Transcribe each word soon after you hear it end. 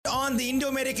on the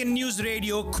Indo-American News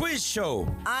Radio quiz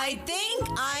show. I think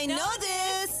I know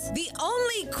this. The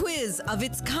only quiz of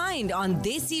its kind on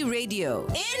Desi Radio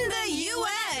in the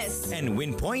US. And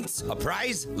win points, a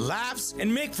prize, laughs,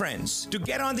 and make friends. To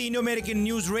get on the Indo-American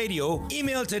News Radio,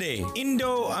 email today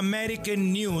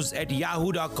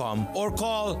indoamericannews@yahoo.com or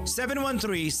call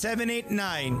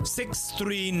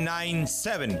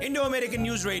 713-789-6397. Indo-American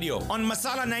News Radio on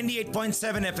Masala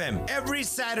 98.7 FM every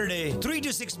Saturday 3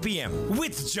 to 6 p.m.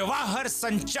 with Jawahar,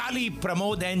 Sanchali,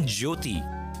 Pramod and Jyoti.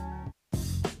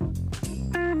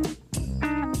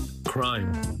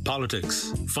 Crime,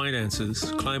 politics,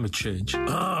 finances, climate change.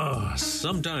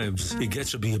 Sometimes it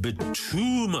gets to be a bit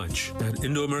too much. At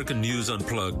Indo-American News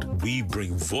Unplugged, we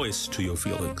bring voice to your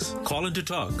feelings. Call in to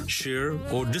talk, share,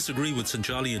 or disagree with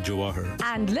Sanchali and Jawahar.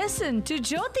 And listen to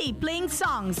Jyoti playing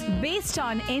songs based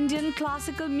on Indian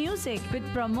classical music with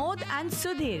Pramod and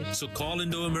Sudhir. So call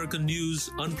Indo-American News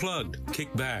Unplugged.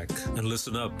 Kick back and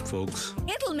listen up, folks.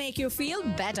 It'll make you feel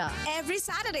better. Every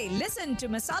Saturday, listen to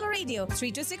Masala Radio,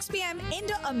 3 to 6 p.m.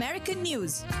 Indo-American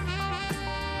News.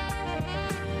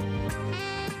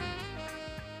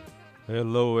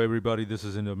 Hello, everybody. This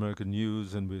is Indo-American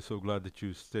News, and we're so glad that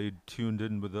you stayed tuned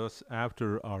in with us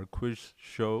after our quiz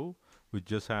show, which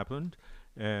just happened.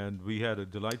 And we had a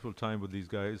delightful time with these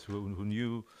guys who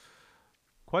knew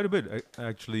quite a bit.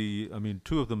 Actually, I mean,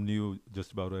 two of them knew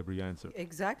just about every answer.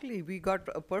 Exactly. We got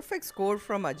a perfect score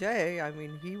from Ajay. I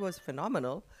mean, he was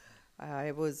phenomenal.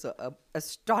 I was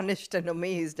astonished and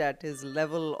amazed at his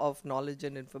level of knowledge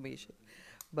and information.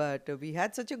 But we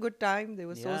had such a good time. They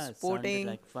were so sporting.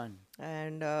 Sounded like fun.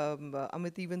 And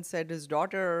Amit even said his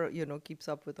daughter, keeps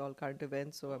up with all current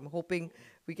events. So I'm hoping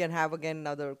we can have again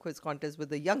another quiz contest with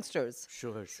the youngsters.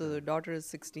 Sure. So the daughter is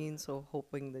 16, so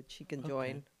hoping that she can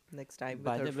join next time with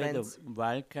her friends. By the way,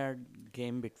 the wildcard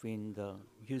game between the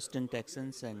Houston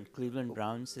Texans and Cleveland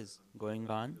Browns is going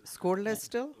on. Scoreless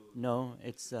still? No,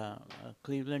 it's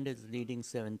Cleveland is leading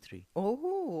 7-3.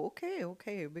 Oh,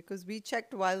 okay. Because we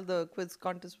checked while the quiz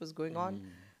contest was going on,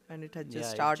 and it had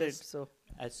just started. So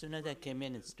as soon as I came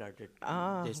in, it started.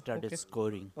 They started okay.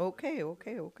 scoring. Okay.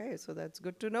 So that's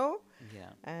good to know.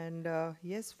 Yeah. And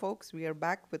yes, folks, we are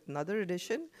back with another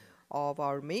edition of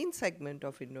our main segment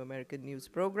of Indo-American News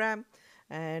program.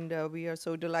 And we are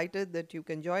so delighted that you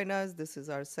can join us. This is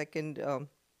our second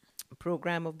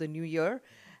program of the new year.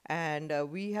 And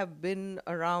we have been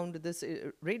around, this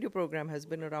radio program has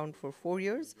been around for 4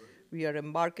 years. We are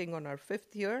embarking on our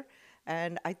 5th year.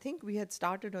 And I think we had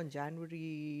started on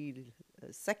January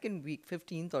 2nd week,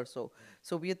 15th or so.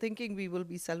 So we are thinking we will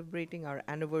be celebrating our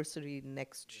anniversary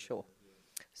next show.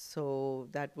 So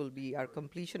that will be our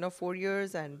completion of 4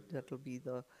 years, and that will be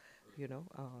the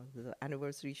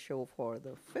anniversary show for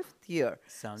the 5th year.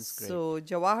 Sounds great. So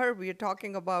Jawahar, we are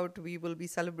talking about we will be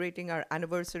celebrating our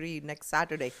anniversary next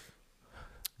Saturday.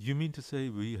 You mean to say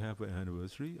we have an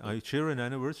anniversary? I share an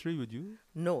anniversary with you?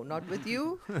 No, not with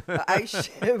you. We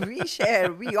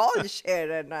all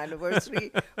share an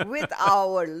anniversary with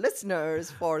our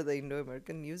listeners for the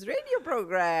Indo-American News Radio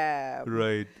program.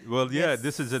 Right. Well, yeah, Yes.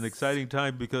 this is an exciting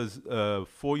time because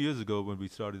 4 years ago when we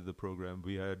started the program,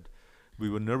 we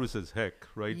were nervous as heck,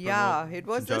 right? Yeah, Pramod? it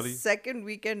was the Sanchali? second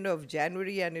weekend of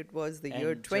January, and it was the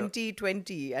year And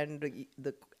 2020, and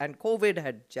COVID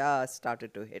had just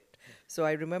started to hit. So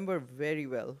I remember very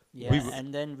well. Yeah,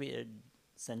 and then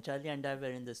Sanchali and I were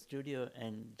in the studio,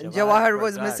 and Jawahar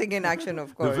was forgot. missing in action,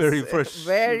 of course. very first-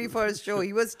 very first show.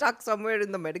 He was stuck somewhere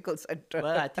in the medical center.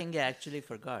 Well, I think he actually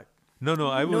forgot. No,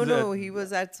 I was he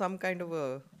was at some kind of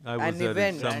I an was at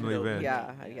event. some event.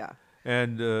 Yeah.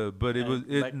 And but it was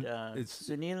it's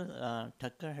Sunil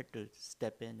Thakkar had to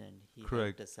step in, and he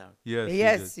correct. helped us out.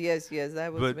 Yes, he did. Yes.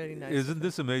 That was But very nice. isn't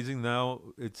this amazing? Now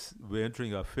we're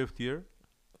entering our 5th year,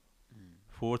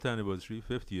 4th anniversary,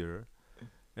 5th year,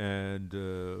 and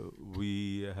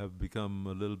we have become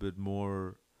a little bit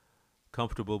more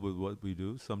comfortable with what we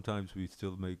do. Sometimes we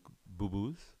still make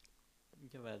boo-boos.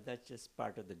 Yeah, well, that's just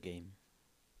part of the game.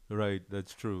 Right,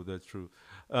 that's true.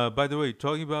 By the way,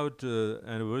 talking about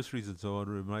anniversaries and so on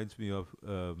reminds me of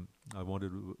I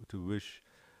wanted to wish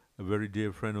a very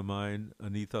dear friend of mine,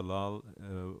 Anita Lal,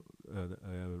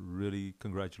 really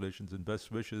congratulations and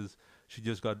best wishes. She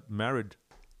just got married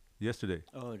yesterday.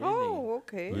 Oh, really? Oh,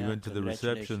 okay. We Yeah, went to the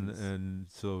reception, congratulations. and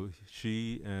so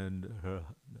she and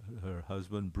her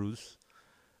husband Bruce,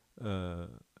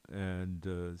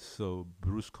 so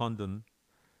Bruce Condon.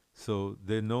 So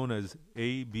they're known as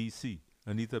ABC,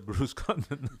 Anita Bruce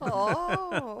Condon.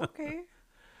 Oh, okay.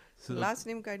 So Last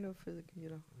name kind of,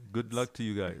 good luck to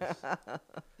you guys.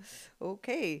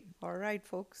 Okay. All right,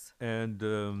 folks. And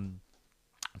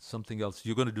something else.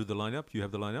 You're going to do the lineup? You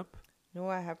have the lineup? No,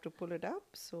 I have to pull it up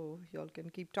so y'all can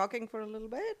keep talking for a little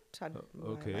bit. And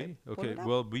while I Okay, pull okay. it up.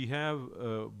 Well,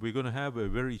 we're going to have a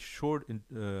very short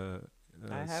I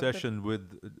have the session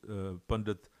with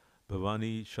Pandit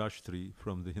Bhawani Shastri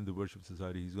from the Hindu Worship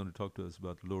Society. He's going to talk to us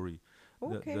about Lohri.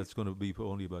 Okay. That's going to be for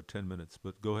only about 10 minutes,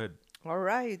 but go ahead. All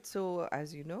right. So,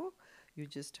 as you know, you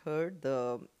just heard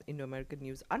the Indo-American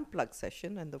News Unplugged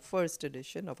session and the first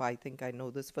edition of I Think I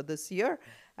Know This for this year.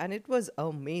 And it was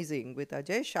amazing with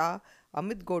Ajay Shah,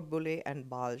 Amit Godbole and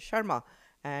Bal Sharma.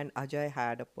 And Ajay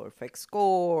had a perfect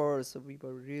score. So we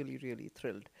were really, really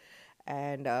thrilled.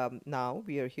 And now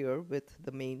we are here with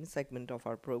the main segment of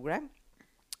our program.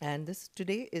 And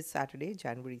today is Saturday,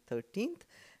 January 13th,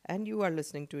 and you are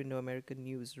listening to Indo-American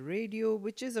News Radio,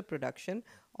 which is a production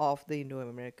of the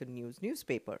Indo-American News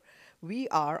newspaper. We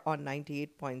are on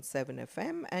 98.7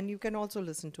 FM, and you can also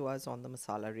listen to us on the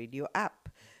Masala Radio app.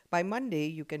 By Monday,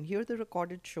 you can hear the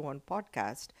recorded show on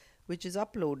podcast, which is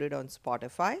uploaded on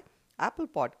Spotify, Apple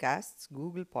Podcasts,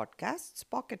 Google Podcasts,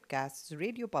 Pocket Casts,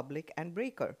 Radio Public, and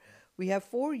Breaker. We have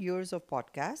 4 years of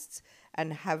podcasts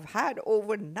and have had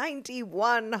over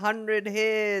 9,100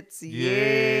 hits.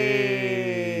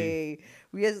 Yay!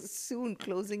 We are soon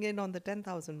closing in on the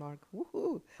 10,000 mark.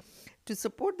 Woohoo! To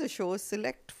support the show,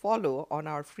 select follow on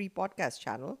our free podcast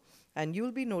channel and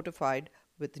you'll be notified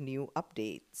with new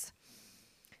updates.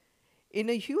 In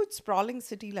a huge sprawling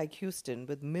city like Houston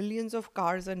with millions of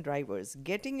cars and drivers,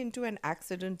 getting into an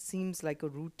accident seems like a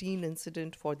routine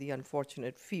incident for the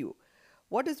unfortunate few.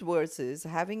 What is worse is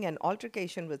having an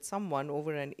altercation with someone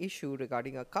over an issue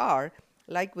regarding a car,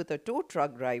 like with a tow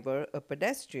truck driver, a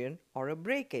pedestrian, or a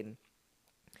break-in.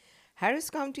 Harris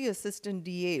County Assistant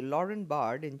DA Lauren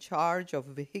Bard, in charge of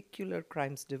Vehicular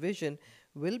Crimes Division,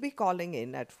 will be calling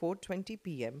in at 4:20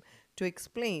 p.m. to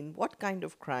explain what kind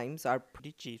of crimes are.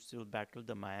 The Chiefs will battle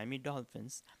the Miami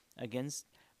Dolphins against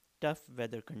tough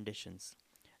weather conditions.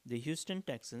 The Houston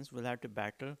Texans will have to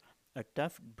battle a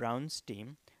tough Browns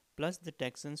team. Plus, the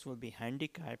Texans will be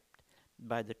handicapped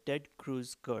by the Ted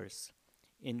Cruz curse.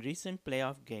 In recent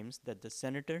playoff games that the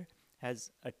Senator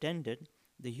has attended,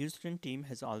 the Houston team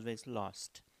has always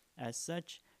lost. As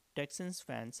such, Texans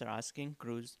fans are asking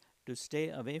Cruz to stay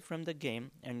away from the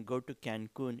game and go to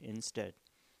Cancun instead.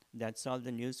 That's all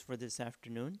the news for this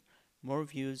afternoon. More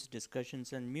views,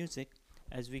 discussions, and music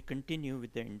as we continue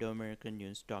with the Indo-American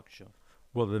News Talk Show.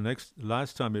 Well,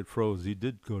 last time it froze, he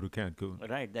did go to Cancun.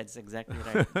 Right, that's exactly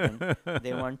right. And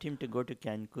they want him to go to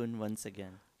Cancun once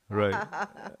again. Right.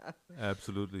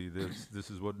 Absolutely.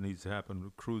 This is what needs to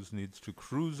happen. Cruz needs to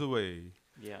cruise away.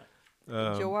 Yeah.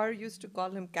 Jawar used to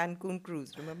call him Cancun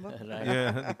Cruz, remember? Right.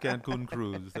 Yeah, the Cancun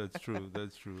Cruise. That's true.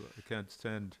 That's true. I can't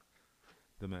stand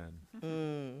the man.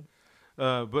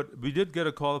 But we did get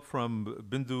a call from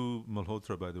Bindu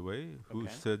Malhotra, by the way, who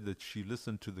said that she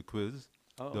listened to the quiz,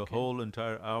 the whole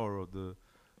entire hour of the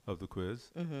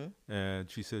quiz, and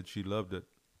she said she loved it.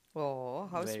 Oh,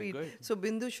 how Very sweet. good. So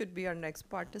Bindu should be our next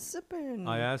participant.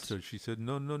 I asked her. She said,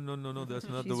 no, that's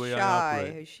not the She's way I shy.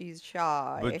 operate. She's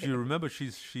shy. But you remember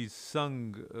she's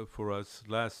sung for us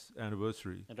last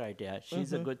anniversary. Right, yeah.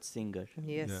 She's a good singer.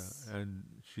 Yes. Yeah, and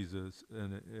she's a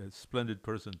splendid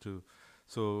person too.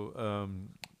 So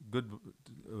good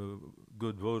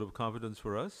vote of confidence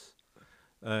for us.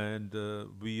 And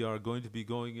we are going to be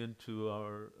going into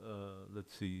our,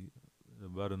 let's see,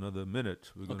 about another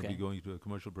minute. We're going to be going to a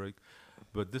commercial break.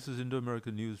 But this is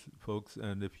Indo-American News, folks.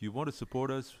 And if you want to support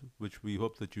us, which we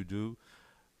hope that you do,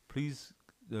 please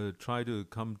try to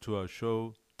come to our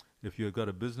show. If you've got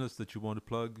a business that you want to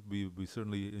plug, we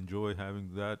certainly enjoy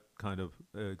having that kind of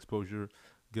exposure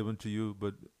given to you.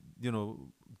 But,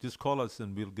 just call us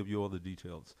and we'll give you all the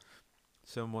details.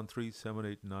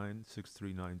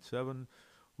 713-789-6397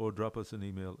 or drop us an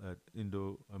email at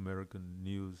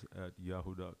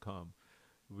indoamericannews@yahoo.com.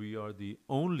 We are the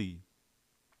only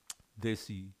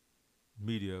Desi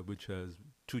media which has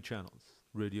 2 channels,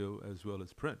 radio as well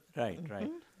as print. Right.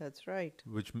 That's right.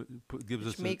 Which gives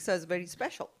us makes us very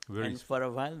special. And for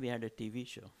a while, we had a TV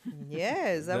show.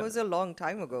 Yes, that was a long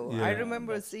time ago. Yeah. I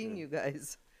remember seeing you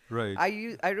guys. Right.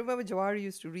 I remember Jawar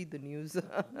used to read the news.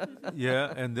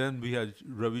 Yeah, and then we had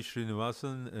Ravi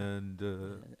Srinivasan and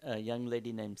A young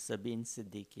lady named Sabine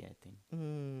Siddiqui, I think.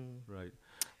 right.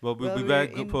 Well, we'll be we're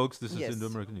back, in- folks. This yes, is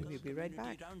Indo-American News. We'll be right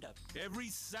back. Roundup Every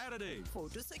Saturday. 4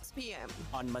 to 6 p.m.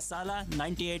 on Masala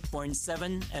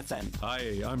 98.7 FM.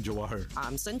 Hi, I'm Jawahar.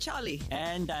 I'm Sanchali.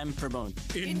 And I'm Pramod.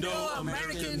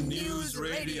 Indo-American News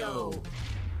Radio.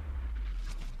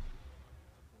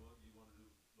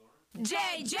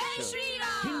 Jai Jai Shri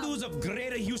Ram. Hindus of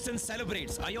Greater Houston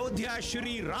celebrates Ayodhya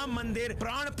Shri Ram Mandir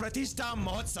Pran Pratishtha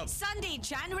Mahotsav. Sunday,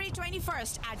 January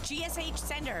 21st at GSH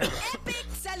Center. Epic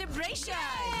celebration.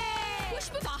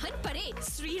 Pushpa Vahan Parade,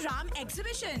 Sri Ram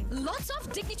exhibition. lots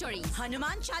of dignitaries,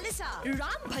 Hanuman Chalisa. Ram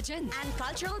Bhajan, And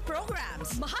cultural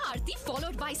programs. Mahaarti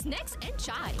followed by snacks and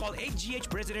chai. Call 8GH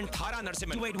President Thara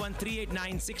Narsimhan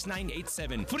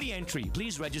 281-389-6987. Free entry.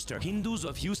 Please register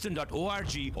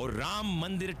hindusofhouston.org or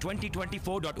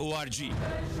rammandir2024.org.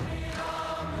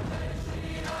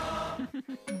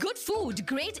 Good food,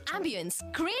 great ambience.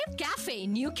 Crave Cafe,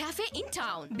 new cafe in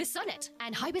town. Bisonet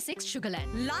and Highway 6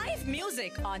 Sugarland. Live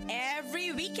music on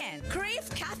every weekend. Crave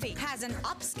Cafe has an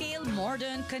upscale,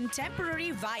 modern,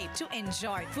 contemporary vibe to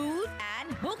enjoy food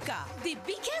and hookah. The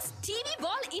biggest TV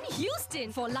ball in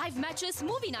Houston for live matches,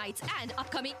 movie nights, and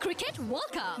upcoming Cricket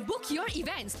World Cup. Book your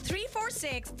events.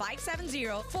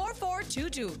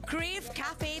 346-570-4422.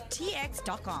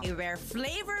 CraveCafeTX.com, where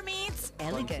flavor meets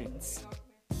elegance.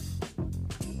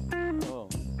 Oh,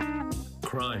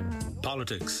 Crime,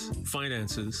 politics,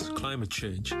 finances, climate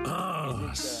change.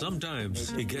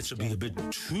 Sometimes it gets to be a bit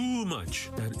too much.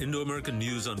 At Indo-American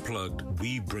News Unplugged,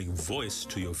 we bring voice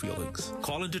to your feelings.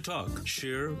 Call in to talk,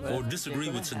 share, or disagree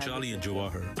with Sanchali and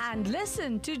Jawahar. And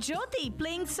listen to Jyoti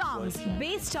playing songs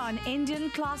based on Indian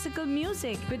classical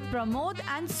music with Pramod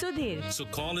and Sudhir. So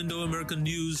call Indo-American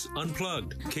News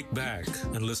Unplugged. Kick back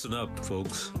and listen up,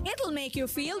 folks. It'll make you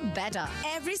feel better.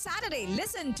 Every Saturday,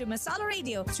 listen to Masala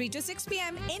Radio, 3 to 6 p.m.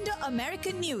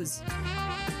 Indo-American News.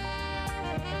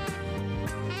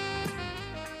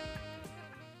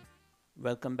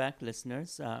 welcome back,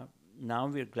 listeners. Now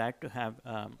we're glad to have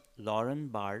Lauren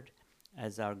Bard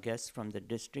as our guest from the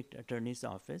District Attorney's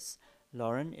Office.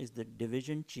 Lauren is the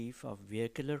Division Chief of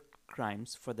Vehicular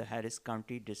Crimes for the Harris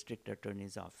County District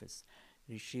Attorney's Office.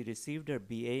 She received her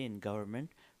BA in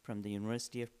Government from the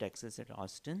University of Texas at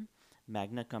Austin,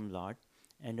 magna cum laude,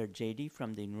 and her JD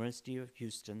from the University of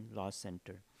Houston Law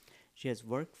Center. She has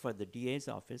worked for the DA's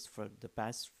office for the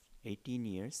past 18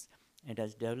 years and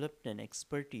has developed an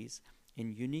expertise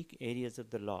in unique areas of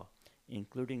the law,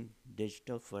 including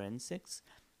digital forensics,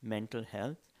 mental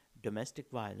health, domestic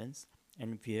violence,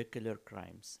 and vehicular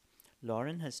crimes.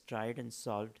 Lauren has tried and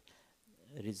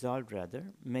resolved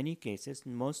many cases,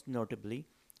 most notably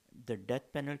the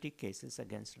death penalty cases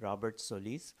against Robert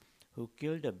Solis, who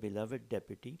killed a beloved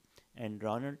deputy, and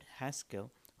Ronald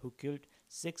Haskell, who killed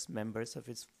 6 members of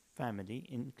his family,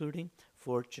 including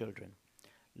 4 children.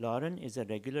 Lauren is a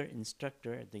regular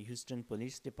instructor at the Houston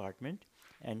Police Department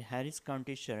and Harris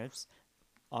County Sheriff's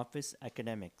Office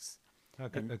Academies.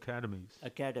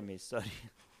 Academies, sorry.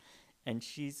 And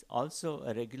she's also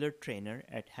a regular trainer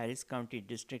at Harris County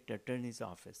District Attorney's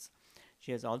Office.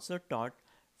 She has also taught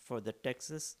for the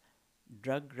Texas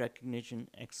Drug Recognition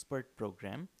Expert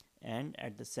Program and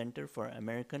at the Center for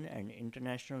American and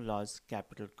International Law's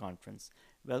Capital Conference.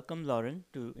 Welcome, Lauren,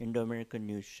 to Indo-American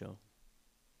News Show.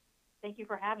 Thank you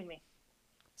for having me.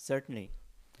 Certainly.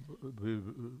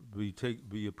 We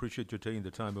appreciate you taking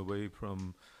the time away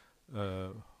from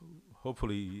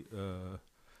hopefully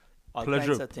all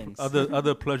kinds of things.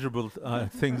 other pleasurable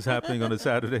things happening on a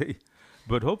Saturday.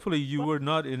 But hopefully you were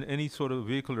not in any sort of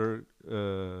vehicular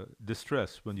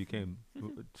distress when you came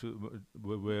to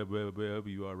wherever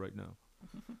you are right now.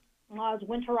 Well, I was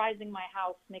winterizing my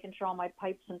house, making sure all my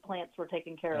pipes and plants were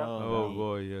taken care of. Oh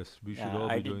boy, yes. We should all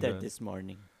be doing that. I did that this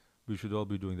morning. We should all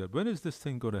be doing that. When is this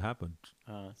thing going to happen?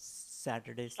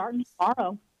 Saturday. Starting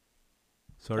tomorrow.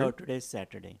 Sorry? Oh, today's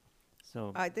Saturday.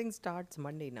 So I think starts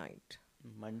Monday night.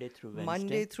 Monday through Wednesday.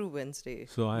 Monday through Wednesday.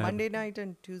 So Monday night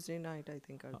and Tuesday night, I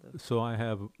think, are the. So I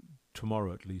have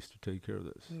tomorrow at least to take care of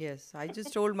this. Yes, I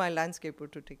just told my landscaper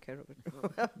to take care of it.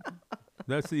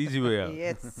 That's the easy way out.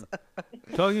 Yes.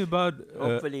 Talking about.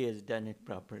 Hopefully, he's done it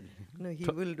properly. No, he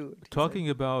will do it. Talking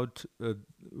about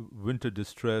winter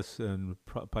distress and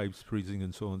pipes freezing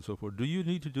and so on and so forth. Do you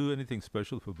need to do anything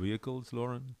special for vehicles,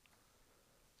 Lauren?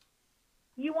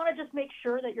 You want to just make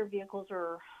sure that your vehicles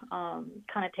are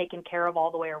kind of taken care of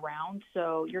all the way around.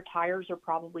 So your tires are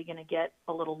probably going to get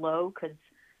a little low because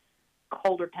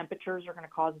colder temperatures are going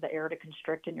to cause the air to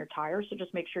constrict in your tires. So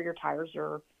just make sure your tires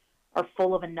are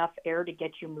full of enough air to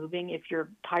get you moving. If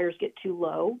your tires get too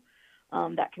low,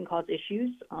 that can cause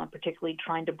issues, particularly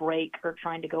trying to brake or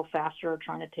trying to go faster or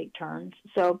trying to take turns.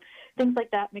 So things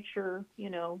like that, make sure,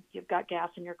 you've got gas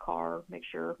in your car, make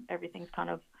sure everything's kind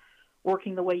of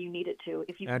working the way you need it to.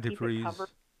 If you antifreeze. Keep it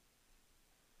covered.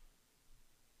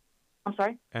 I'm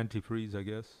sorry? Antifreeze, I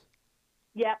guess.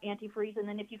 Yeah, antifreeze, and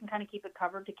then if you can kind of keep it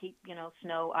covered to keep,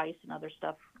 snow, ice, and other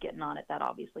stuff getting on it, that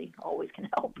obviously always can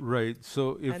help. Right.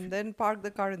 So if And then park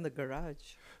the car in the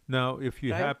garage. now if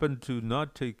you Right. happen to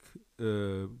not take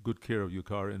good care of your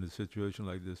car in a situation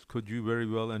like this, could you very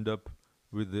well end up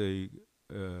with a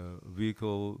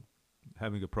vehicle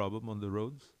having a problem on the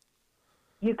roads?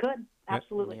 You could,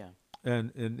 absolutely. Yeah.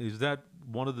 And is that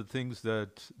one of the things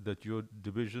that your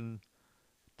division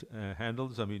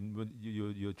handles? I mean, when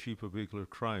you're chief of vehicular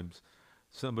crimes,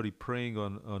 somebody preying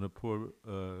on a poor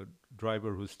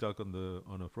driver who's stuck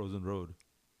on a frozen road.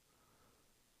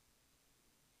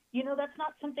 That's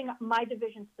not something my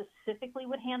division specifically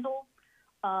would handle,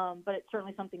 but it's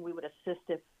certainly something we would assist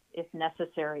if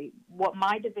necessary. What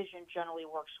my division generally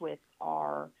works with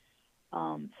are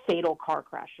fatal car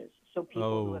crashes. So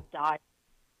people who have died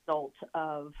as a result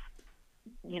of,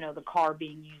 the car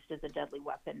being used as a deadly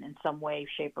weapon in some way,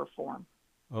 shape, or form.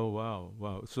 Oh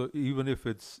wow! So even if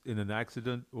it's in an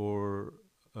accident or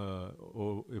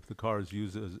if the car is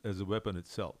used as a weapon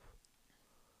itself.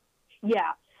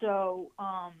 Yeah. So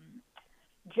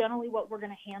generally, what we're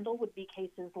going to handle would be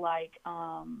cases like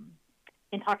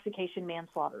intoxication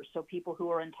manslaughter. So people who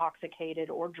are intoxicated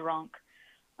or drunk,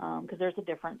 because there's a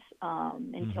difference,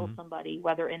 and kill somebody,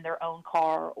 whether in their own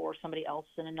car or somebody else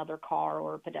in another car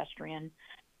or a pedestrian.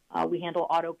 We handle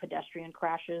auto pedestrian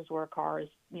crashes where a car is,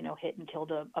 hit and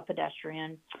killed a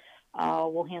pedestrian.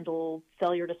 We'll handle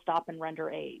failure to stop and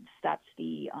render aids. That's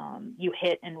the you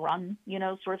hit and run,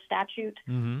 sort of statute,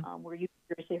 where you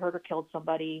seriously hurt or killed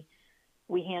somebody.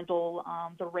 We handle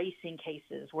the racing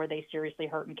cases where they seriously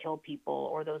hurt and kill people,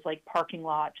 or those like parking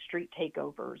lot street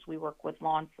takeovers. We work with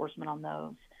law enforcement on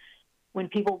those. When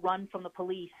people run from the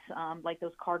police, like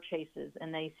those car chases,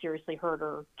 and they seriously hurt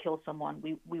or kill someone,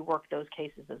 we work those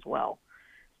cases as well.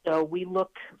 So we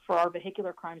look, for our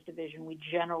vehicular crimes division, we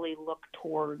generally look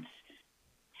towards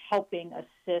helping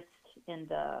assist in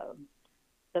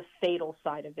the fatal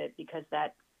side of it, because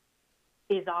that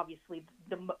is obviously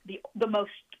the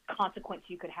most consequence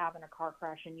you could have in a car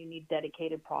crash, and you need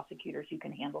dedicated prosecutors who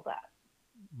can handle that.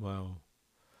 Wow.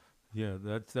 Yeah,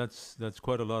 that's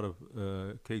quite a lot of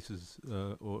cases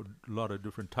or a lot of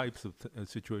different types of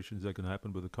situations that can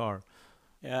happen with a car.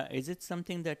 Is it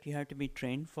something that you have to be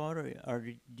trained for, or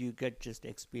do you get just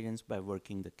experience by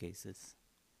working the cases?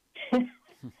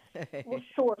 Well,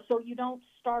 sure. So you don't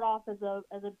start off as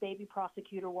a baby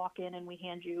prosecutor, walk in and we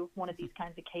hand you one of these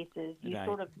kinds of cases. You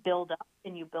sort of build up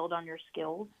and you build on your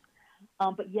skills.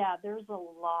 But yeah, there's a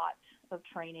lot of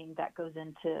training that goes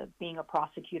into being a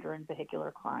prosecutor in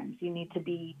vehicular crimes. You need to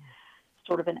be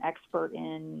sort of an expert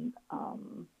in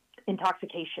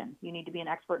intoxication. You need to be an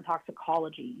expert in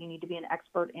toxicology. You need to be an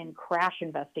expert in crash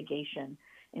investigation,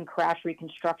 in crash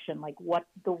reconstruction, like what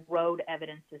the road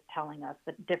evidence is telling us,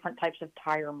 the different types of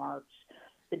tire marks,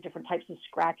 the different types of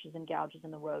scratches and gouges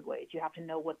in the roadways. You have to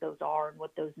know what those are and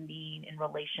what those mean in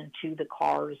relation to the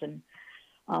cars and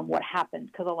what happened.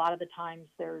 Because a lot of the times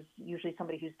there's usually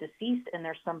somebody who's deceased and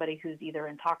there's somebody who's either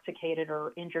intoxicated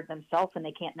or injured themselves and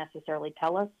they can't necessarily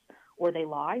tell us, or they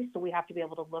lie. So we have to be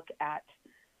able to look at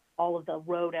all of the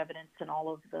road evidence and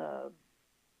all of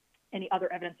any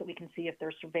other evidence that we can see, if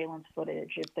there's surveillance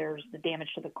footage, if there's the damage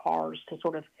to the cars, to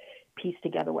sort of piece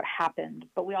together what happened.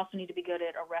 But we also need to be good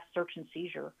at arrest, search, and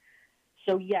seizure.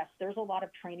 So yes, there's a lot of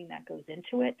training that goes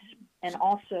into it. And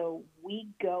also we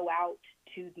go out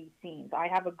to these scenes. I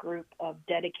have a group of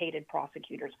dedicated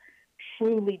prosecutors,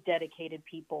 truly dedicated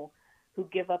people who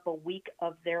give up a week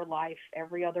of their life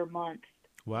every other month.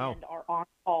 Wow. And are on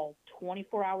call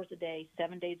 24 hours a day,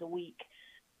 7 days a week,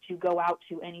 to go out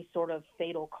to any sort of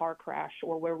fatal car crash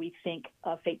or where we think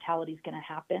a fatality is going to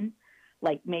happen.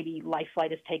 Like maybe life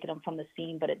flight has taken them from the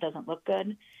scene, but it doesn't look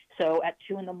good. So at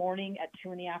 2 a.m, at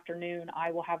 2 p.m,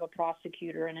 I will have a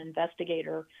prosecutor and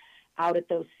investigator out at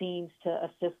those scenes to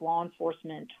assist law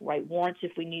enforcement, write warrants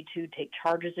if we need to, take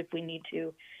charges if we need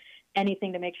to,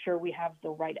 anything to make sure we have the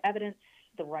right evidence,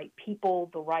 the right people,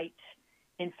 the right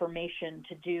information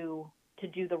to do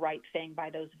the right thing by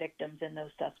those victims and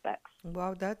those suspects.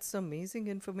 Wow, that's amazing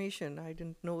information. I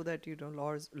didn't know that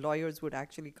lawyers would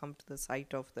actually come to the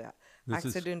site of the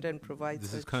accident and provide.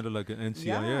 This is kind of like an NCIS.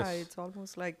 Yeah, it's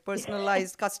almost like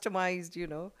personalized, customized,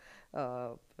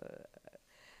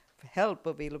 help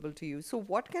available to you. So,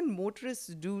 what can motorists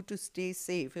do to stay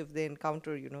safe if they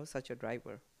encounter, such a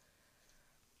driver?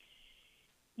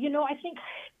 I think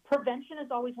prevention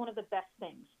is always one of the best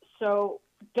things. So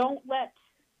don't let,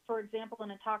 for example,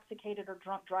 an intoxicated or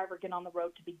drunk driver get on the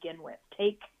road to begin with.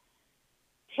 Take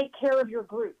care of your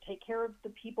group. Take care of the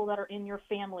people that are in your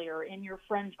family or in your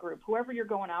friends group, whoever you're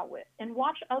going out with. And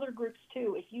watch other groups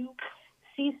too. If you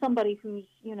see somebody who's,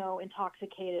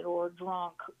 intoxicated or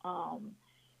drunk,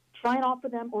 try and offer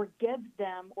them or give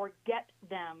them or get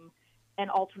them an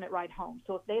alternate ride home.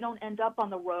 So if they don't end up on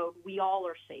the road, we all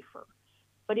are safer.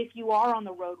 But if you are on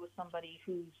the road with somebody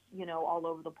who's, all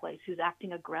over the place, who's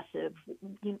acting aggressive,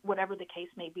 whatever the case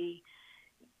may be,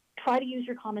 try to use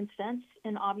your common sense.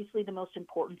 And obviously the most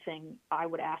important thing I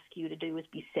would ask you to do is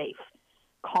be safe.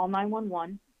 Call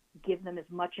 911, give them as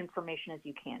much information as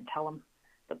you can. Tell them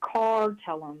the car,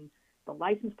 tell them the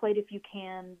license plate if you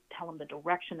can, tell them the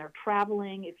direction they're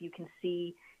traveling. If you can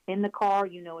see in the car,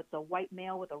 it's a white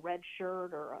male with a red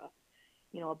shirt or a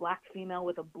black female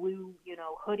with a blue,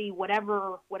 hoodie,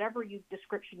 whatever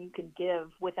description you can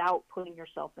give without putting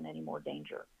yourself in any more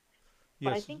danger.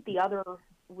 Yes. But I think the other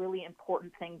really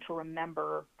important thing to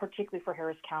remember, particularly for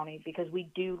Harris County, because we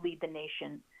do lead the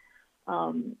nation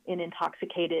in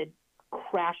intoxicated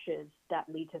crashes that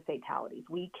lead to fatalities.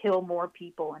 We kill more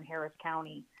people in Harris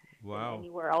County than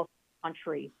anywhere else in the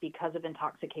country because of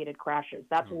intoxicated crashes.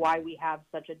 That's why we have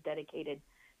such a dedicated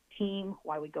team,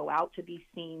 why we go out to these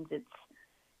scenes.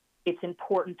 It's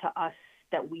important to us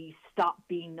that we stop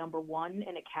being number one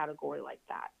in a category like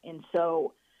that. And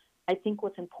so I think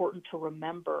what's important to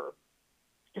remember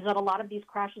is that a lot of these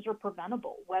crashes are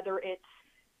preventable, whether it's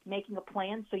making a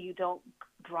plan so you don't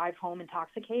drive home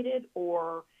intoxicated,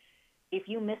 or if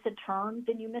you miss a turn,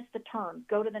 then you miss the turn.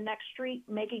 Go to the next street,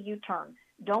 make a U-turn.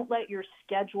 Don't let your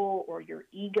schedule or your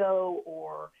ego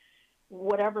or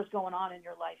whatever's going on in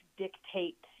your life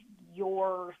dictate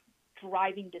your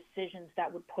driving decisions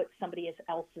that would put somebody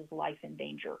else's life in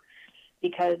danger,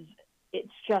 because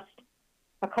it's just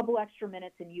a couple extra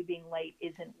minutes and you being late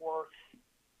isn't worth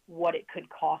what it could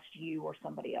cost you or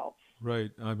somebody else.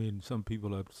 Right. I mean, some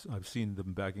people I've seen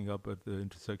them backing up at the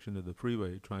intersection of the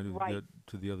freeway trying to get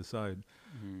to the other side,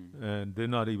 and they're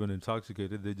not even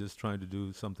intoxicated. They're just trying to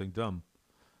do something dumb.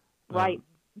 Right.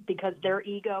 Because their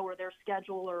ego or their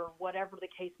schedule or whatever the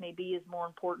case may be is more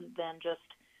important than just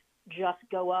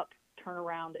go up, turn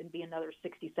around, and be another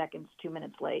 60 seconds, 2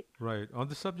 minutes late. Right. On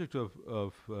the subject of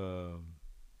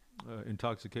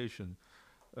intoxication,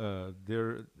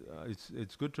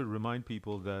 it's good to remind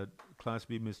people that Class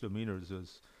B misdemeanors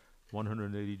is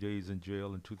 180 days in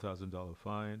jail and $2,000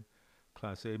 fine.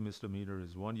 Class A misdemeanor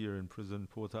is 1 year in prison,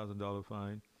 $4,000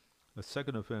 fine. A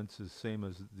second offense is same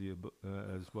as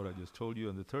as what I just told you,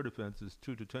 and the third offense is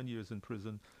 2 to 10 years in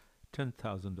prison,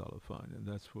 $10,000 fine, and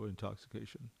that's for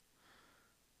intoxication.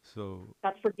 So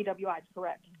that's for DWI,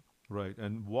 correct? Right,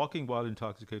 and walking while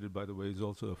intoxicated, by the way, is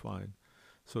also a fine.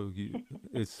 So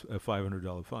it's a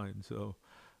 $500 fine. So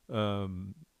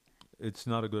it's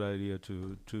not a good idea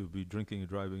to be drinking and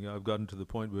driving. I've gotten to the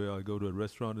point where I go to a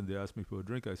restaurant and they ask me for a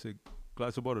drink. I say,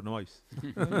 glass of water, no ice.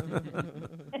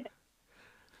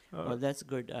 Well, that's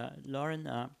good. Lauren,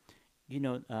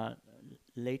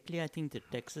 lately I think the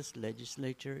Texas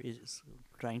legislature is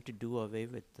trying to do away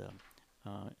with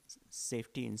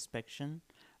safety inspection.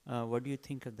 What do you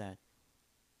think of that?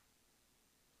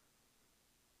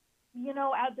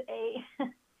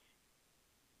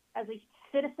 As a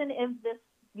citizen of this,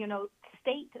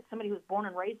 state, somebody who was born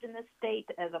and raised in this state,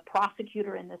 as a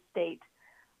prosecutor in this state,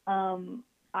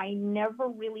 I never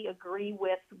really agree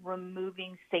with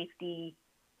removing safety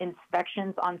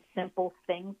inspections on simple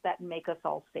things that make us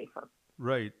all safer.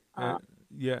 Right.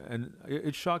 Yeah, and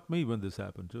it shocked me when this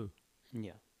happened too.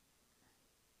 Yeah.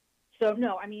 So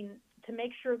no, I mean, to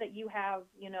make sure that you have,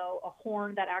 a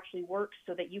horn that actually works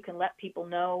so that you can let people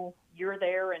know you're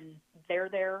there and they're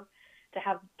there, to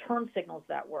have turn signals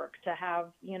that work, to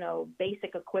have,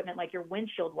 basic equipment like your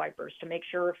windshield wipers to make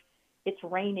sure if it's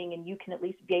raining and you can at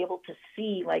least be able to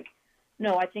see,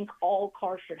 no, I think all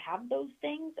cars should have those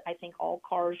things. I think all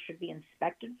cars should be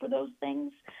inspected for those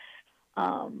things.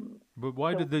 But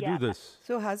why did they do this?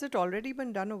 So has it already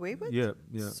been done away with? Yeah.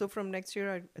 So from next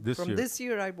year, this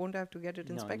year, I won't have to get it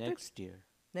inspected? No, next year.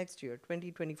 Next year,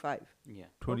 2025. Yeah.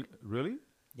 20, really?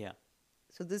 Yeah.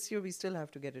 So this year we still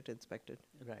have to get it inspected.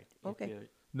 Right. Okay.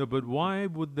 No, but why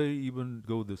would they even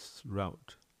go this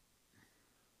route?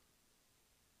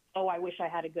 Oh, I wish I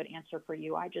had a good answer for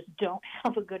you. I just don't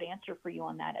have a good answer for you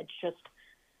on that. It's just,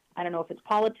 I don't know if it's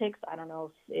politics. I don't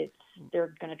know if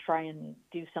they're going to try and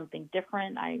do something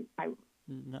different.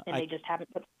 They just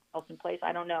haven't put something else in place.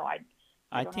 I don't know.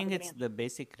 I think it's the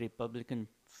basic Republican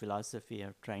philosophy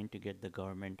of trying to get the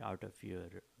government out of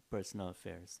your personal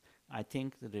affairs. I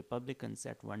think the Republicans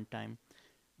at one time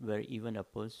were even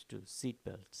opposed to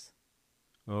seatbelts.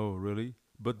 Oh, really?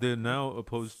 But they're now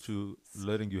opposed to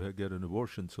letting you get an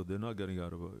abortion, so they're not getting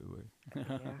out of the way. Yeah,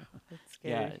 that's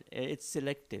scary. Yeah, it's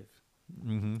selective.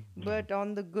 But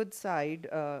on the good side,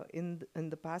 in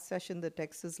the past session, the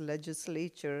Texas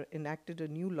legislature enacted a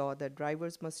new law that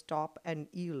drivers must stop and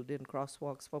yield in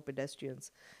crosswalks for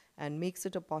pedestrians, and makes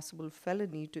it a possible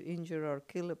felony to injure or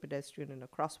kill a pedestrian in a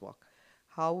crosswalk.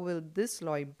 How will this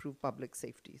law improve public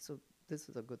safety? So this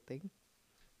is a good thing.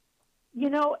 You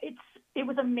know, it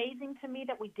was amazing to me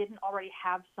that we didn't already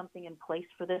have something in place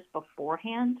for this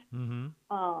beforehand. And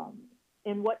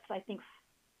what's, I think,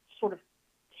 sort of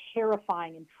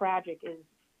terrifying and tragic is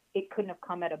it couldn't have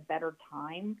come at a better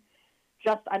time.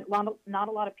 Not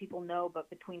a lot of people know, but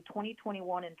between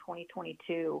 2021 and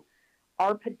 2022,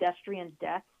 our pedestrian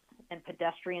deaths and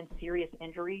pedestrian serious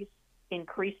injuries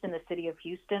increased in the city of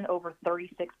Houston over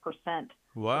 36%.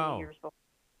 Wow. In the years before.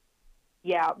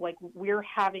 Yeah, like we're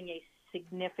having a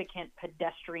significant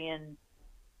pedestrian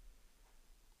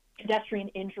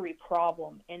injury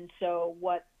problem. And so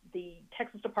what the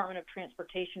Texas Department of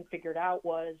Transportation figured out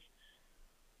was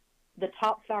the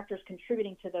top factors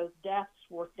contributing to those deaths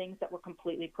were things that were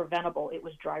completely preventable. It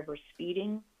was drivers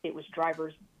speeding. It was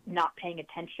drivers not paying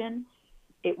attention.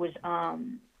 It was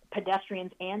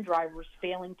pedestrians and drivers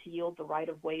failing to yield the right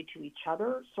of way to each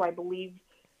other. So I believe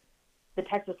the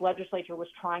Texas legislature was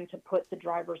trying to put the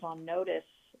drivers on notice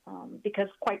because,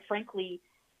 quite frankly,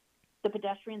 the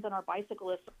pedestrians and our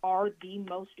bicyclists are the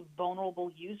most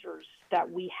vulnerable users that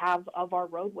we have of our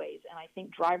roadways. And I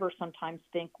think drivers sometimes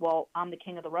think, well, I'm the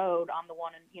king of the road. I'm the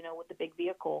one, with the big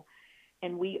vehicle.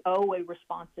 And we owe a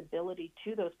responsibility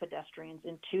to those pedestrians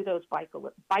and to those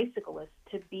bicyclists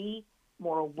to be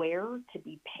more aware, to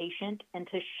be patient, and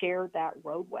to share that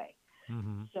roadway.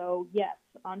 So, yes,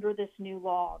 under this new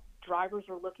law, drivers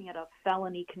are looking at a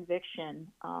felony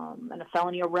conviction and a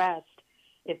felony arrest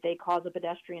if they cause a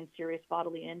pedestrian serious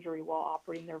bodily injury while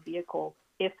operating their vehicle,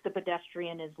 if the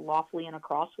pedestrian is lawfully in a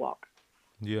crosswalk.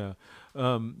 Yeah.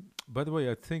 By the way,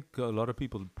 I think a lot of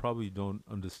people probably don't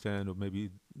understand, or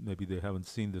maybe they haven't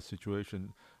seen this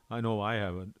situation. I know I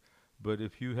haven't. But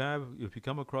if you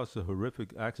come across a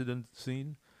horrific accident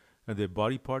scene and there are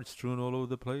body parts strewn all over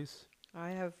the place,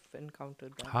 I have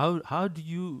encountered that. how do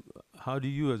you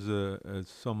as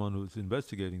someone who's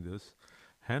investigating this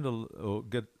handle or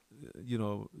get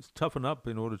toughen up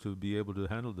in order to be able to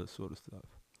handle this sort of stuff?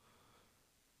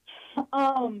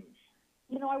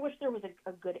 I wish there was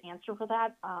a good answer for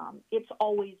that. It's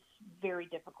always very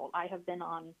difficult. I have been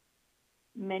on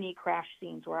many crash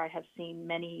scenes where I have seen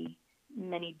many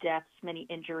deaths, many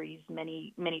injuries,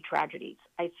 many tragedies.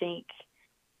 I think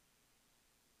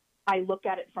I look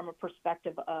at it from a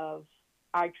perspective of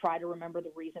I try to remember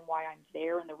the reason why I'm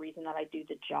there and the reason that I do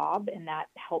the job, and that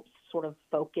helps sort of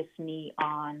focus me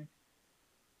on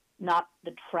not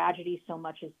the tragedy so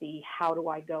much as the how do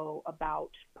I go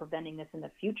about preventing this in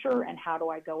the future, and how do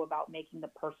I go about making the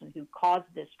person who caused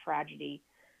this tragedy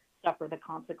suffer the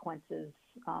consequences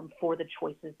for the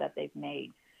choices that they've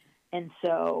made. And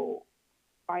so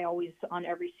I always, on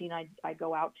every scene I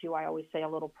go out to, I always say a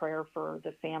little prayer for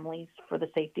the families, for the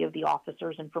safety of the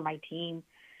officers, and for my team.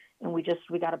 And we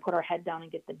got to put our head down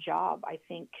and get the job. I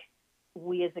think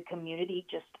we as a community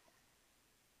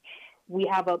we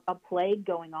have a plague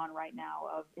going on right now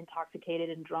of intoxicated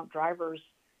and drunk drivers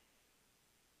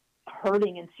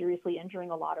hurting and seriously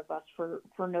injuring a lot of us for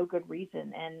no good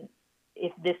reason. And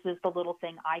if this is the little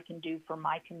thing I can do for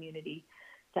my community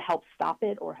to help stop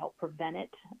it or help prevent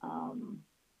it,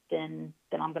 then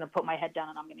I'm going to put my head down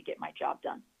and I'm going to get my job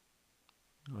done.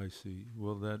 I see.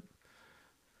 Well, that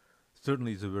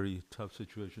certainly is a very tough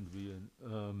situation to be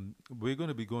in. We're going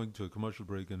to be going to a commercial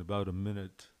break in about a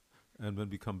minute, and when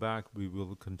we come back, we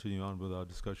will continue on with our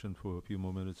discussion for a few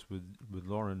more minutes with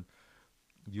Lauren.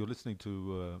 You're listening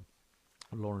to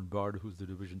Lauren Bard, who's the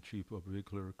Division Chief of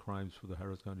Vehicular Crimes for the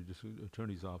Harris County District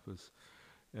Attorney's Office,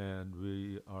 and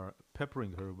we are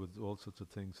peppering her with all sorts of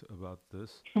things about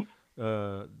this.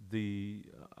 I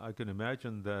can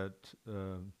imagine that.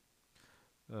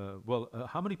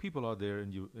 How many people are there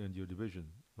in your division,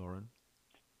 Lauren?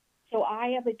 So I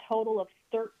have a total of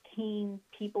 13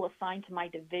 people assigned to my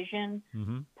division.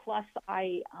 Plus,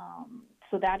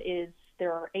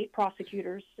 there are 8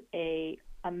 prosecutors, a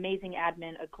amazing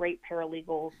admin, a great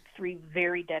paralegal, 3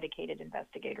 very dedicated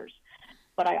investigators.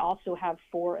 But I also have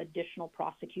 4 additional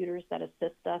prosecutors that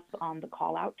assist us on the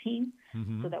call-out team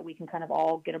so that we can kind of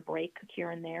all get a break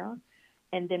here and there.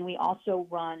 And then we also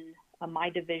my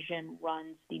division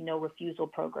runs the no refusal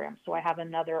program. So I have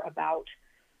another about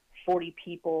 40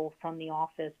 people from the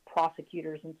office,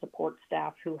 prosecutors and support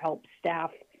staff who help staff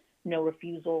no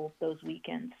refusal those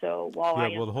weekends. So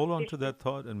hold on to that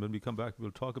thought, and when we come back,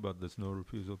 we'll talk about this no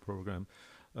refusal program.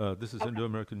 This is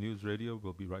Indo-American News Radio.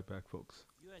 We'll be right back, folks.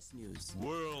 U.S. news,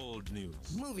 World news,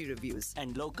 Movie reviews.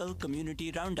 and local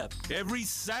community roundup every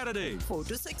Saturday. 4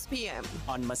 to 6 p.m.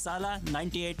 on Masala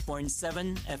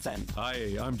 98.7 FM.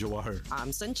 Hi, I'm Jawahar.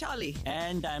 I'm Sanchali.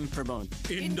 And I'm Pramod.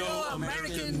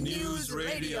 Indo-American News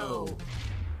Radio.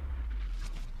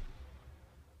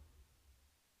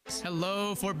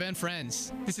 Hello, Fort Bend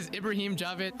friends. This is Ibrahim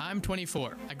Javed. I'm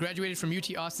 24. I graduated from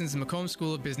UT Austin's McComb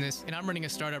School of Business, and I'm running a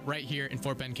startup right here in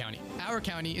Fort Bend County. Our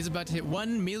county is about to hit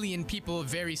 1 million people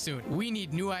very soon. We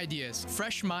need new ideas,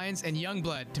 fresh minds, and young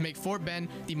blood to make Fort Bend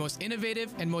the most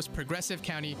innovative and most progressive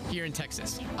county here in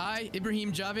Texas. I,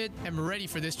 Ibrahim Javed, am ready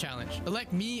for this challenge.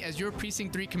 Elect me as your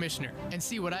Precinct 3 Commissioner and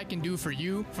see what I can do for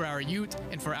you, for our youth,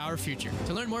 and for our future.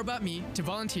 To learn more about me, to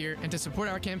volunteer, and to support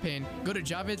our campaign, go to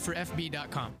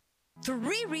javedforfb.com.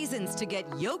 3 reasons to get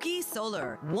Yogi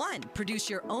Solar. 1. Produce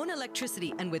your own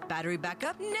electricity and with battery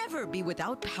backup, never be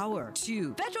without power.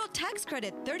 2. Federal tax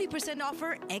credit 30%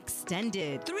 offer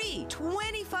extended. 3.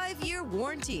 25-year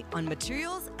warranty on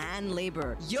materials and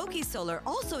labor. Yogi Solar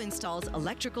also installs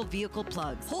electrical vehicle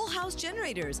plugs, whole house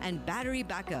generators, and battery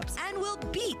backups, and will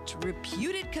beat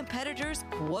reputed competitors'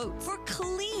 quote. For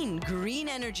clean, green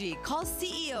energy, call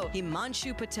CEO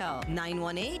Himanshu Patel,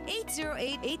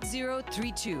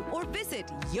 918-808-8032, or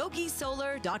visit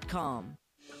yogisolar.com.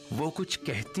 वो कुछ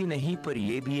कहती नहीं पर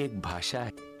ये भी एक भाषा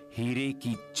है। हीरे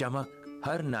की चमक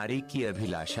हर नारी की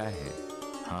अभिलाषा है।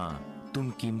 हाँ, तुम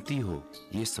कीमती हो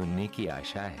ये सुनने की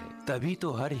आशा है। तभी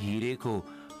तो हर हीरे को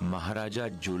महाराजा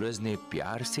ज्वेलर्स ने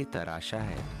प्यार से तराशा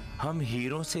है। हम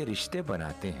हीरों से रिश्ते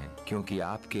बनाते हैं क्योंकि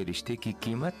आपके रिश्ते की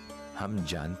कीमत हम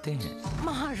जानते हैं।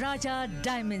 Maharaja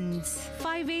Diamonds,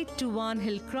 5821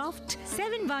 Hillcroft,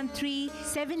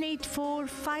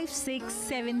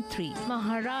 713-784-5673.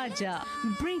 Maharaja,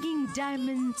 bringing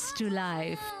diamonds to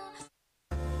life.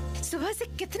 सुबह से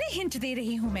कितने हिंट दे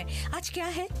रही हूँ मैं। आज क्या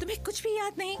है? तुम्हें कुछ भी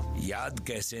याद नहीं? याद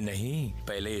कैसे नहीं,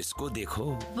 पहले इसको देखो।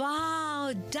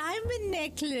 Wow, diamond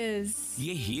necklace.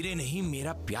 ये हीरे नहीं,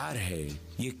 मेरा प्यार है।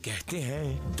 ये कहते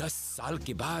हैं 10 साल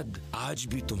के बाद आज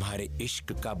भी तुम्हारे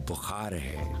इश्क का बुखार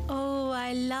है। Oh,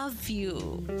 I love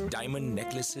you. Diamond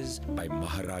necklaces by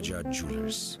Maharaja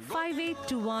Jewelers.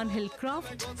 5821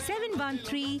 Hillcroft,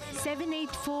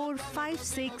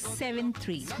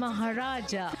 713-784-5673.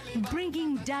 Maharaja,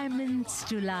 bringing diamonds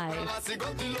to life.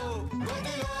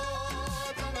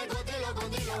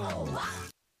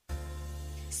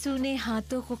 सूने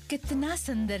हाथों को कितना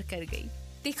सुंदर कर गई।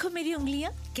 देखो मेरी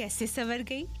उंगलियां कैसे संवर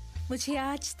गई। मुझे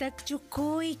आज तक जो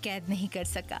कोई कैद नहीं कर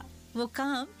सका, वो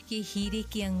काम ये हीरे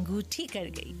की अंगूठी कर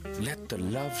गई। Let the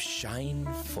love shine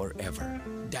forever.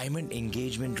 Diamond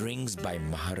engagement rings by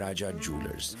Maharaja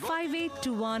Jewelers.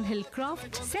 5821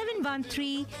 Hillcroft,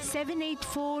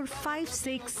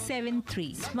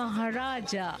 713-784-5673.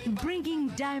 Maharaja, bringing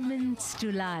diamonds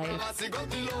to life.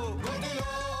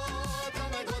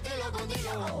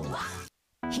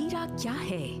 हीरा क्या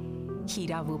है?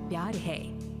 हीरा वो प्यार है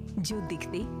जो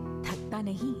दिखते थकता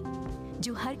नहीं,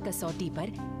 जो हर कसौटी पर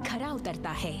खरा उतरता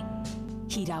है।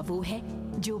 हीरा वो है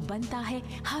जो बनता है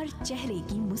हर चेहरे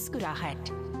की मुस्कुराहट,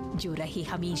 जो रहे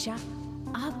हमेशा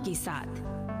आपके साथ।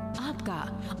 आपका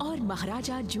और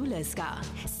महाराजा ज्वेलर्स का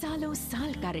सालों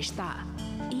साल का रिश्ता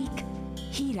एक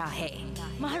हीरा है।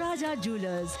 Maharaja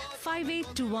Jewelers,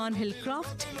 5821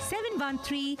 Hillcroft,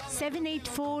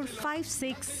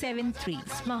 713-784-5673.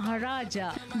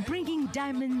 Maharaja, bringing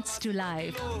diamonds to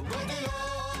life.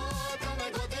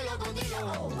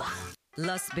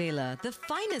 Las Bela, the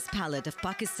finest palate of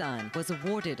Pakistan, was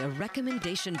awarded a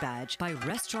recommendation badge by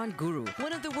Restaurant Guru,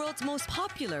 one of the world's most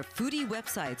popular foodie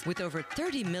websites with over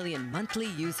 30 million monthly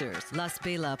users. Las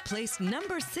Bela placed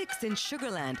number 6 in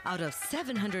Sugarland out of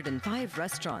 705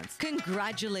 restaurants.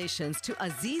 Congratulations to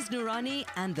Aziz Noorani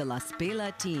and the Las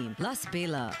Bela team. Las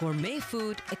Bela, gourmet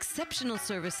food, exceptional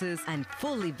services, and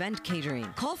full event catering.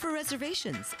 Call for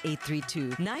reservations,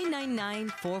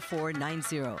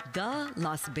 832-999-4490.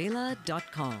 TheLasBela.com.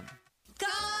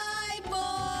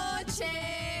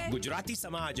 Gujarati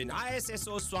Samaj and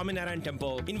ISSO Swaminarayan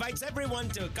Temple invites everyone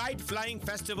to Kite Flying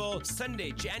Festival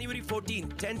Sunday, January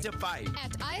 14th, 10 to 5.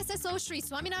 At ISSO Shri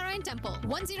Swaminarayan Temple,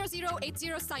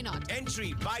 10080 sign on.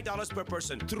 Entry $5 per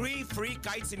person. 3 free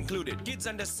kites included. Kids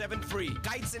under 7 free.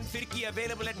 Kites and firki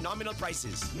available at nominal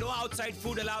prices. No outside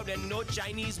food allowed and no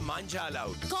Chinese manja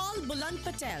allowed. Call Buland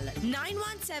Patel,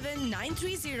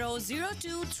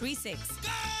 917-930-0236.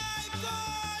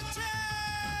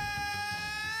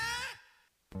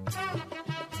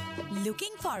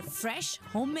 Looking for fresh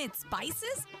homemade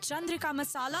spices? Chandrika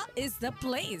Masala is the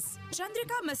place.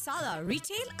 Chandrika Masala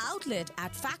retail outlet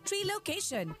at factory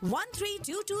location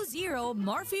 13220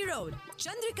 Murphy Road.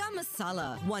 Chandrika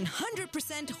Masala,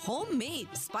 100% homemade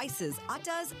spices,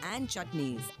 attas and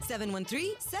chutneys.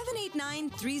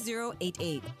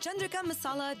 713-789-3088.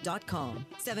 ChandrikaMasala.com.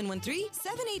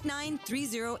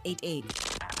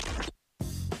 713-789-3088.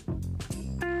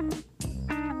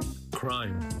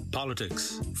 Crime,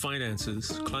 politics,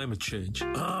 finances, climate change.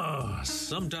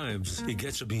 Sometimes it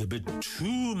gets to be a bit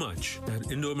too much.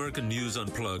 At Indo-American News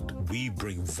Unplugged, we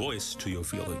bring voice to your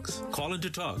feelings. Call in to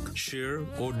talk, share,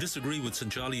 or disagree with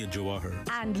Sanchali and Jawahar.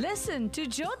 And listen to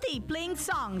Jyoti playing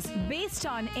songs based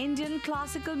on Indian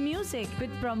classical music with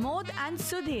Pramod and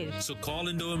Sudhir. So call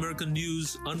Indo-American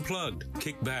News Unplugged.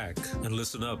 Kick back and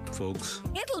listen up, folks.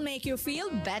 It'll make you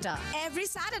feel better. Every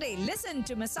Saturday, listen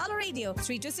to Masala Radio,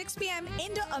 3 to 6 p.m.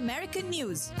 Indo-American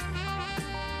News.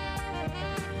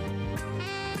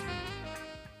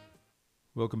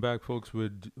 Welcome back, folks.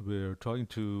 We're talking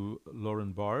to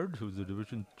Lauren Bard, who's the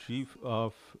Division Chief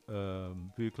of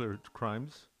Vehicular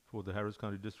Crimes for the Harris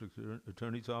County District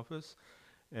Attorney's Office.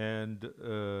 And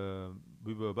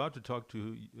we were about to talk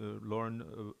to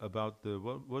Lauren about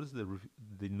what is the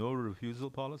no refusal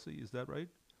policy? Is that right?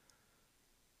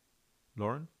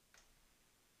 Lauren?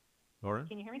 Lauren?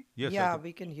 Can you hear me? Yes. Yeah,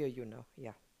 we can hear you now.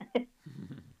 Yeah.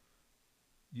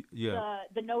 Yeah.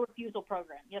 The no refusal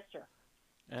program. Yes, sir.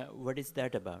 What is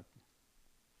that about?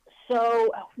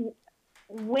 So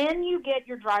when you get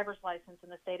your driver's license in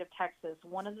the state of Texas,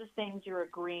 one of the things you're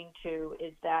agreeing to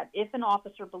is that if an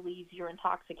officer believes you're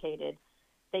intoxicated,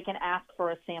 they can ask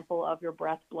for a sample of your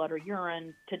breath, blood, or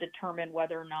urine to determine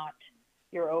whether or not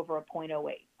you're over a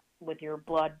 .08 with your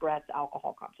blood, breath,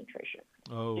 alcohol concentration.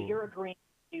 Oh. So you're agreeing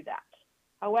to do that.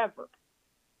 However,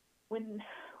 when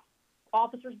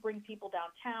officers bring people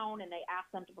downtown and they ask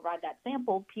them to provide that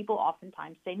sample, people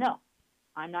oftentimes say, no,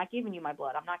 I'm not giving you my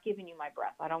blood. I'm not giving you my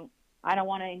breath. I don't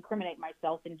want to incriminate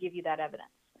myself and give you that evidence.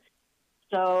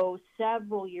 So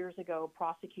several years ago,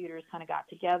 prosecutors kind of got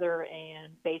together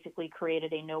and basically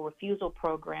created a no refusal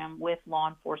program with law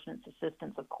enforcement's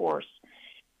assistance, of course.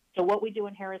 So what we do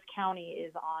in Harris County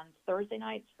is on Thursday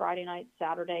nights, Friday nights,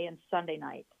 Saturday, and Sunday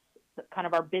nights, kind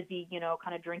of our busy,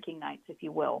 kind of drinking nights, if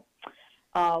you will.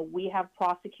 We have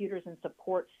prosecutors and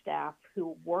support staff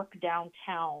who work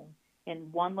downtown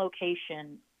in one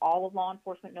location. All of law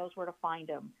enforcement knows where to find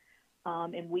them.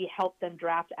 And we help them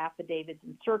draft affidavits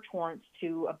and search warrants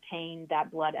to obtain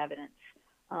that blood evidence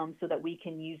so that we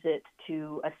can use it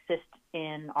to assist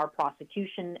in our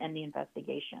prosecution and the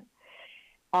investigation.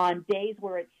 On days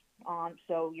where it's on,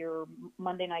 so your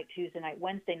Monday night, Tuesday night,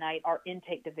 Wednesday night, our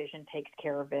intake division takes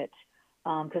care of it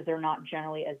because there are not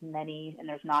generally as many and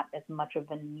there's not as much of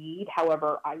a need.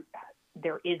 However,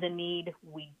 there is a need.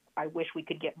 I wish we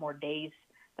could get more days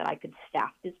that I could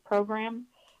staff this program.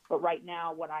 But right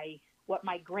now, what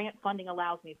my grant funding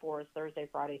allows me for is Thursday,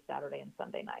 Friday, Saturday, and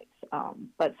Sunday nights.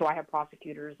 But so I have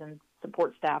prosecutors and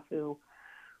support staff who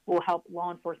will help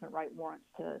law enforcement write warrants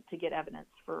to get evidence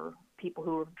for people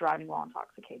who are driving while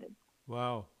intoxicated.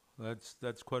 Wow,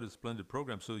 that's quite a splendid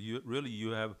program. So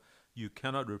you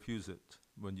cannot refuse it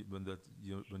when you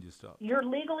stop. You're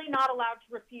legally not allowed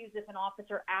to refuse if an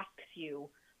officer asks you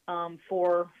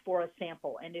for a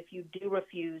sample, and if you do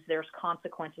refuse, there's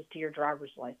consequences to your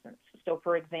driver's license. So,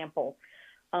 for example,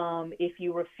 if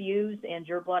you refuse and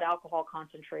your blood alcohol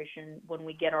concentration, when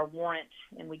we get our warrant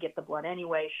and we get the blood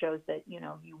anyway, shows that you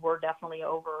were definitely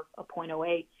over a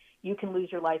 .08, you can lose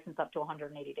your license up to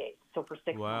 180 days. So for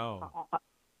 6 months.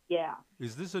 Yeah.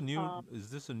 Is this a new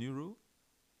rule?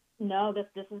 No, this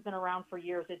has been around for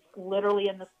years. It's literally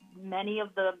in many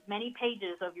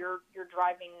pages of your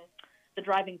driving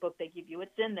book they give you.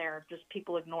 It's in there. Just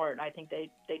people ignore it. I think they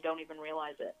don't even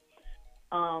realize it.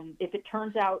 If it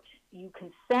turns out you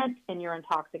consent and you're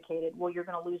intoxicated, well, you're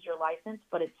going to lose your license,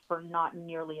 but it's for not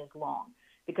nearly as long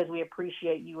because we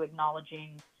appreciate you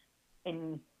acknowledging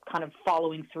and kind of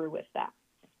following through with that,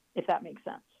 if that makes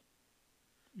sense.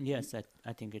 Yes,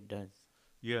 I think it does.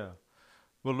 Yeah.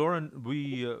 Well, Lauren,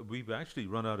 we've actually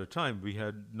run out of time. We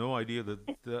had no idea that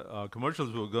the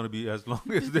commercials were going to be as long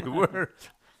as they were.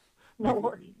 No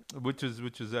worries. Which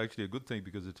is actually a good thing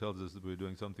because it tells us that we're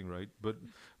doing something right. But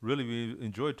really, we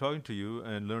enjoyed talking to you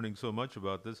and learning so much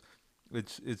about this.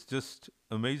 It's just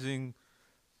amazing,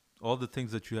 all the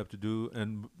things that you have to do,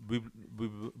 and we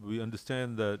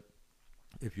understand that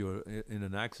if you're in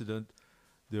an accident,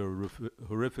 there are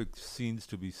horrific scenes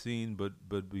to be seen. But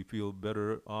we feel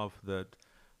better off that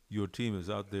your team is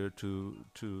out there to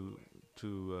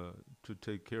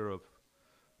take care of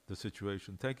the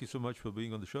situation. Thank you so much for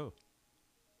being on the show.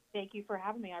 Thank you for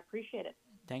having me. I appreciate it.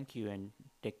 Thank you and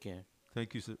take care.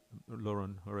 Thank you,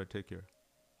 Lauren. All right, take care.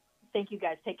 Thank you,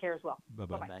 guys. Take care as well.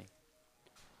 Bye-bye.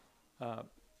 Bye.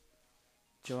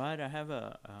 Jawahar, I have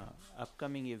a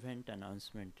upcoming event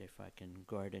announcement, if I can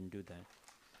go ahead and do that.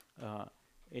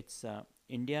 It's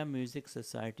India Music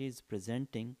Society is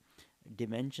presenting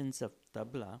Dimensions of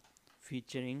Tabla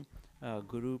featuring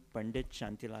Guru Pandit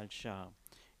Shantilal Shah.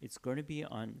 It's going to be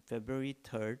on February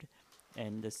 3rd,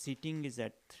 and the seating is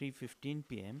at 3:15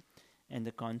 p.m. and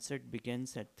the concert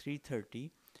begins at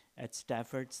 3:30 at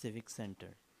Stafford Civic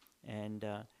Center. And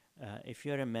if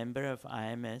you're a member of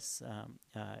IMS,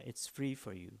 it's free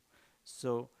for you.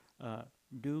 So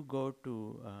do go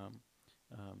to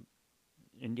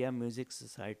India Music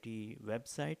Society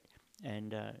website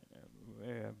and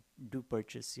do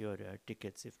purchase your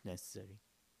tickets if necessary.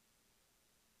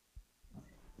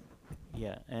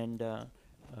 Yeah, and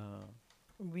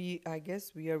I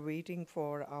guess we are waiting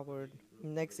for our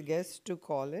next guest to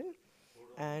call in,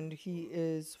 and he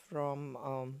is from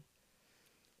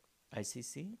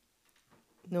ICC.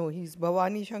 No, he's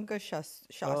Bhawani Shankar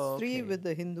Shastri with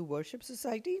the Hindu Worship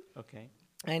Society. Okay.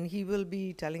 And he will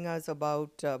be telling us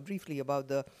about briefly about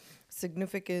the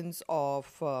significance of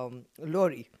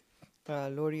Lohri.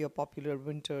 Lohri, a popular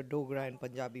winter Dogra and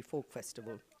Punjabi folk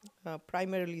festival,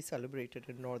 primarily celebrated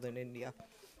in northern India.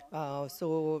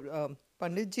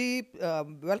 Panditji,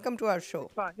 welcome to our show.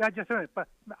 Yeah, just a minute.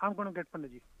 I'm going to get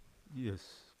Panditji. Yes,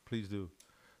 please do.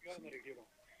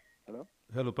 Hello?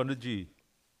 Hello, Panditji.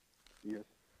 Yes.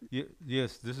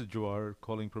 Yes, this is Jawahar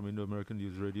calling from Indo-American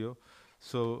News Radio.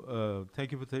 So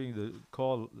thank you for taking the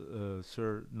call,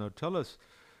 sir. Now tell us,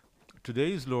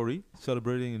 today is Lohri,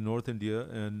 celebrating in North India,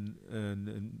 and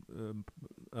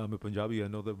I'm a Punjabi. I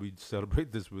know that we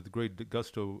celebrate this with great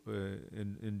gusto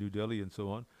in New Delhi and so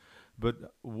on.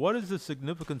 But what is the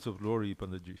significance of Lohri,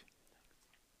 Panditji?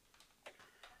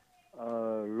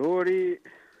 Lohri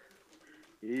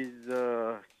is,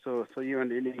 so you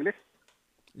want in English?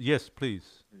 Yes,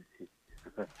 please.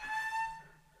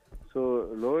 So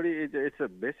Lohri is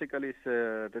basically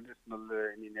traditional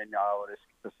in India, or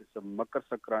it's a Makar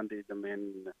Sankranti is the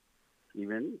main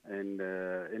event, and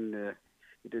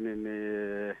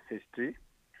in history.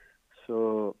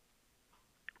 So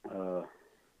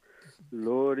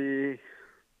Lohri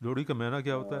का मायना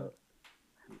क्या होता है?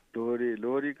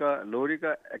 लोहरी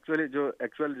का actually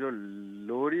जो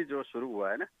लोहरी जो शुरू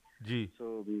हुआ है ना जी,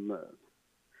 सो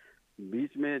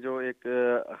बीच में जो एक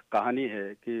कहानी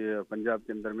है कि पंजाब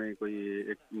के अंदर में कोई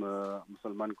एक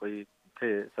मुसलमान कोई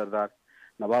थे सरदार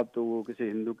नवाब, तो वो किसी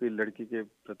हिंदू की लड़की के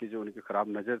प्रति जो उनकी खराब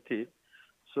नज़र थी,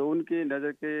 सो उनकी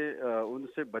नज़र के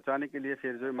उनसे बचाने के लिए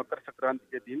फिर जो मकर संक्रांति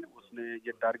के दिन उसने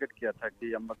ये टारगेट किया था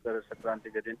कि हम मकर संक्रांति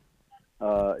के दिन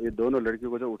ये दोनों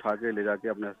लड़कियों को जो उठा के ले जाके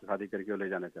अपने शादी करके ले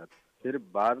जाना चाहते। फिर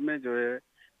बाद में जो है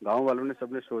गांव वालों ने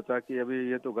सबने सोचा कि अभी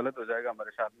ये तो गलत हो जाएगा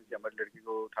हमारे साथ में कि हमारी लड़की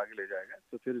को उठा के ले जाएगा,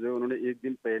 तो फिर जो उन्होंने एक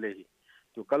दिन पहले ही,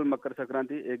 तो कल मकर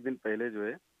संक्रांति एक दिन पहले जो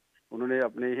है उन्होंने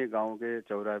अपने ही गांव के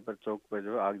चौराहे पर चौक पर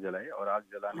जो आग जलाई, और आग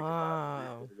जलाने के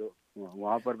बाद जो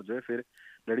वहाँ पर जो है फिर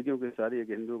लड़कियों के साथ एक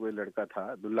हिंदू कोई लड़का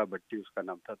था, दुल्ला भट्टी उसका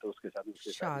नाम था, तो उसके साथ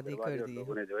शादी कर दी,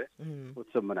 लोगों ने जो है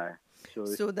उत्सव मनाया।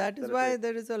 So that is why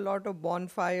there is a lot of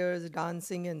bonfires,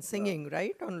 dancing and singing,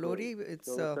 right? On Lohri, it's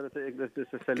उस तरह से एक दूसरे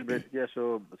से सेलिब्रेट किया,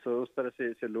 सो उस तरह से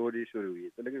इसे लोहरी शुरू हुई।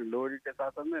 तो लेकिन लोहरी के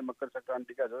साथ साथ में मकर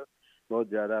संक्रांति का जो बहुत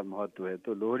ज्यादा महत्व है,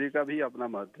 तो लोहरी का भी अपना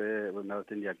महत्व है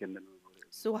नॉर्थ इंडिया के अंदर।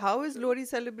 So how is Lohri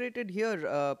celebrated here,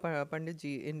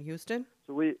 Panditji, in Houston?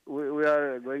 So we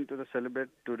are going to celebrate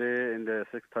today in the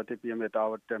 6:30 p.m. at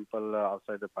our temple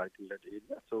outside the parking lot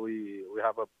area. So we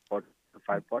have a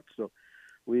 5 pots. So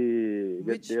we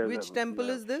which temple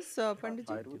is this,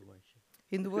 Panditji?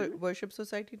 Hindu Worship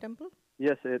Society temple?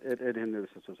 Yes, at Hindu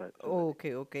Worship Society. Oh,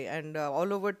 okay. And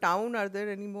all over town, are there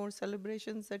any more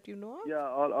celebrations that you know of? Yeah,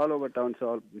 all over town. So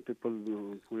all people,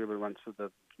 whoever wants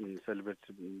to celebrate,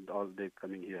 all day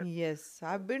coming here. Yes,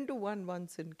 I've been to one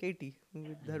once in Katy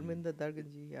with Dharminder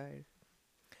Darganji.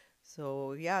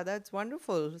 So yeah, that's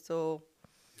wonderful. So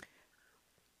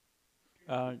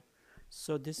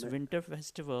this winter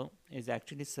festival is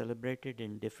actually celebrated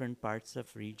in different parts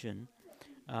of region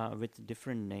with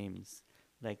different names.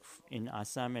 Like in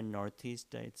Assam and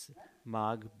Northeast, it's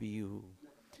Magh Bihu,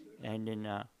 and in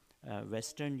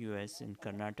Western US, in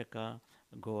Karnataka,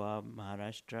 Goa,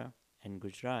 Maharashtra, and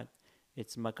Gujarat,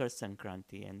 it's Makar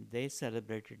Sankranti, and they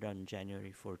celebrate it on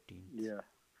January 14th. Yeah,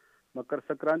 Makar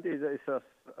Sankranti is a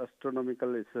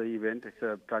astronomical event. It's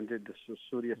a transit, the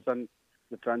Surya Sun,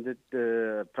 the transit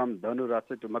from Dhanu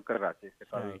Rasi to Makar Rasi.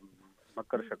 It's called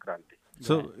Makar Sankranti.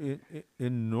 So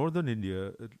in northern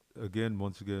India,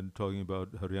 once again talking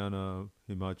about Haryana,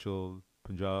 Himachal,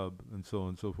 Punjab, and so on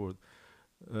and so forth.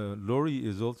 Lohri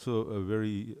is also a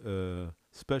very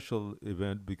special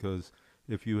event because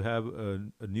if you have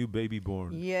a new baby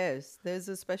born, Yes, there's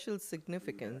a special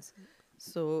significance.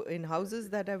 So, in houses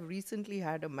that have recently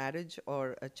had a marriage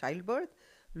or a childbirth,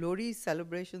 Lohri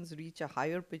celebrations reach a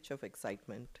higher pitch of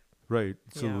excitement. right?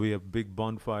 So Yeah. we have big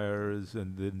bonfires,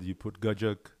 and then you put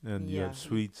gajak, and you have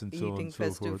sweets, and so on Eating and so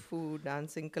festive forth. food,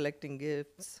 dancing, collecting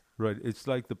gifts. Right. It's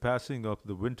like the passing of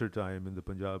the winter time in the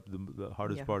Punjab. The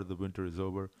hardest Yeah. part of the winter is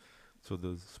over. So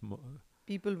the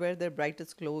People wear their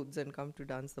brightest clothes and come to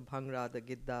dance the bhangra, the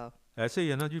gidda, ऐसे ही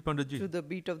है ना जी पंडित जी? to the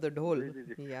beat of the dhol.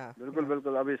 Yeah. बिल्कुल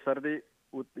बिल्कुल अभी सर्दी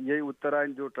यही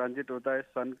उत्तरायण जो transit होता है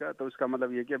सन का, तो उसका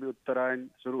मतलब ये कि अभी उत्तरायण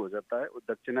शुरू हो जाता है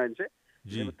दक्षिणायन से।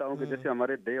 देवताओं के जैसे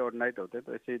हमारे डे और नाइट होते हैं,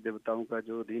 तो ऐसे ही देवताओं का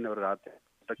जो दिन और रात है।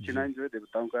 दक्षिणायन जो है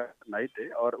देवताओं का नाइट है,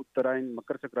 और उत्तरायण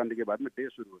मकर संक्रांति के बाद में डे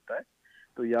शुरू होता है।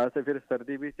 तो यहाँ से फिर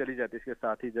सर्दी भी चली जाती है। इसके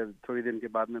साथ ही जब थोड़ी दिन के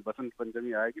बाद में बसंत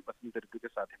पंचमी आएगी, बसंत ऋतु के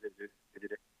साथ ही फिर धीरे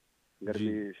धीरे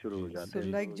गर्मी शुरू हो जाती So,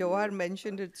 है। like Jawahar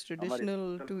mentioned, it's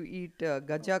traditional to eat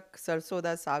gajak, sarson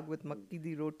da saag with makki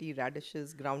di roti,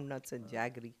 radishes, groundnuts, and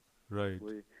jaggery. Right.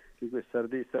 क्योंकि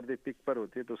सर्दी पीक पर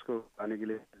होती है, तो उसको खाने के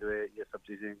लिए जो है ये सब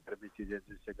चीजें गर्मी चीजें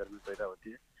जिससे गर्मी पैदा होती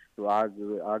है, तो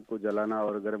आग को जलाना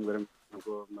और गरम गरम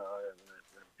को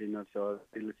पीनट्स और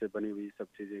तिल से बनी हुई सब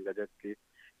चीजें गजक की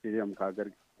चीजें हम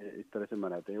खाकर इस तरह से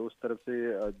मनाते हैं। उस तरफ से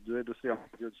जो है दूसरी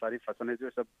जो सारी फसलें जो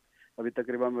है सब अभी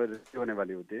तकरीबन होने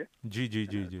वाली होती है। जी जी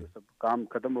जी जी। सब काम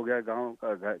खत्म हो गया गांव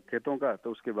का खेतों का,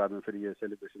 तो उसके बाद में फिर ये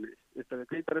सेलिब्रेशन इस तरह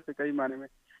कई तरह से कई माने में,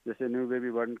 जैसे न्यू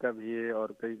बेबी बर्न का भी है,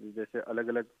 और कई जैसे अलग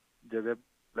अलग जगह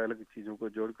अलग अलग चीजों को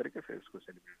जोड़ करके फिर उसको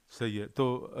सेलिब्रेट। सही है। तो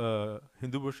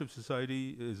Hindu worship society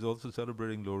is also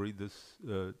celebrating Lohri this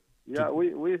या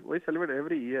we celebrate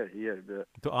every year here.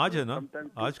 तो आज है ना?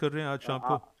 आज कर रहे हैं, आज शाम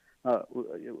को?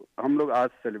 हम लोग आज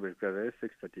सेलिब्रेट कर रहे हैं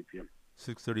 6:30 p.m.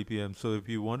 6:30 p.m. So if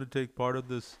you want to take part of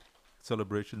this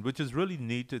celebration, which is really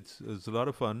neat, it's a lot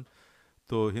of fun.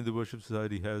 So Hindu Worship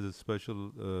Society has a special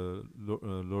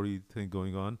Lohri thing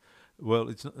going on. Well,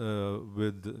 it's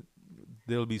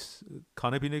there'll be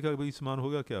खाने पीने का भी सामान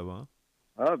होगा क्या वहाँ?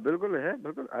 हाँ बिल्कुल है,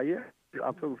 बिल्कुल आइए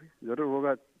आप लोग भी, जरूर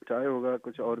होगा, चाय होगा,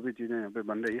 कुछ और भी चीजें यहाँ पे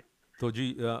बन रही है। तो जी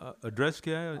एड्रेस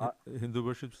क्या है हिंदू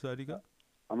वर्शिप सोसाइटी का?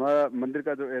 हमारा मंदिर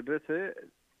का जो एड्रेस है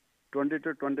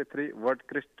 2223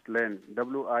 वर्टक्रिस्ट लेन,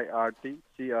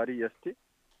 WIRTCREST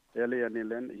LANE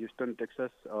लेन, ह्यूस्टन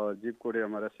टेक्सास, और जिप कोड है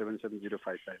हमारा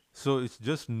 77055। So it's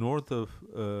just north of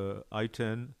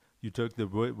I-10. You take the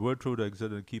Word Road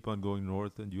exit and keep on going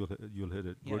north, and you'll hit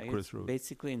it. Yeah, Word Chris it's Road.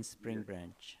 basically in Spring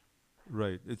Branch.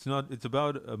 Right. It's not. It's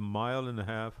about a mile and a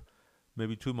half,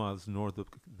 maybe 2 miles north of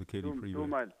the Katy Freeway.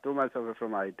 2 miles away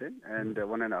from I-10 and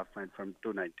 1.5 miles from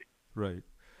 290. Right.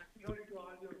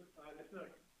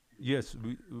 Yes,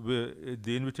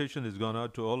 the invitation has gone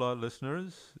out to all our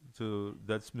listeners. So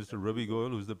that's Mr. Ravi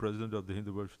Goyal, who's the president of the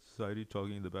Hindu Worship Society,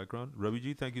 talking in the background. Ravi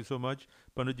ji, thank you so much.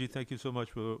 Pandit ji, thank you so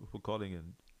much for calling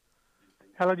in.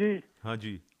 Hello ji. Haan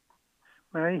ji.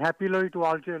 Very happy Lohri to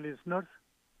all your listeners.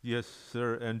 Yes, sir,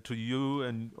 and to you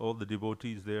and all the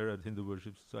devotees there at Hindu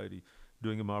Worship Society,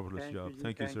 doing a marvelous job.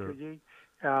 Thank you, sir.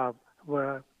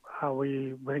 We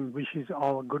bring wishes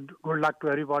all good luck to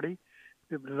everybody.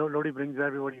 Lohri brings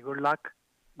everybody good luck,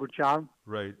 good charm.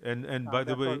 Right, and by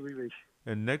the way,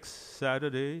 and next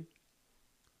Saturday.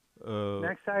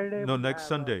 Next Saturday. No, next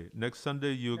Sunday. Next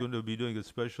Sunday, you're going to be doing a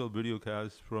special video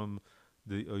cast from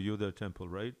the Ayodhya temple,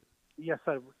 right? Yes,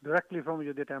 sir. Directly from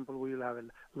Ayodhya temple, we will have a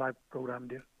live program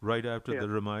there. Right after the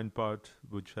Remind part,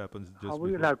 which happens just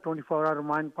we will have 24-hour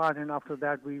Remind part, and after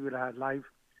that, we will have live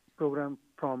program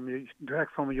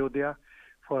direct from Ayodhya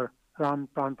for Ram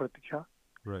Pran Pratiksha.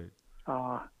 Right.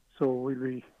 So we'll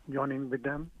be joining with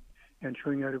them and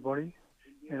showing everybody.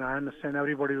 And I understand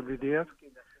everybody will be there.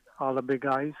 All the big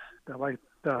guys, our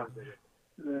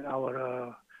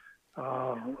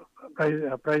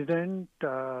president,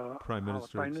 Prime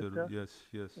Minister,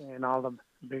 yes, and all the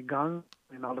big guns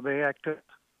and all the big actors.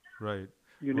 Right.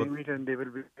 You name it, and they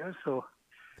will be there. So,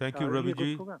 thank you, Ravi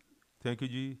ji. Thank you,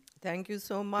 ji. Thank you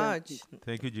so much.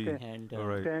 Thank you, ji. And, all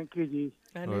right. Thank you, ji.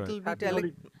 And it'll be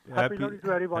Happy Lohri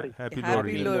to everybody. Happy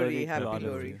Lohri. Happy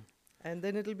Lohri. And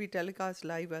then it'll be telecast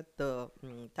live at the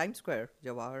Times Square,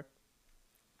 Jawahar.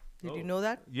 Did you know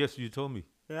that? Yes, you told me.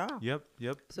 Yeah.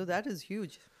 Yep. So that is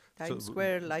huge. Times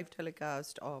Square live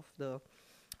telecast of the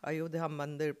Ayodhya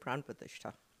Mandir Pran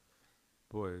Pratishtha.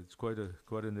 Boy, it's quite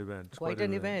an event. Quite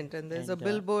an event. And there's a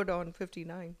billboard on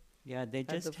 59. Yeah, they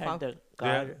just had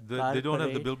car they don't parade.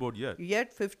 have the billboard yet.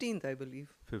 Yet 15th, I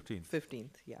believe.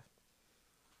 15th, yeah.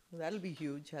 That'll be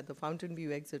huge. At the Fountain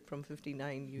View exit from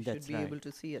 59, you That's should be right. able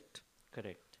to see it.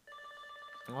 Correct.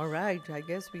 All right, I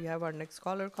guess we have our next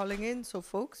caller calling in. So,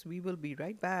 folks, we will be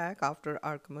right back after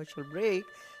our commercial break.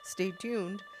 Stay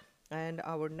tuned. And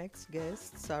our next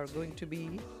guests are going to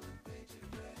be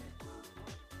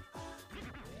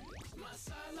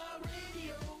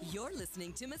You're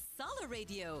listening to Masala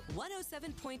Radio,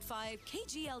 107.5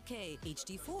 KGLK,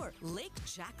 HD4, Lake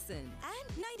Jackson, and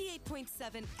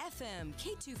 98.7 FM,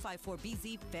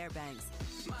 K254BZ, Fairbanks.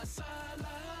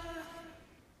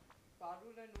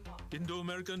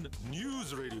 Indo-American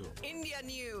News Radio. India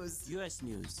News. US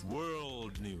News.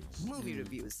 World News. Movie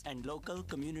reviews. And local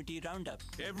community roundup.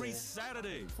 Every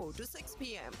Saturday. 4 to 6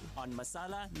 p.m. On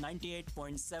Masala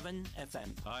 98.7 FM.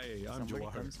 Hi, I'm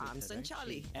Jawahar. I'm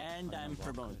Sanchali. And I'm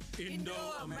Pramod.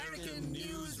 Indo-American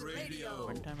News Radio.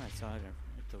 One time I saw her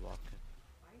at the walker.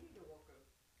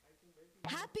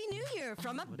 Happy New Year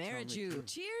from What's wrong with Ameriju. you?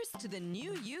 Cheers to the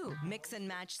new you. Mix and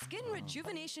match skin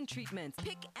rejuvenation treatments.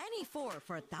 Pick any four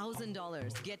for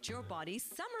 $1,000. Get your body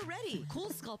summer ready. Cool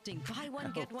sculpting, buy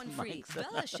one, get one free.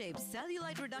 Bella Shape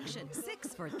cellulite reduction,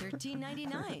 6 for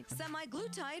 $13.99.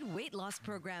 Semi-glutide weight loss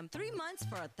program, 3 months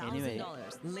for $1,000. Anyway.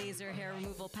 Laser hair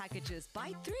removal packages,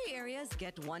 buy 3 areas,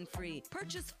 get 1 free.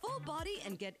 Purchase full body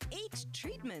and get 8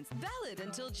 treatments. Valid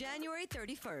until January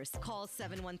 31st. Call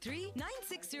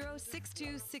 713-960-6262.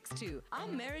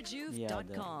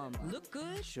 AmeriJuve.com. Look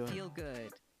good, Sure. feel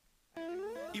good.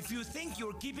 If you think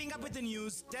you're keeping up with the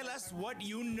news, tell us what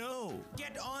you know.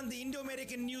 Get on the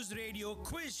Indo-American News Radio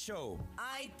quiz show.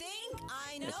 I think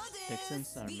I know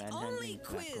Texans are this. The manhandling only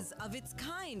Krakow. quiz of its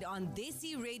kind on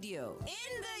Desi Radio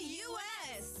in the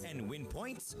U.S. And win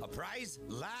points, a prize,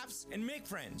 laughs, and make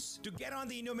friends. To get on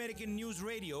the Indo-American News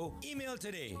Radio, email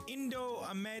today,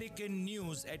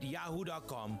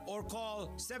 IndoAmericanNews@yahoo.com or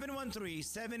call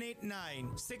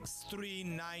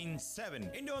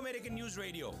 713-789-6397. Indo-American News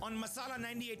Radio on Masala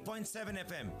 98.7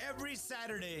 FM every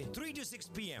Saturday, 3 to 6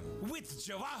 p.m. with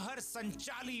Jawahar,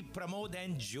 Sanchali, Pramod,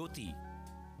 and Jyoti.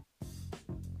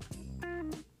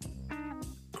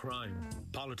 Crime,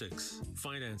 politics,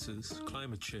 finances,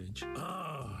 climate change.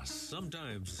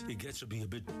 Sometimes it gets to be a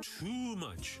bit too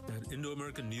much. At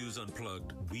Indo-American News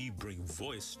Unplugged, we bring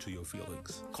voice to your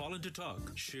feelings. Call in to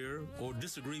talk, share, or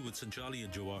disagree with Sanchali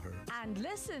and Jawahar. And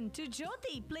listen to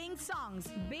Jyoti playing songs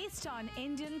based on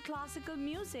Indian classical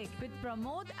music with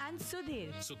Pramod and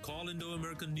Sudhir. So call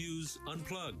Indo-American News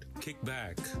Unplugged. Kick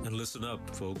back and listen up,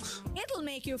 folks. It'll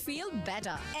make you feel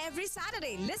better. Every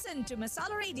Saturday, listen to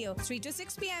Masala Radio, 3 to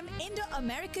 6 p.m.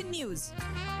 Indo-American News.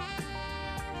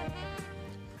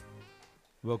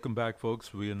 Welcome back,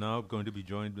 folks. We are now going to be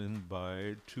joined in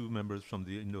by 2 members from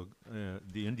the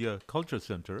India Culture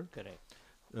Center. Correct.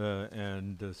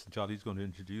 And Sanchali is going to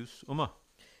introduce Uma.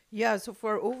 Yeah, so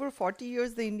for over 40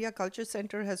 years, the India Culture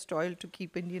Center has toiled to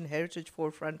keep Indian heritage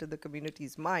forefront in the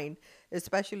community's mind,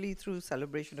 especially through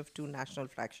celebration of 2 national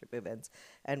flagship events.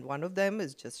 And one of them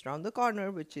is just around the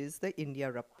corner, which is the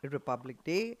India Republic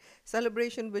Day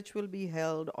celebration, which will be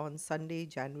held on Sunday,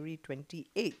 January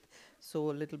 28th. So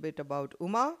a little bit about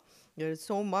Uma. There is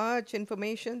so much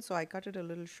information, so I cut it a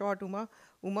little short, Uma.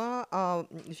 Uma,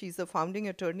 she's the founding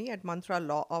attorney at Mantra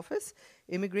Law Office,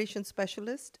 immigration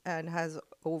specialist, and has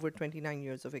over 29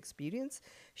 years of experience.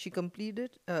 She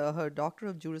completed her Doctor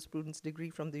of Jurisprudence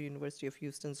degree from the University of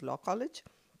Houston's Law College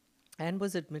and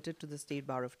was admitted to the State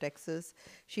Bar of Texas.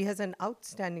 She has an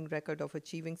outstanding record of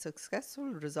achieving successful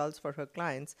results for her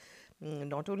clients,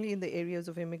 not only in the areas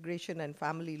of immigration and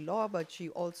family law, but she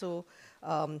also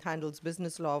handles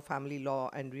business law, family law,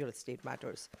 and real estate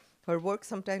matters. Her work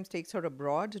sometimes takes her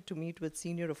abroad to meet with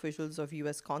senior officials of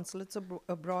U.S. consulates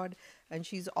abroad, and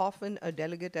she's often a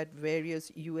delegate at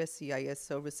various USCIS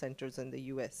service centers in the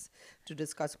U.S. to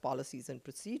discuss policies and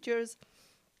procedures.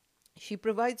 She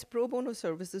provides pro bono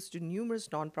services to numerous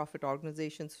nonprofit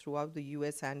organizations throughout the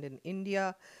U.S. and in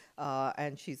India,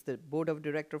 and she's the board of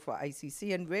director for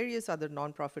ICC and various other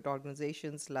nonprofit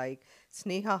organizations like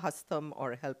Sneha Hastam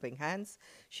or Helping Hands.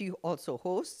 She also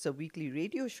hosts a weekly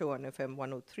radio show on FM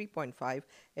 103.5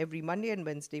 every Monday and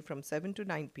Wednesday from 7 to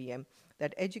 9 p.m.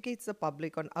 that educates the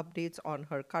public on updates on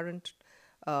her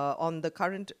on the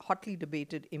current hotly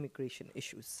debated immigration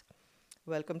issues.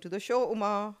 Welcome to the show,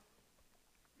 Uma.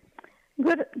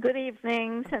 Good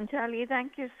evening, Sanchali.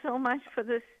 Thank you so much for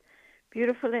this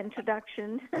beautiful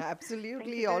introduction.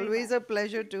 Absolutely. Always a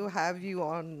pleasure to have you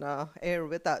on air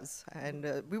with us.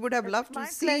 And we would have loved to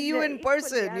see you in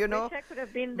person, you know. I wish I could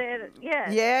have been there.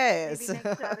 Yes. Yes. Maybe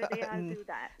next Saturday I'll do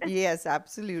that. Yes,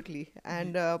 absolutely.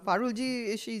 And Parul ji,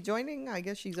 is she joining? I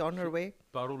guess she's on her way.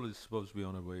 Parul is supposed to be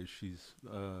on her way. She's...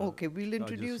 okay, we'll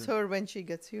introduce her when she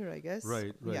gets here, I guess.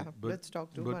 Right. Yeah, let's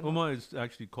talk to her. But Uma is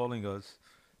actually calling us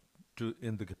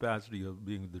in the capacity of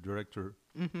being the director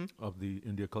of the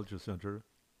India Culture Center.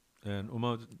 And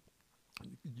Uma,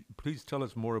 please tell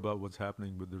us more about what's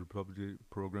happening with the Republic Day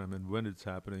program and when it's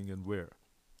happening and where.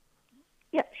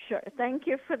 Yeah, sure. Thank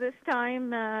you for this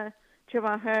time,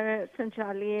 Jawahar,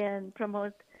 Sanchali, and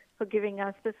Pramod for giving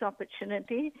us this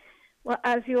opportunity. Well,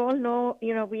 as you all know,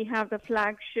 we have the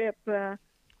flagship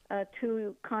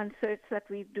 2 concerts that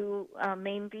we do,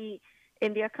 mainly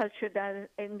India Culture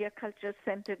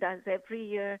Center does every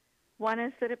year. One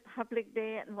is the Republic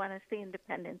Day and one is the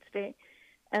Independence Day.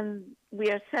 And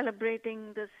we are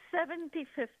celebrating the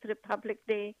 75th Republic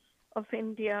Day of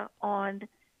India on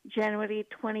January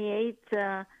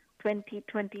 28th,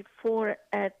 2024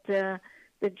 at the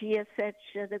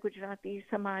GSH, the Gujarati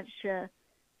Samaj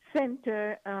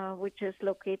Center, which is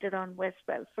located on West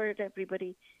Belford.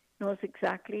 Everybody knows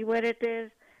exactly where it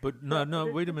is. But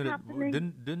no, wait a minute.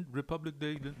 Didn't Republic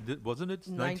Day, wasn't it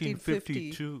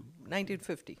 1952?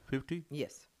 1950. 50?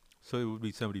 Yes. So it would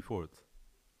be 74th.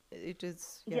 It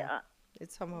is, Yeah.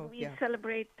 It's somehow, We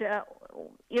celebrate, the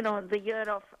year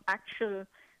of actual,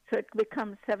 so it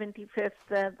becomes 75th.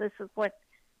 This is what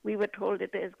we were told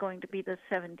it is going to be the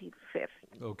 75th.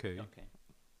 Okay.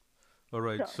 All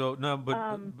right. So now,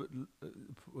 but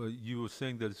you were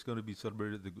saying that it's going to be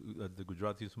celebrated at the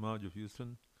Gujarati Samaj of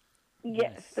Houston?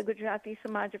 Yes, the Gujarati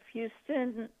Samaj of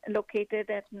Houston, located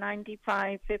at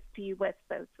 9550 West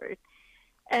Belford.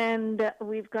 And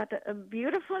we've got a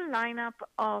beautiful lineup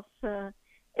of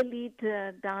elite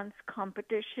dance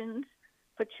competitions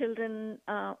for children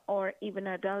or even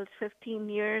adults 15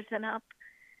 years and up.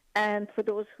 And for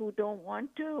those who don't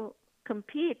want to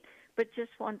compete but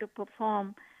just want to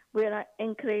perform, we are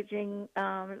encouraging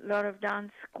a lot of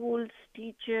dance schools,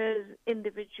 teachers,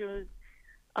 individuals,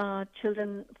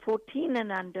 children 14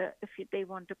 and under if they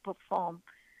want to perform.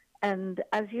 And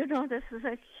as you know, this is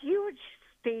a huge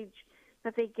stage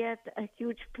that they get, a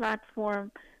huge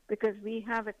platform, because we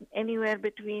have it anywhere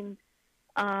between,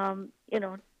 2,000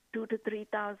 to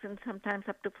 3,000, sometimes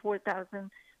up to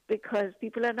 4,000, because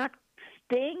people are not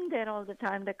staying there all the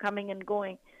time. They're coming and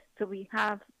going. So we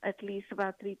have at least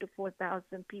about 3,000 to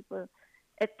 4,000 people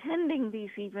attending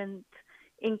these events,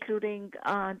 including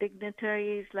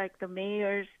dignitaries like the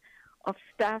mayors of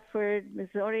Stafford,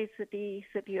 Missouri City,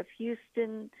 City of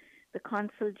Houston, the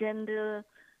Consul General.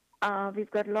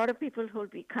 We've got a lot of people who will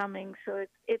be coming. So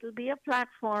it'll be a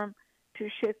platform to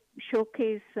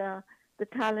showcase the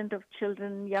talent of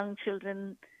children, young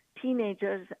children,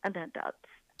 teenagers, and adults.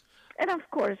 And of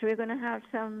course, we're going to have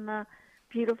some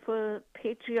beautiful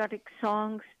patriotic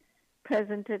songs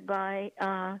presented by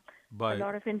a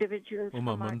lot of individuals from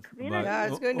our community. I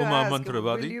was going to ask,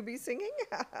 Mantravadi. will you be singing?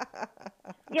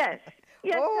 Yes.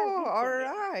 Yes. Oh, all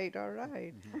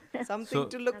right. Something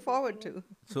to look forward to.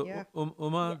 So, yeah.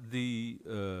 Uma, is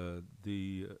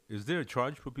there a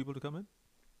charge for people to come in?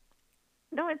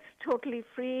 No, it's totally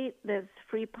free. There's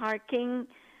free parking.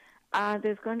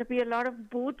 There's going to be a lot of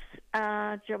booths,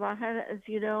 Jawahar, as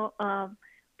you know,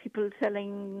 people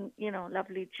selling,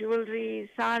 lovely jewelry,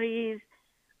 saris,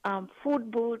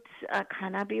 food booths,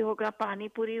 khana bhi hoga, pani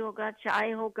puri hoga, chai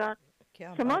hoga,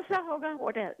 samosa hoga,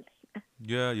 what else?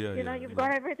 Yeah. You've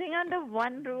got everything under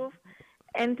one roof.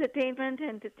 Entertainment.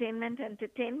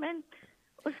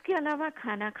 Uske alawa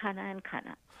khana and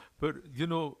khana. But,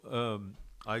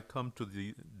 I come to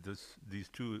these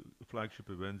 2 flagship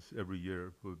events every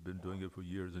year. We've been doing it for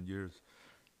years and years.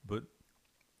 But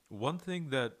one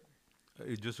thing that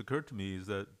it just occurred to me is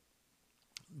that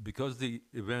because the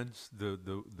events,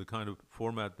 the kind of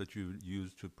format that you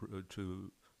use to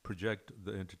project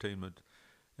the entertainment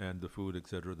and the food,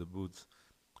 etc., the booths,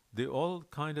 they all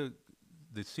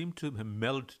they seem to have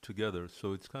melded together.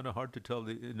 So it's kind of hard to tell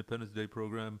the Independence Day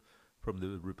program from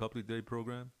the Republic Day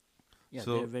program. Yeah,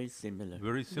 so they're very similar.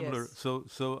 Very similar. Yes.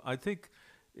 So I think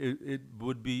it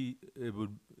would be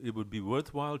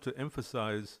worthwhile to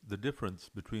emphasize the difference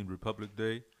between Republic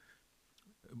Day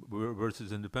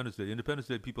versus Independence Day. Independence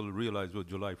Day, people realize,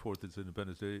 July 4th is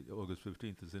Independence Day, August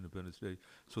 15th is Independence Day,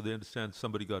 so they understand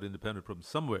somebody got independent from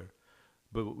somewhere.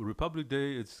 But Republic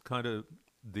Day, it's kind of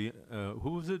the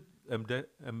who was it?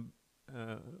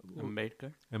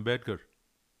 Ambedkar.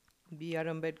 B.R.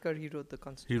 Ambedkar, he wrote the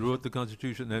Constitution. He wrote the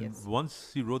Constitution, and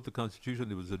once he wrote the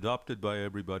Constitution, it was adopted by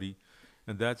everybody,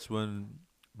 and that's when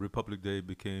Republic Day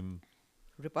became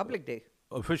Republic Day.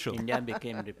 Official. India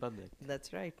became Republic.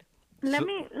 That's right. Let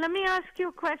me ask you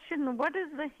a question. What is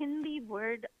the Hindi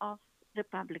word of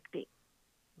Republic Day?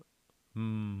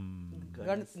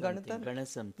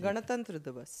 Ganatantra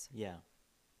Divas. Yeah.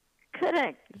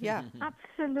 Correct. Yeah.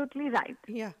 Absolutely right.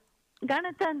 Yeah.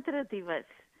 Ganatantra Divas.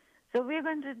 So we're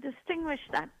going to distinguish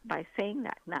that by saying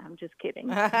that. No, I'm just kidding.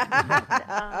 No,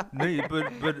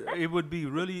 but it would be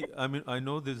really. I mean, I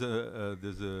know there's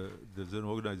an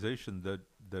organization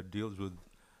that deals with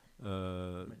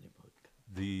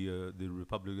the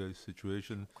Republican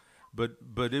situation, but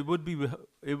it would be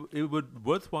it would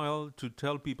worthwhile to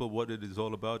tell people what it is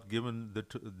all about, given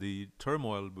the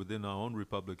turmoil within our own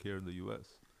republic here in the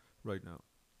U.S. right now.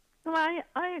 Well,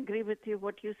 I agree with you.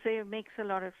 What you say makes a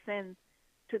lot of sense,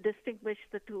 to distinguish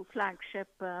the two flagship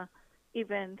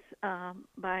events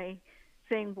by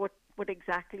saying what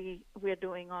exactly we're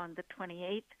doing on the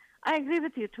 28th. I agree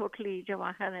with you totally,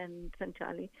 Jawahar and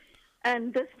Sanchali.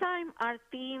 And this time our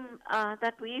theme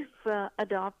that we've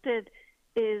adopted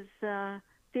is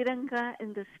Tiranga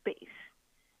in the space.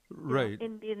 Right.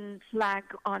 Indian flag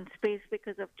on space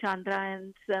because of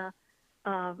Chandrayan's,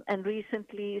 and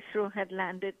recently ISRO had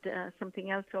landed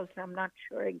something else also. I'm not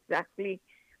sure exactly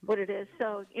what it is.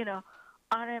 So,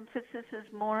 our emphasis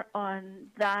is more on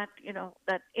that,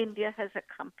 that India has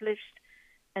accomplished,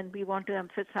 and we want to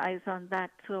emphasize on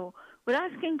that. So we're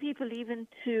asking people even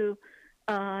to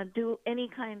do any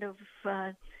kind of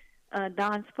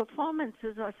dance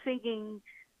performances or singing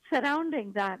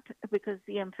surrounding that, because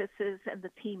the emphasis and the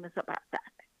theme is about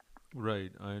that.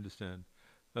 Right, I understand.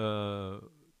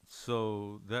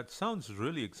 So that sounds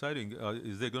really exciting.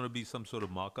 Is there going to be some sort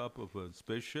of mock-up of a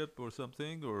spaceship or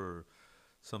something, or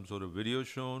some sort of video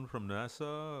shown from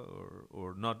NASA,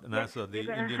 or not NASA, the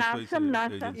Indian Space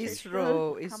Agency?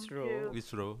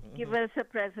 ISRO. Give us a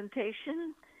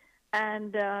presentation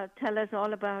and tell us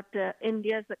all about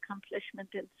India's accomplishment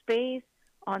in space,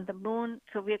 on the moon.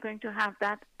 So we're going to have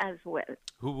that as well.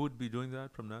 Who would be doing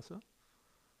that from NASA?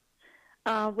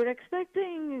 We're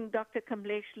expecting Dr.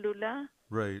 Kamlesh Lula,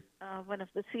 right, one of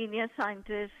the senior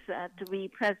scientists, to be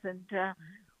present.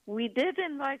 We did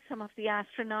invite some of the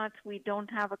astronauts. We don't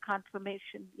have a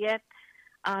confirmation yet.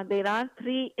 There are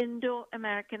 3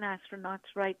 Indo-American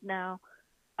astronauts right now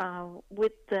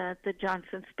with the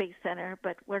Johnson Space Center,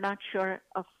 but we're not sure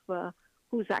of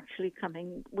who's actually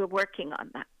coming. We're working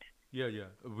on that. Yeah.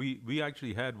 We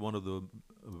actually had one of them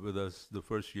with us the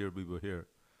first year we were here.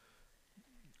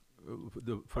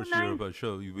 The first year of our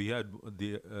show, we had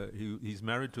he's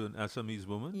married to an Assamese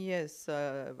woman. Yes,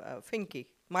 Finke,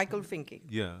 Michael Finke.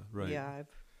 Yeah, right. Yeah.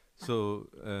 So,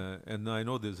 and I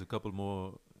know there's a couple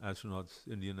more astronauts,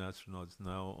 Indian astronauts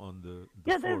now on the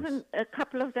force. There's a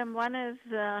couple of them. One is,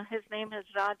 his name is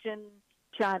Rajan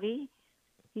Chari.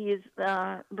 He is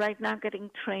right now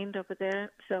getting trained over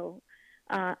there. So,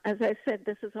 as I said,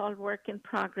 this is all work in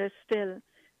progress still.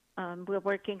 We're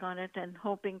working on it and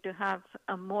hoping to have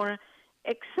a more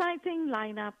exciting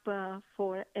lineup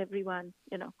for everyone,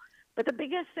 But the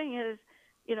biggest thing is,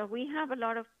 we have a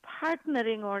lot of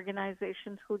partnering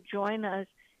organizations who join us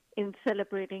in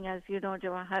celebrating, as you know,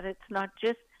 Jawahar. It's not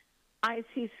just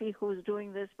ICC who's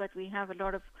doing this, but we have a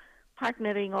lot of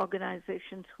partnering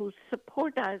organizations who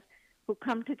support us, who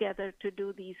come together to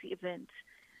do these events.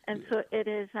 And so it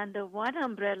is under one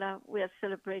umbrella we are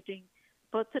celebrating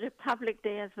both the Republic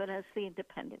Day as well as the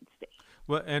Independence Day.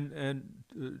 Well, and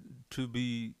to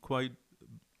be quite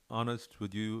honest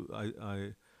with you,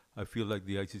 I feel like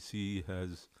the ICC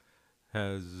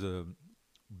has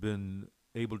been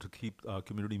able to keep our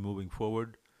community moving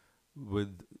forward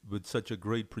with such a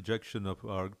great projection of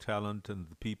our talent and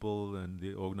the people and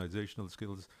the organizational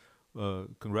skills.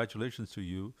 Congratulations to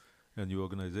you and your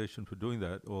organization for doing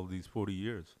that all these 40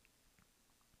 years.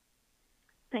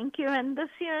 Thank you. And this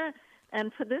year,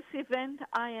 and for this event,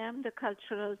 I am the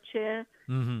cultural chair,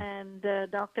 and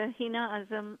Dr. Hina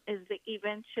Azam is the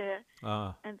event chair.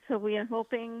 And so we are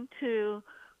hoping to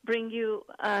bring you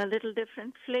a little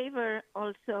different flavor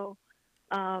also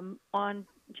on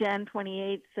Jan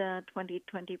 28th,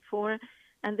 2024.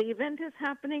 And the event is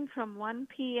happening from 1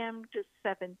 p.m. to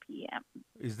 7 p.m.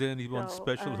 Is there anyone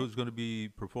special who's going to be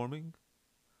performing?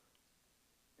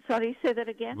 Sorry, say that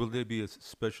again? Will there be a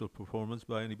special performance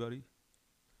by anybody?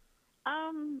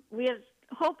 We are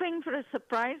hoping for a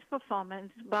surprise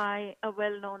performance by a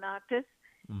well-known artist,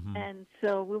 and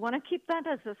so we want to keep that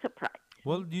as a surprise.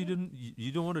 Well, you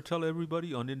don't want to tell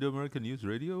everybody on Indo-American News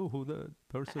Radio who the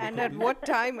person is? And at what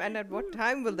time? And at what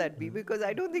time will that be? Because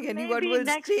I don't think anyone will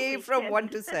stay from 1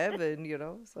 to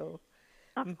 7. So.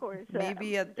 Of course.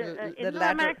 Maybe at the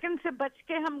latter. American se bach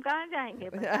ke hum kahan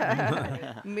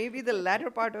jayenge? Maybe the latter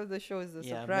part of the show is the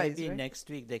surprise. Maybe right? next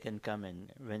week they can come in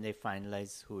when they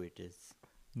finalize who it is.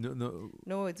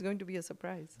 No, it's going to be a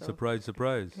surprise. So. Surprise.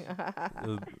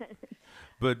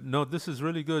 But no, this is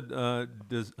really good.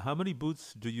 How many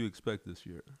booths do you expect this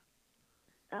year?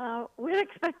 We're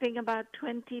expecting about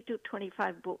 20 to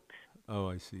 25 booths. Oh,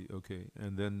 I see. Okay.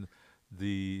 And then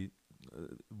the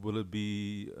will it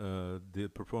be the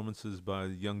performances by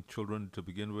young children to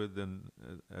begin with, and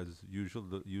as usual,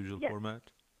 the usual Yes.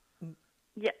 format?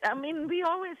 Yeah, I mean, we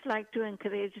always like to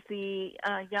encourage the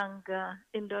young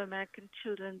Indo-American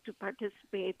children to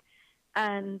participate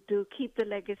and to keep the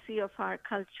legacy of our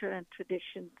culture and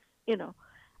traditions, you know.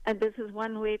 And this is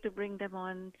one way to bring them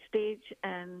on stage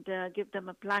and give them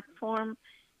a platform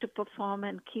to perform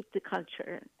and keep the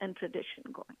culture and tradition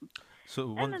going.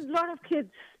 So And a lot of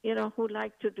kids, you know, who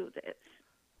like to do this.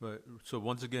 right. So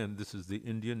once again, this is the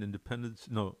Indian Independence.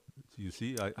 No, you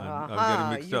see, I'm Aha, getting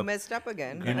mixed you up. messed up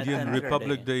again. Indian Ganatantra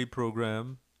Republic Day. Day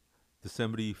program, the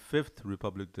 75th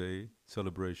Republic Day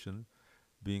celebration,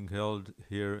 being held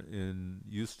here in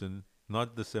Houston.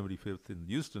 Not the 75th in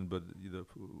Houston, but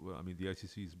I mean, the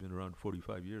ICC has been around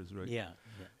 45 years, right? Yeah.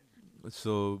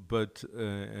 So, but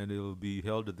and it'll be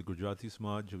held at the Gujarati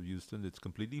Samaj of Houston. It's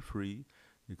completely free.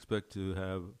 We expect to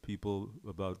have people,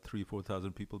 about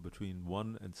 4,000 people, between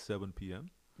 1 and 7 p.m.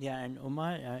 Yeah, and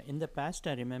Uma, in the past,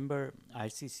 I remember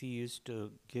ICC used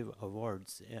to give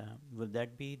awards. Will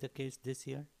that be the case this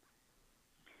year?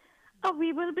 Oh,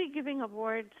 we will be giving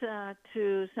awards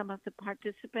to some of the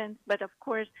participants, but of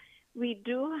course, we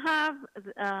do have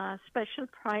special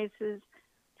prizes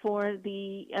for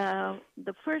the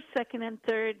first, second, and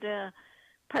third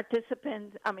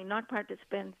participants. I mean, not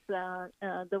participants.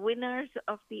 The winners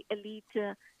of the elite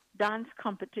dance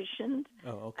competitions. Oh,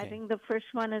 okay. I think the first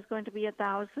one is going to be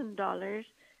 $1,000.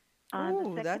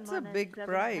 Oh, that's a big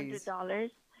prize.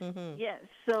 $700. Mhm. Yes.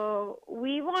 So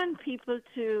we want people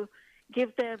to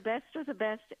give their best of the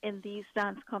best in these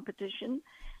dance competitions.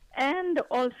 And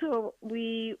also,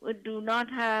 we do not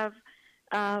have,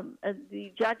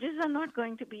 the judges are not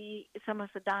going to be some of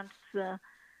the dance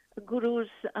gurus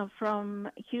from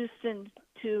Houston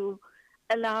to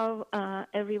allow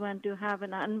everyone to have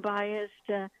an unbiased,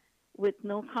 with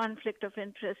no conflict of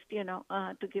interest, you know,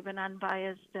 to give an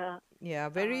unbiased. Yeah,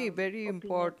 very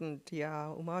important.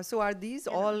 Yeah, Uma. So are these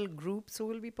all groups who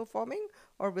will be performing,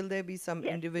 or will there be some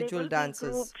Yes, individual there will dances?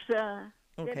 Be groups,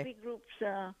 There'll be groups,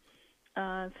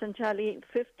 Sanchali,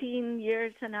 15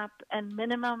 years and up, and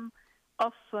minimum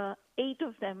of 8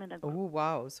 of them in a group. Oh,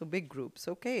 wow. So big groups.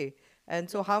 Okay. And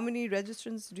so how many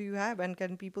registrants do you have? And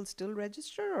can people still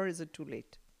register, or is it too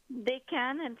late? They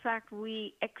can. In fact,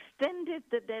 we extended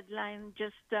the deadline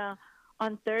just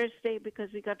on Thursday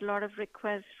because we got a lot of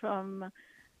requests from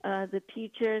the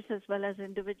teachers as well as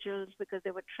individuals because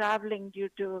they were traveling due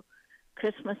to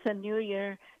Christmas and New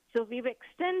Year. So we've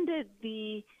extended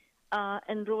the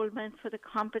enrollment for the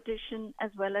competition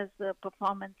as well as the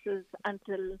performances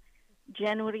until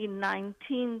January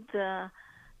 19th,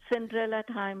 Cinderella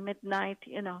time, midnight.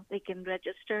 You know, they can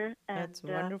register. And, That's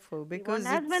wonderful, we because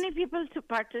want as many people to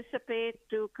participate,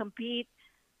 to compete.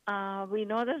 We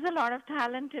know there's a lot of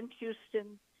talent in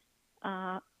Houston,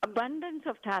 abundance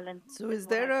of talent. So is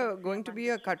there going to be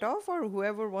a cutoff, or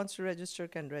whoever wants to register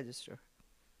can register?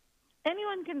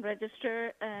 Anyone can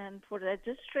register, and for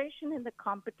registration in the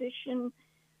competition,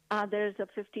 there's a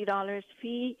 $50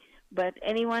 fee. But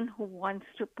anyone who wants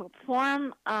to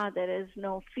perform, there is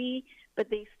no fee. But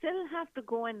they still have to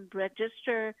go and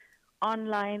register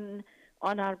online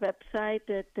on our website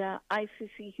at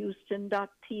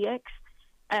icchouston.tx.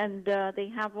 And they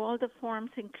have all the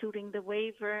forms, including the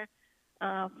waiver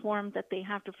form that they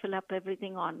have to fill up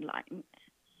everything online.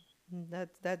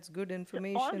 That's good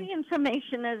information. So all the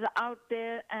information is out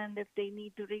there, and if they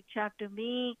need to reach out to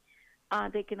me,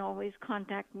 they can always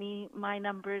contact me. My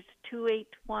number is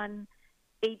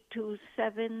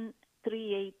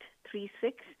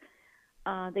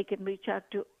 281-827-3836. They can reach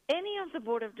out to any of the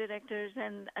board of directors,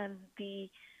 and the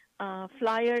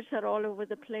flyers are all over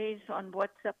the place on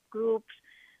WhatsApp groups.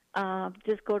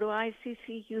 Just go to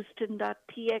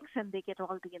icchouston.tx and they get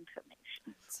all the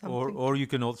information. Or you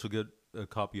can also get a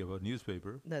copy of a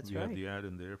newspaper. That's we have right. the ad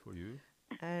in there for you.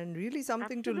 And really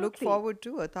something to look Absolutely. forward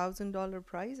to, $1,000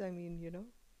 prize. I mean, you know,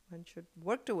 one should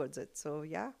work towards it. So,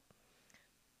 yeah,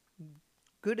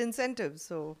 good incentives.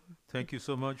 So, Thank you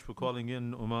so much for calling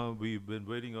in, Uma. We've been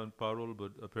waiting on Parul,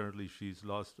 but apparently she's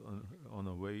lost on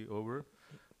her way over.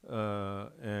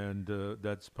 And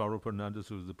that's Parul Fernandes,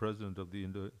 who's the president of the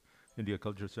India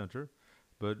Culture Center.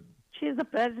 But She's the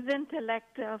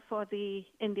president-elect for the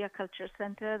India Culture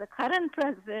Center. The current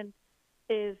president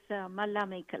is Malla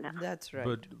Mekala. That's right.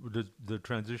 But the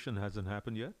transition hasn't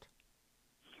happened yet?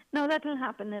 No, that will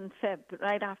happen in Feb,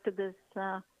 right after this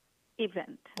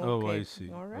event. Oh, I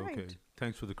see. All right. Okay.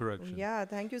 Thanks for the correction. Yeah,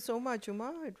 thank you so much,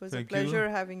 Uma. It was Thank a you. pleasure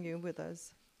having you with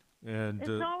us. And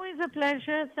It's always a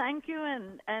pleasure. Thank you.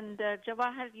 And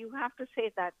Jawahar, you have to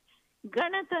say that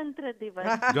Ganatantra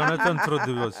Divas. Ganatantra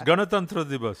Divas. Ganatantra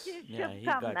Divas. Yeah, he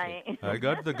got it. I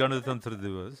got the Ganatantra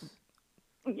Divas.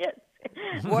 Yes.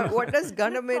 What does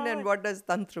Gana mean and what does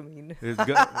Tantra mean? It's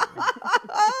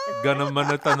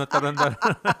Ganamana Tanataranda.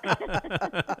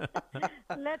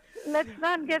 Let's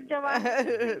not get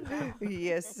Jawahar.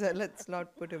 Yes, let's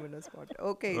not put him in a spot.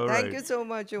 Okay, All thank right. you so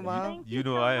much, Uma. You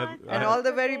know, I have. And all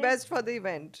the very best for the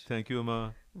event. Thank you,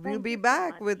 Uma. We'll be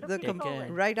back with the Take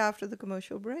care. right after the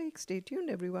commercial break. Stay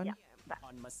tuned, everyone.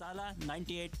 On Masala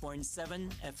 98.7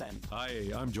 FM.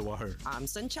 Hi, I'm Jawahar. I'm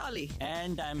Sanchali.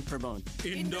 And I'm Pramod.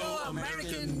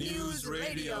 Indo-American News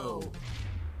Radio.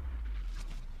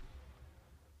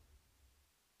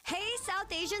 Hey,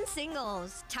 South Asian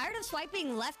singles. Tired of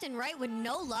swiping left and right with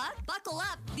no luck? Buckle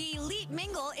up. The Elite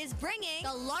Mingle is bringing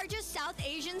the largest South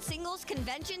Asian singles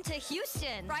convention to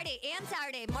Houston. Friday and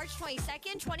Saturday, March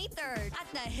 22nd, 23rd at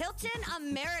the Hilton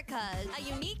Americas. A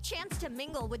unique chance to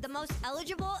mingle with the most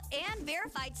eligible and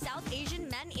verified South Asian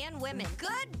men and women.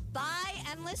 Goodbye,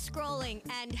 endless scrolling.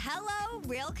 And hello,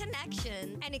 real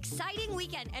connection. An exciting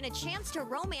weekend and a chance to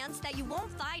romance that you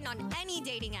won't find on any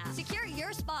dating app. Secure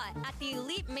your spot at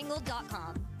theelitemingle.com.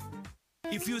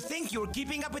 If you think you're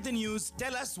keeping up with the news,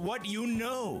 tell us what you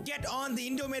know. Get on the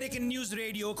Indo-American News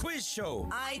Radio quiz show.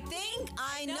 I think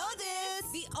I know this.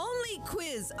 The only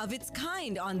quiz of its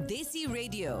kind on Desi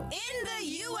Radio in the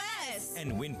U.S.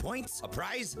 And win points, a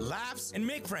prize, laughs, and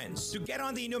make friends. To get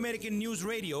on the Indo-American News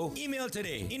Radio, email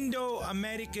today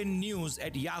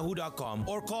Indo-American-News@yahoo.com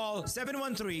or call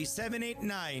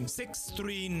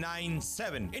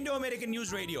 713-789-6397. Indo-American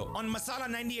News Radio on Masala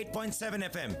 98.7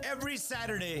 FM every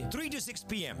Saturday, 3 to 6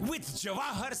 p.m. with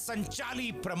Jawahar,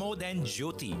 Sanchali, Pramod and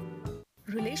Jyoti.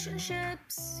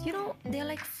 Relationships, they're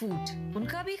like food.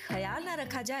 उनका भी ख्याल ना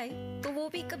रखा जाए तो वो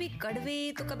भी कभी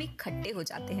कड़वे तो कभी खट्टे हो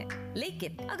जाते हैं.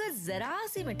 लेकिन अगर जरा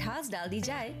सी मिठास डाल दी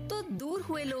जाए तो दूर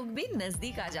हुए लोग भी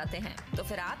नजदीक आ जाते हैं. तो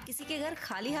फिर आप किसी के घर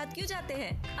खाली हाथ क्यों जाते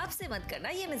हैं? अब से मत करना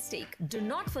ये mistake. Do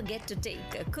not forget to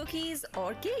take cookies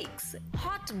or cakes.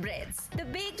 Hot breads, the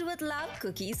baked with love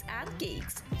cookies and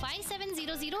cakes.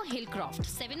 5700 Hillcroft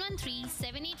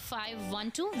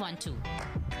 713-785-1212.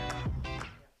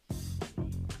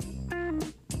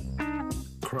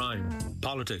 Crime,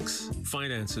 politics,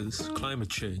 finances, climate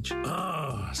change.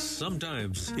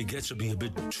 Sometimes it gets to be a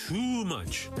bit too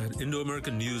much. At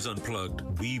Indo-American News Unplugged,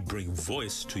 we bring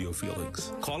voice to your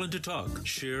feelings. Call in to talk,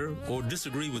 share, or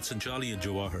disagree with Sanchali and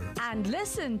Jawahar. And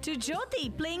listen to Jyoti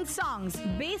playing songs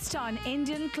based on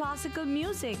Indian classical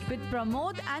music with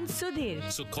Pramod and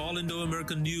Sudhir. So call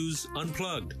Indo-American News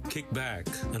Unplugged. Kick back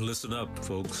and listen up,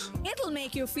 folks. It'll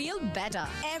make you feel better.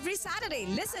 Every Saturday,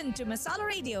 listen to Masala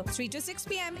Radio, 3 to 6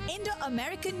 p.m.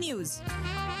 Indo-American News.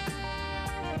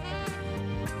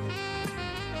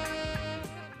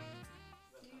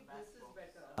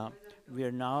 We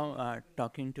are now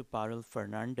talking to Parul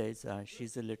Fernandes.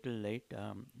 She's a little late.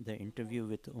 The interview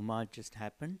with Uma just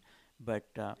happened, but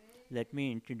let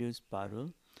me introduce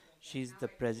Parul. She's the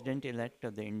president-elect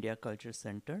of the India Culture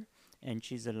Center, and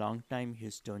she's a long-time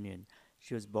Houstonian.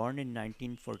 She was born in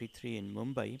 1943 in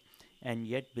Mumbai, and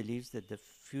yet believes that the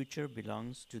future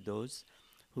belongs to those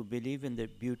who believe in the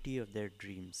beauty of their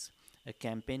dreams. A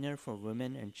campaigner for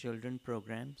women and children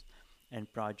programs and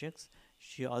projects,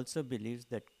 she also believes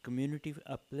that community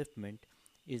upliftment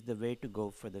is the way to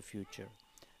go for the future.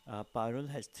 Parul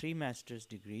has 3 master's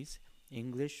degrees,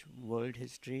 English, World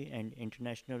History, and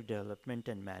International Development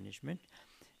and Management,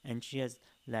 and she has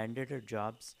landed her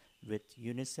jobs with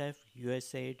UNICEF,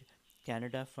 USAID,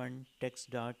 Canada Fund,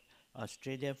 TextDot,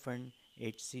 Australia Fund,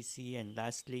 HCC, and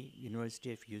lastly,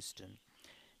 University of Houston.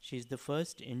 She is the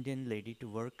first Indian lady to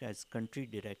work as country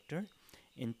director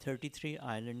in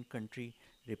 33-island country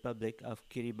Republic of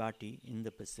Kiribati in the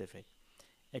Pacific.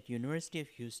 At University of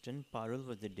Houston, Parul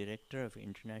was the director of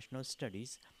international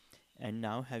studies, and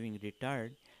now having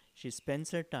retired, she spends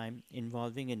her time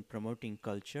involving in promoting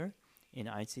culture in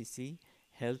ICC,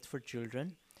 health for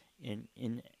children,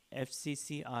 in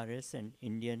FCCRS and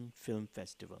Indian Film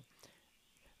Festival.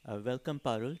 Welcome,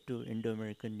 Parul, to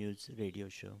Indo-American News Radio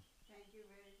Show. Thank you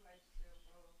very much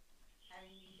for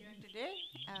having me here today.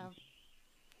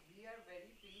 We are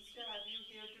very pleased to have you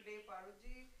here today,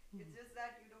 Parulji. It's just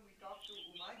that, we talked to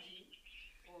Umaji.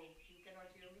 Oh, you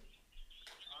cannot hear me?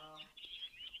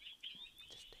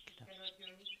 You cannot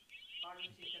hear me?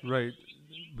 Parulji cannot. Right.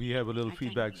 We have a little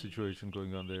feedback situation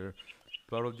going on there.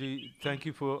 Parulji, thank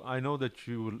you for. I know that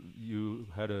you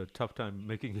had a tough time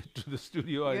making it to the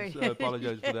studio. I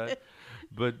apologize for that.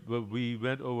 But we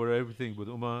went over everything with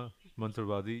Uma.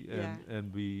 Mantravadi,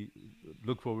 and we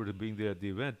look forward to being there at the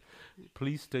event.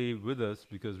 Please stay with us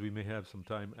because we may have some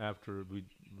time after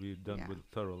we're done with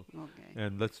Taral. Okay.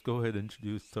 And let's go ahead and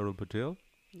introduce Taral Patel.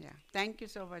 Yeah. Thank you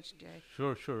so much, Jay.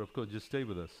 Sure. Of course, just stay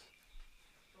with us.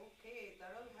 Okay,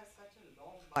 Taral has such a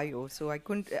long bio, so I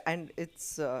couldn't, and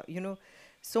it's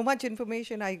so much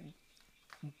information. I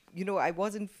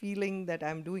wasn't feeling that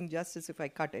I'm doing justice if I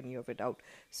cut any of it out.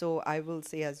 So I will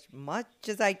say as much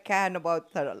as I can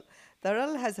about Taral.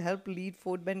 Taral has helped lead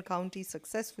Fort Bend County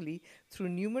successfully through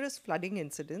numerous flooding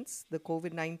incidents, the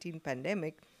COVID-19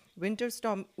 pandemic, Winter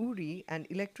Storm Uri, and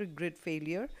electric grid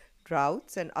failure,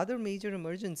 droughts, and other major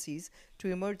emergencies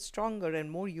to emerge stronger and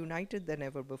more united than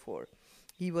ever before.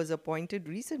 He was appointed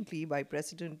recently by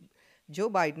President Joe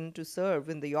Biden to serve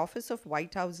in the Office of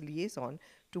White House Liaison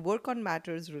to work on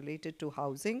matters related to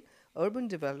housing, urban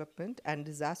development, and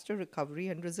disaster recovery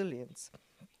and resilience.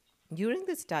 During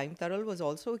this time, Taral was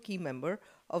also a key member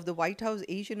of the White House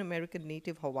Asian American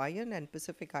Native Hawaiian and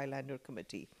Pacific Islander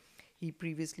Committee. He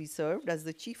previously served as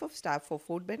the Chief of Staff for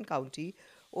Fort Bend County,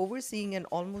 overseeing an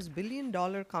almost $1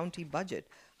 billion county budget,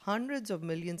 hundreds of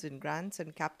millions in grants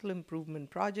and capital improvement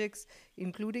projects,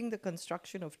 including the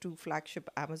construction of 2 flagship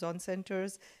Amazon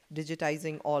centers,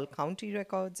 digitizing all county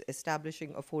records,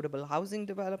 establishing affordable housing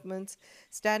developments,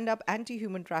 stand-up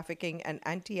anti-human trafficking and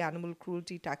anti-animal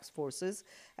cruelty task forces,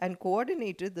 and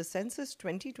coordinated the Census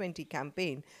 2020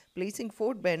 campaign, placing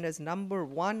Fort Bend as number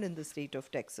 1 in the state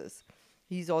of Texas.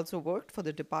 He's also worked for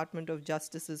the Department of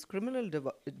Justice's Criminal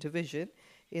Division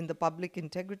in the Public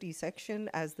Integrity Section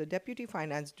as the Deputy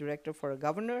Finance Director for a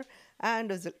Governor and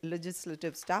as a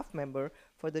legislative staff member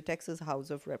for the Texas House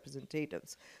of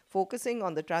Representatives. Focusing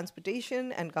on the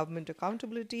Transportation and Government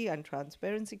Accountability and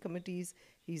Transparency Committees,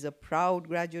 he's a proud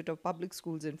graduate of public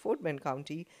schools in Fort Bend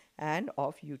County and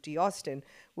of UT Austin.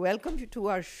 Welcome to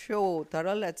our show,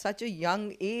 Taral. At such a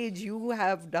young age, you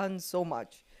have done so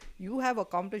much. You have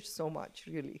accomplished so much,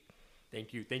 really.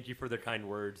 Thank you. Thank you for the kind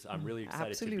words. I'm really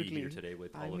excited to be here today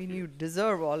with all of you. I mean, you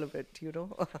deserve all of it,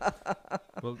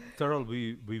 Well, Taral,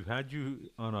 we've had you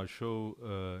on our show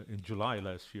in July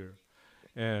last year,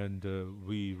 and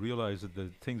we realized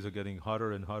that things are getting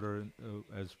hotter and hotter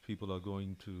as people are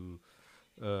going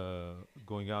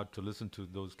out to listen to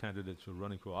those candidates who are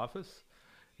running for office.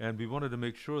 And we wanted to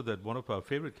make sure that one of our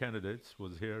favorite candidates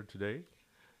was here today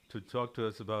to talk to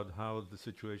us about how the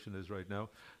situation is right now.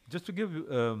 Just to give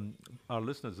our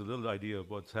listeners a little idea of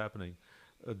what's happening,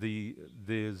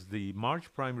 there's the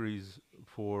March primaries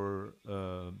for,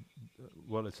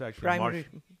 it's actually March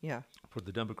for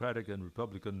the Democratic and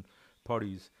Republican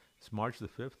parties. It's March the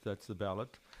 5th, that's the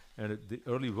ballot. And the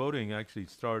early voting actually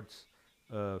starts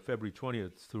February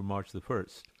 20th through March the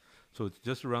 1st. So it's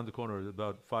just around the corner,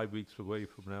 about 5 weeks away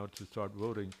from now to start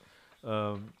voting.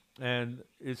 And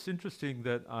it's interesting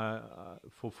that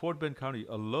for Fort Bend County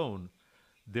alone,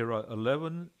 there are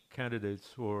 11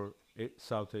 candidates who are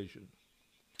South Asian.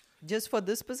 Just for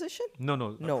this position?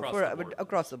 No.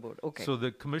 Across the board. Okay. So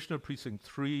the Commissioner Precinct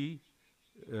 3,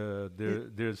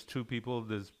 there's 2 people.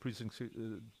 There's Precinct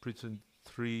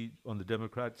 3 on the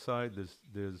Democrat side.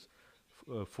 There's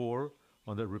 4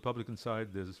 on the Republican side.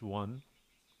 There's 1.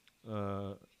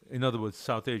 In other words,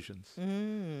 South Asians.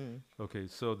 Okay,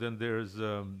 so then there's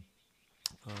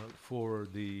for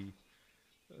the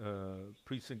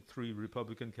Precinct 3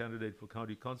 Republican candidate for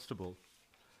County Constable,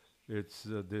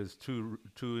 there's two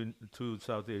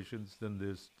South Asians. Then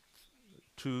there's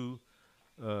 2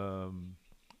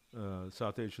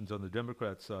 South Asians on the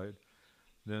Democrat side.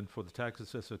 Then for the tax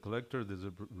assessor collector, there's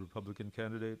a Republican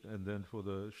candidate, and then for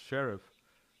the sheriff,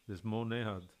 there's Mo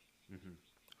Nehad.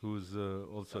 Who's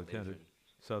also a candidate,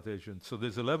 South Asian. So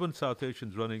there's 11 South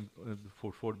Asians running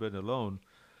for Fort Bend alone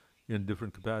in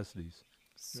different capacities.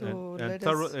 So let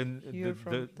us hear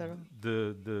from Taral.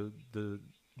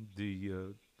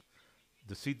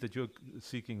 The seat that you're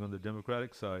seeking on the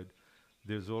Democratic side,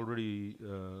 there's already,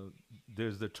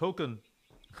 there's the token,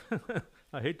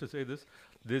 I hate to say this,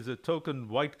 there's a token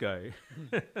white guy.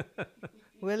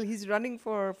 Well, he's running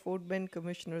for Fort Bend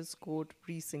Commissioner's Court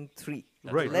Precinct 3.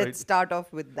 Let's start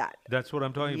off with that. That's what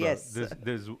I'm talking yes. about.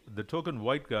 There's the token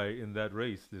white guy in that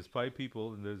race. There's 5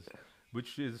 people, and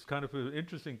which is kind of an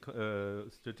interesting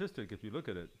statistic if you look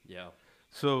at it. Yeah.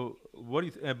 So what do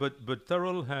you? But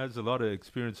Taral has a lot of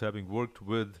experience having worked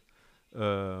with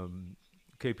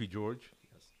KP George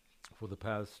for the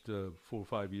past 4 or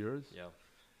 5 years. Yeah.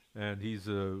 And he's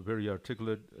a very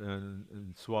articulate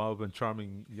and suave and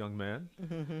charming young man.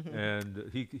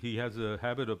 And he has a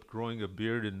habit of growing a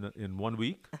beard in 1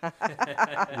 week,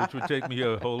 which would take me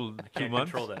a whole 2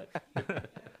 months. Control that.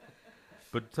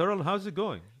 But Taral, how's it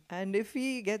going? And if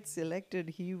he gets elected,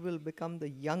 he will become the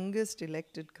youngest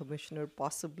elected commissioner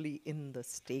possibly in the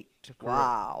state.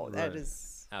 Wow, that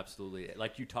is... Absolutely.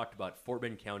 Like you talked about, Fort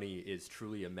Bend County is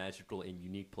truly a magical and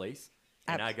unique place.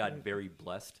 And I got very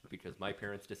blessed because my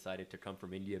parents decided to come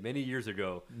from India many years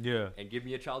ago and give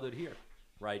me a childhood here,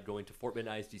 right? Going to Fort Bend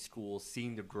ISD school,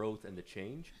 seeing the growth and the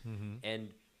change.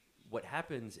 And what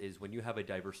happens is when you have a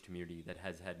diverse community that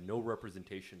has had no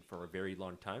representation for a very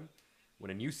long time, when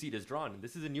a new seat is drawn, and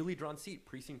this is a newly drawn seat,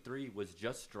 Precinct 3 was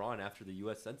just drawn after the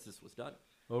U.S. Census was done.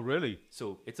 Oh, really?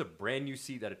 So it's a brand new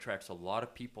seat that attracts a lot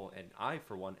of people, and I,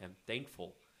 for one, am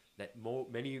thankful that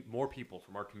many more people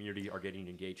from our community are getting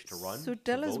engaged to run. So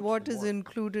tell us what is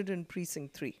included in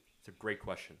Precinct 3. It's a great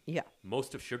question. Yeah.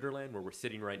 Most of Sugar Land, where we're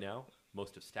sitting right now,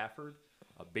 most of Stafford,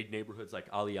 big neighborhoods like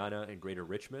Aliana and Greater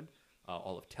Richmond,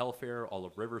 all of Telfair, all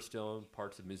of Riverstone,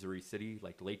 parts of Missouri City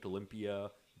like Lake Olympia,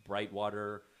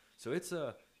 Brightwater. So this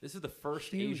is the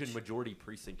first Asian majority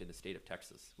precinct in the state of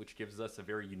Texas, which gives us a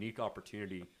very unique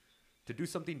opportunity to do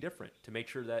something different, to make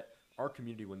sure that our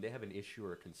community, when they have an issue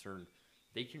or a concern,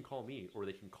 they can call me or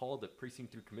they can call the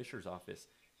Precinct 3 Commissioner's office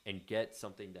and get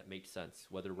something that makes sense,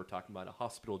 whether we're talking about a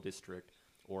hospital district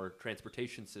or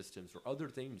transportation systems or other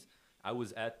things. I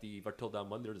was at the Vartolda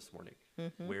Mandir this morning,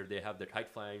 where they have the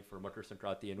kite flying for Makar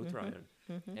Sankranti and Uttarayan.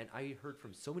 And I heard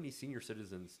from so many senior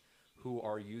citizens who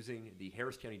are using the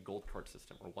Harris County Gold Card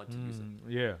system or want to use it.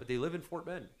 Yeah. But they live in Fort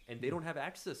Bend and they don't have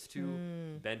access to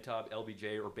Bentab,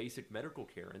 LBJ, or basic medical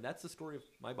care. And that's the story of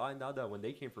my Ba and Dada when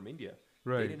they came from India.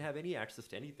 Right. They didn't have any access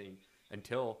to anything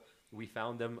until we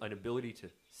found them an ability to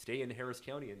stay in Harris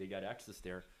County and they got access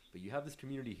there. But you have this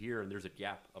community here and there's a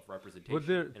gap of representation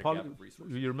and a gap of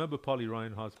resources. You remember Polly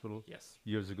Ryan Hospital? Yes.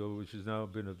 Years ago, which has now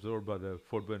been absorbed by the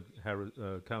Fort Bend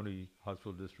County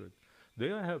Hospital District. They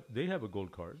have a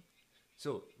gold card.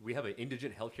 So we have an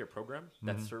indigent healthcare program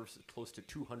that serves close to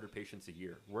 200 patients a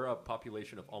year. We're a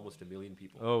population of almost 1 million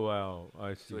people. Oh, wow.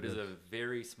 I see. So it is a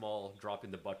very small drop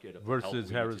in the bucket of versus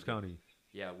help Harris County.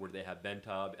 Yeah, where they have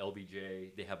Bentab,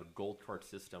 LBJ. They have a gold card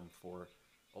system for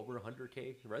over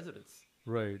 100K residents.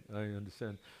 Right, I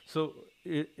understand. So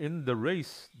in the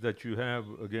race that you have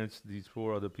against these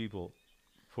 4 other people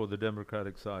for the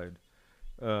Democratic side,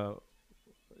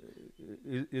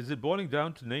 is it boiling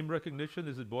down to name recognition?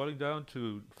 Is it boiling down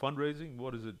to fundraising?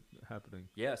 What is it happening?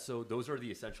 Yeah, so those are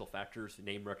the essential factors,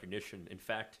 name recognition. In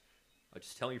fact, I'll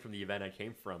just tell you from the event I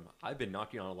came from, I've been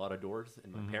knocking on a lot of doors,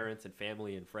 and my parents and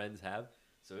family and friends have.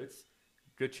 So it's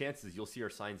good chances you'll see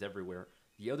our signs everywhere.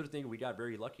 The other thing, we got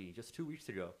very lucky just 2 weeks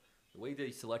ago. The way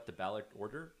they select the ballot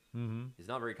order is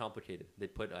not very complicated. They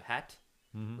put a hat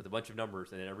with a bunch of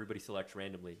numbers, and then everybody selects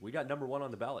randomly. We got number 1 on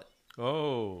the ballot.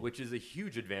 Oh. Which is a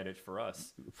huge advantage for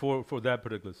us. For that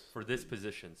particular... For this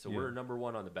position. So we're number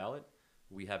 1 on the ballot.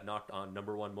 We have knocked on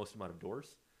number 1 most amount of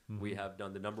doors. We have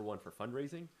done the number 1 for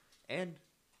fundraising. And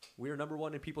we are number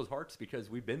 1 in people's hearts because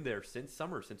we've been there since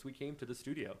summer, since we came to the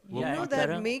studio. Well,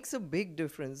 that makes a big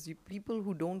difference. People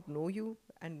who don't know you,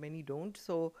 and many don't,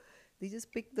 so they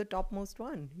just pick the topmost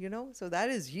one, So that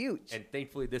is huge. And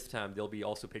thankfully this time they'll be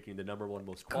also picking the number 1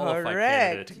 most qualified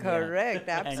candidate. Correct,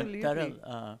 absolutely. And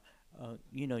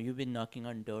Taral, you've been knocking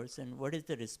on doors, and what is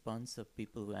the response of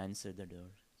people who answer the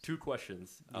door? 2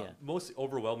 questions. Most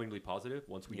overwhelmingly positive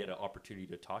once we get an opportunity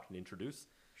to talk and introduce.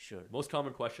 Sure. Most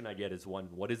common question I get is 1,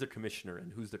 what is a commissioner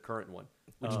and who's the current one?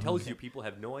 Which tells you people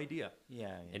have no idea.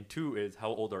 Yeah. And 2 is, how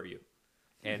old are you?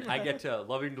 And I get to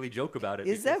lovingly joke about it.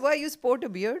 Is that why you sport a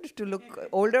beard, to look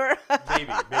older? Maybe.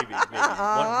 One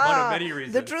of many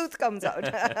reasons. The truth comes out.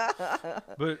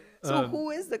 But so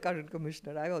who is the current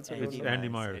commissioner? I also don't know. Andy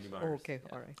Myers. Okay,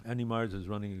 all right. Andy Myers is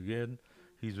running again.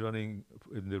 He's running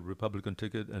in the Republican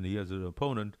ticket, and he has an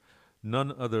opponent,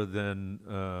 none other than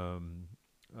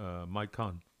Mike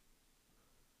Khan.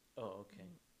 Oh, okay.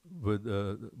 With,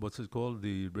 what's it called,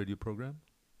 the radio program?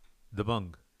 The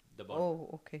Bung. Oh,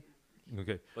 okay.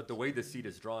 Okay. But the way the seat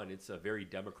is drawn, it's a very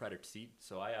Democratic seat.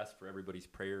 So I ask for everybody's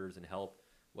prayers and help,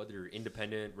 whether you're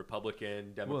independent,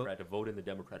 Republican, Democrat, to vote in the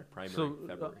Democratic primary in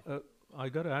February. I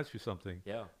got to ask you something.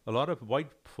 Yeah. A lot of white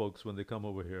folks, when they come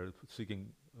over here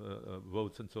seeking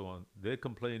votes and so on, their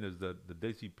complaint is that the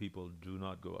Desi people do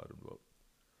not go out and vote.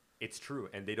 It's true,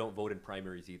 and they don't vote in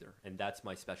primaries either. And that's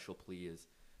my special plea is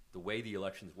the way the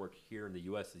elections work here in the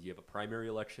U.S. is you have a primary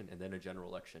election and then a general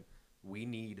election. We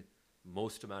need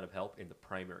most amount of help in the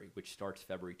primary, which starts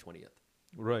February 20th.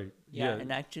 Right. Yeah,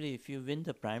 and actually, if you win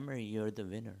the primary, you're the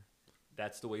winner.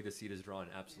 That's the way the seat is drawn,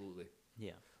 absolutely.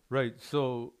 Yeah. Right,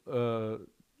 so...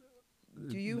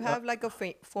 do you have like a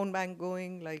phone bank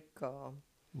going, like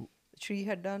Shri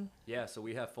had done? Yeah, so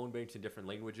we have phone banks in different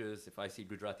languages. If I see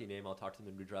Gujarati name, I'll talk to them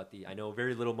in Gujarati. I know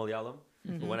very little Malayalam,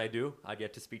 but when I do, I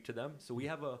get to speak to them. So we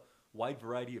have a wide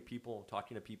variety of people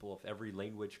talking to people of every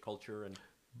language, culture, and.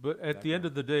 But at the end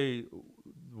of the day,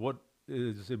 what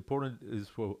is important is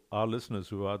for our listeners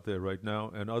who are out there right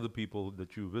now and other people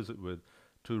that you visit with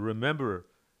to remember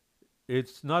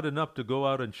it's not enough to go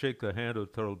out and shake the hand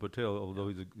of Taral Patel, although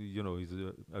he's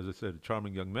as I said, a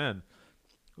charming young man.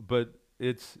 But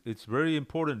it's very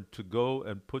important to go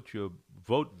and put your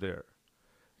vote there.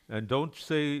 And don't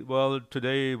say, well,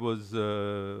 today it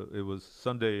was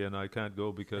Sunday and I can't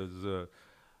go because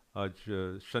आज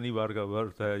शनिवार का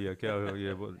व्रत है या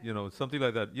क्या something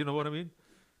like that. You know what I mean?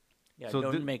 Yeah, so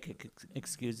don't make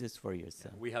excuses for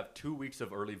yourself. We have 2 weeks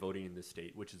of early voting in this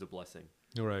state, which is a blessing.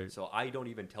 Right. So I don't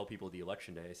even tell people the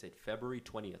election day. I say February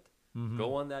 20th.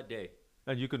 Go on that day.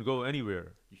 And you can go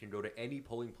anywhere. You can go to any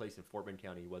polling place in Fort Bend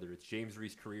County, whether it's James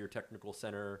Reese Career Technical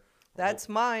Center. That's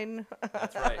mine.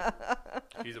 That's right.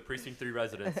 She's a Precinct 3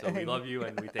 resident, so we love you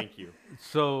and we thank you.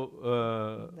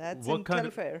 So that's what in kind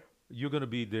Telfair. of... You're going to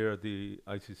be there at the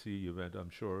ICC event, I'm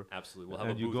sure. Absolutely. We'll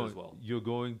have a booth as well. You're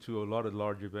going to a lot of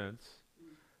large events.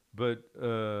 But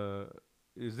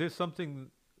is there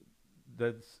something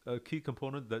that's a key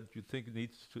component that you think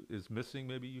is missing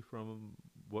maybe from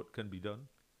what can be done?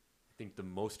 I think the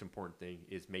most important thing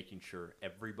is making sure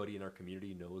everybody in our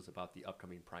community knows about the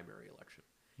upcoming primary election.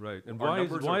 Right. And why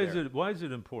is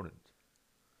it important?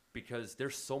 Because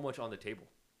there's so much on the table.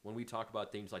 When we talk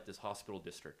about things like this hospital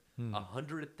district,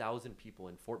 100,000 people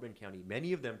in Fort Bend County,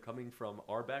 many of them coming from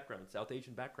our background, South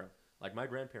Asian background, like my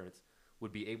grandparents,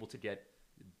 would be able to get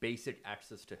basic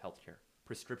access to healthcare,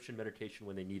 prescription medication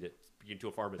when they need it, speaking to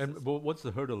a pharmacist. And what's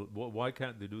the hurdle? Why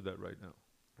can't they do that right now?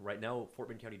 Right now, Fort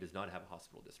Bend County does not have a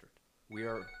hospital district.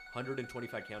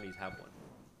 125 counties have one.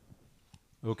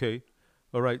 Okay.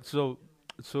 All right. So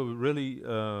really,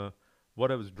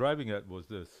 what I was driving at was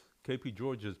this. KP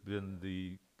George has been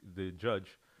the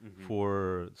judge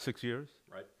for 6 years.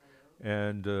 Right.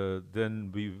 And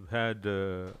then we've had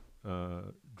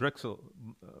Drexel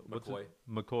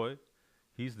McCoy.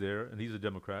 He's there, and he's a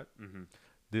Democrat.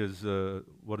 There's a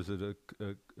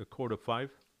court of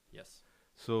 5? Yes.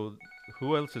 So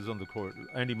who else is on the court?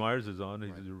 Andy Myers is on.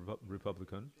 He's a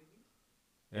Republican.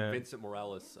 And Vincent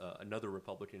Morales, another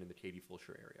Republican in the Katy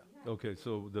Fulsher area. Okay,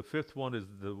 so the 5th one is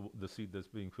the seat that's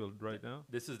being filled right now?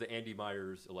 This is the Andy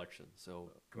Myers election.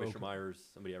 So Commissioner Myers,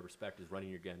 somebody I respect, is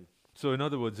running again. So in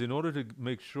other words, in order to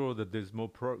make sure that there's more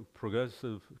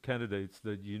progressive candidates,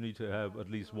 that you need to have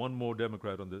at least one more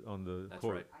Democrat on the That's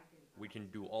court. Right. We can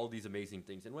do all these amazing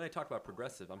things. And when I talk about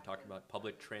progressive, I'm talking about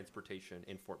public transportation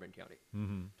in Fort Bend County.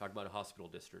 Talking about a hospital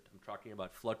district. I'm talking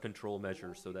about flood control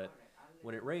measures so that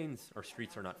when it rains, our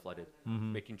streets are not flooded.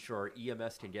 Making sure our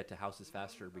EMS can get to houses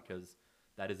faster because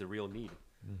that is a real need.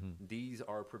 These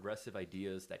are progressive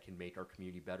ideas that can make our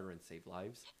community better and save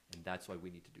lives, and that's why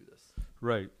we need to do this.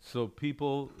 Right. So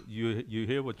people, you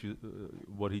hear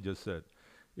what he just said.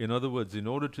 In other words, in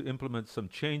order to implement some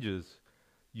changes,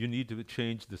 you need to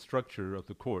change the structure of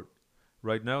the court.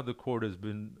 Right now, the court has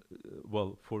been,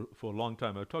 for a long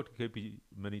time. I've talked to KP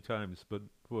many times, but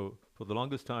for the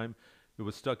longest time, it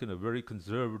was stuck in a very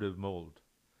conservative mold.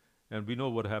 And we know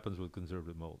what happens with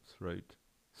conservative molds, right?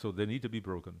 So they need to be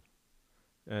broken.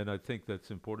 And I think that's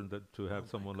important to have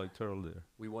someone like Taral there.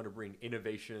 We want to bring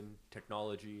innovation,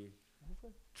 technology,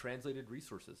 translated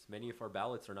resources. Many of our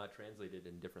ballots are not translated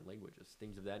in different languages,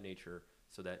 things of that nature,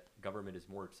 so that government is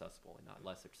more accessible and not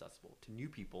less accessible to new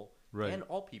people and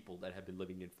all people that have been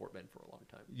living in Fort Bend for a long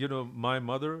time. You know, my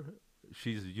mother,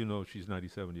 she's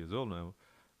 97 years old now,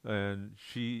 and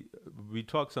we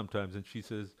talk sometimes, and she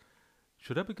says,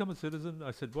 should I become a citizen?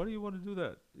 I said, why do you want to do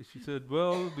that? She said,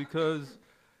 well, because,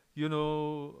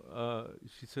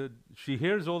 she said, she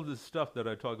hears all this stuff that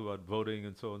I talk about, voting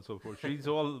and so on and so forth.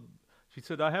 She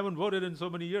said, I haven't voted in so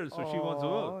many years, so she wants to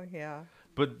vote. Oh, yeah.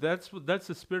 But that's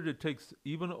the spirit it takes.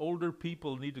 Even older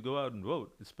people need to go out and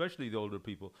vote, especially the older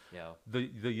people. Yeah.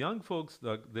 The young folks,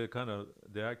 they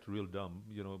act real dumb,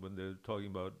 when they're talking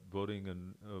about voting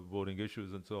and voting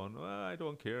issues and so on. Well, I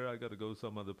don't care. I got to go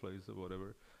some other place or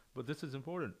whatever. But this is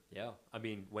important. Yeah. I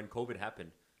mean, when COVID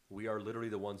happened, we are literally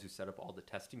the ones who set up all the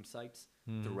testing sites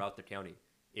throughout the county.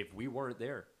 If we weren't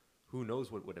there, who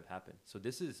knows what would have happened? So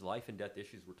this is life and death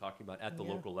issues we're talking about at the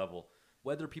local level.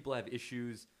 Whether people have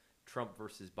issues, Trump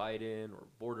versus Biden or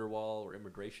border wall or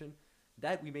immigration,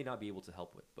 that we may not be able to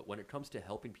help with. But when it comes to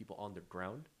helping people on the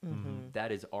ground,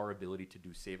 that is our ability to do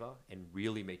seva and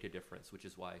really make a difference, which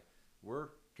is why we're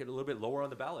getting a little bit lower on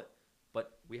the ballot.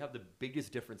 but we have the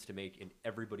biggest difference to make in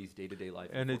everybody's day-to-day life.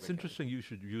 And it's interesting you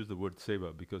should use the word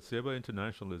SEBA, because SEBA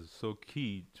International is so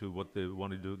key to what they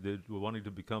want to do. They're wanting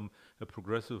to become a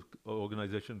progressive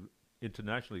organization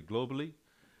internationally, globally.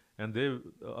 And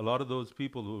a lot of those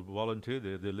people who volunteer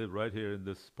there, they live right here in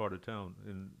this part of town,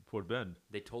 in Fort Bend.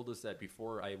 They told us that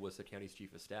before I was the county's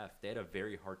chief of staff, they had a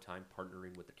very hard time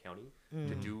partnering with the county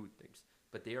to do things.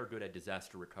 But they are good at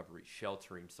disaster recovery,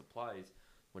 sheltering, supplies.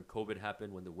 When COVID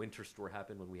happened, when the winter storm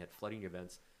happened, when we had flooding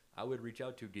events, I would reach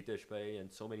out to Gitesh Bhai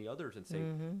and so many others and say,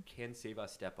 can SEBA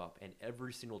step up? And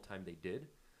every single time they did.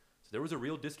 So there was a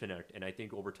real disconnect, and I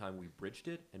think over time we bridged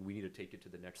it, and we need to take it to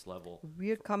the next level. We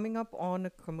are coming up on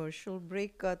a commercial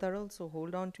break, Taral, so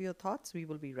hold on to your thoughts. We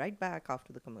will be right back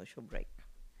after the commercial break.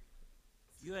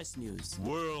 US news,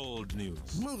 World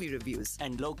news, movie reviews,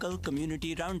 and local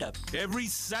community roundup every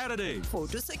Saturday, 4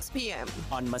 to 6 p.m.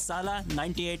 on Masala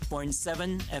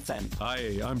 98.7 FM.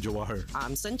 Hi, I'm Jawahar.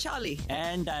 I'm Sanchali.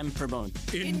 And I'm Pramod.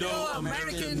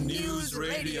 Indo-American News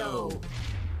Radio.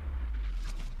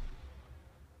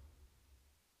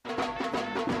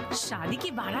 शादी की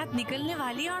बारात निकलने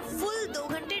वाली है और full 2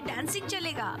 घंटे dancing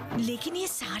चलेगा, लेकिन ये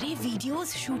सारे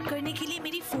वीडियोस शूट करने के लिए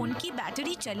मेरी फोन की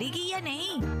बैटरी चलेगी या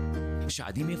नहीं?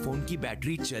 शादी में फोन की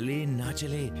बैटरी चले ना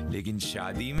चले, लेकिन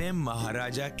शादी में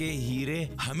महाराजा के हीरे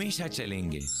हमेशा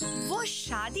चलेंगे। वो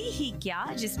शादी ही क्या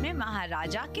जिसमें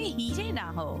महाराजा के हीरे ना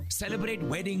हो। Celebrate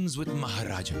weddings with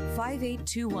Maharaja.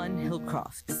 5821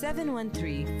 Hillcroft,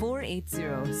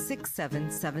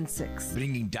 713-480-6776.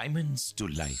 Bringing diamonds to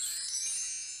life.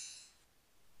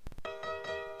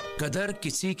 कदर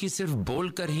किसी की सिर्फ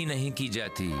बोलकर ही नहीं की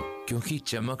जाती, क्योंकि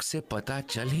चमक से पता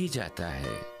चल ही जाता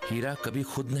है। हीरा कभी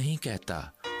खुद नहीं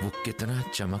कहता वो कितना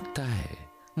चमकता है।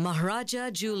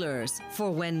 Maharaja Jewelers,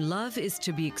 for when love is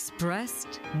to be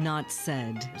expressed, not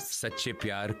said. सच्चे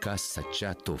प्यार का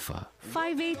सच्चा तोहफा।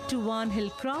 5821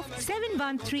 Hillcroft,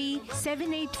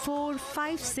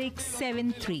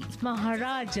 713-784-5673.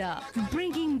 Maharaja,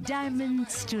 bringing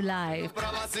diamonds to life.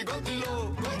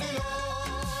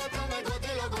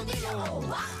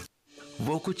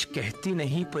 वो कुछ कहती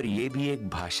नहीं पर ये भी एक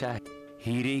भाषा है।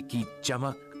 हीरे की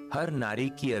चमक हर नारी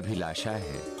की अभिलाषा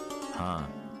है।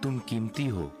 हाँ, तुम कीमती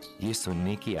हो ये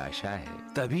सुनने की आशा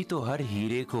है। तभी तो हर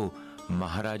हीरे को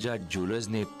महाराजा ज्वेलर्स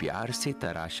ने प्यार से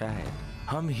तराशा है।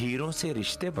 हम हीरों से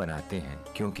रिश्ते बनाते हैं,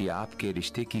 क्योंकि आपके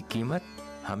रिश्ते की कीमत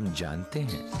हम जानते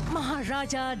हैं।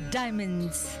 Maharaja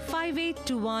Diamonds,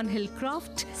 5821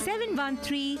 Hillcroft,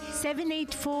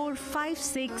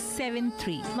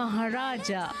 713-784-5673.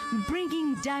 Maharaja, bringing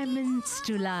diamonds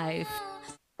to life.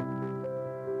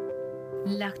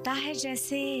 लगता है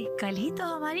जैसे कल ही तो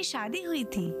हमारी शादी हुई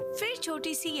थी, फिर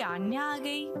छोटी सी यान्या आ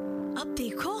गई। अब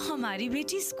देखो हमारी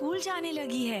बेटी स्कूल जाने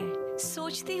लगी है।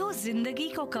 सोचती हूँ जिंदगी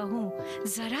को कहूँ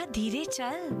जरा धीरे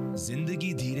चल।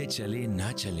 जिंदगी धीरे चले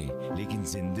ना चले, लेकिन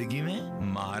जिंदगी में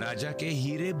महाराजा के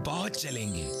हीरे बहुत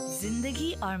चलेंगे।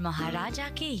 जिंदगी और महाराजा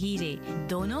के हीरे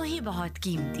दोनों ही बहुत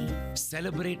कीमती।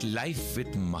 Celebrate life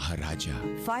with Maharaja.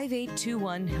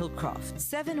 5821 Hillcroft,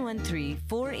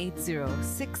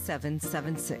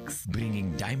 713-480-6776. Bringing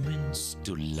diamonds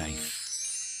to life.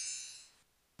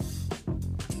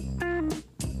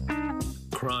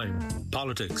 Crime,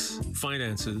 politics,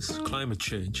 finances, climate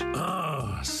change.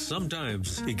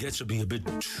 Sometimes it gets to be a bit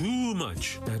too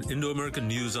much. At Indo-American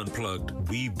News Unplugged,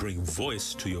 we bring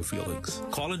voice to your feelings.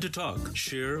 Call in to talk,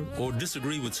 share, or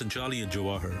disagree with Sanchali and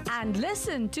Jawahar. And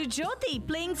listen to Jyoti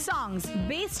playing songs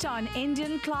based on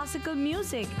Indian classical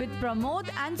music with Pramod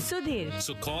and Sudhir.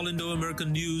 So call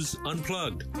Indo-American News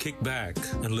Unplugged. Kick back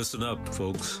and listen up,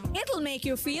 folks. It'll make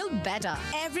you feel better.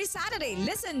 Every Saturday,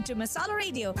 listen to Masala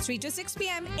Radio, 3 to 6 p.m.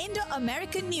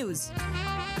 Indo-American News.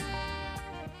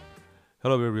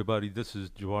 Hello, everybody. This is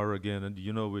Jawahar again. And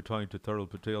you know, we're talking to Taral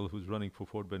Patel, who's running for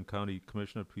Fort Bend County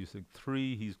Commissioner Precinct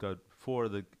 3. He's got 4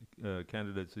 of the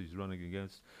candidates he's running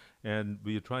against. And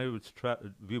we were trying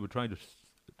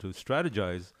to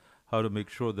strategize how to make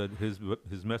sure that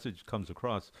his message comes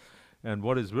across. And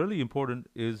what is really important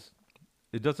is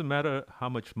it doesn't matter how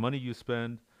much money you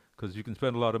spend, because you can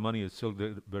spend a lot of money and still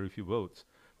get very few votes.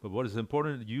 But what is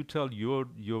important, you tell your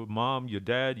mom, your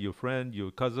dad, your friend, your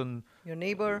cousin, your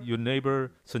neighbor,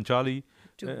 Sanchali,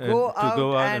 to go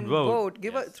out and vote.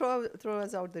 Throw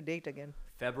us out the date again.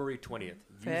 February 20th.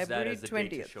 Use February that as the 20th.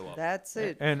 date to show up. That's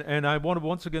it. And I want to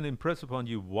once again impress upon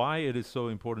you why it is so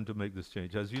important to make this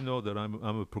change. As you know, that I'm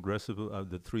a progressive.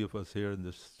 The 3 of us here in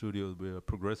the studio, we are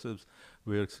progressives.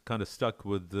 We're kind of stuck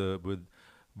with the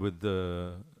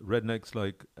rednecks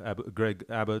like Greg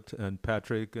Abbott and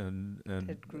Patrick and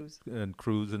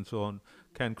Cruz and so on.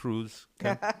 Ken Cruz.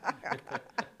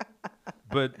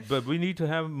 but we need to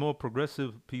have more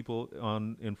progressive people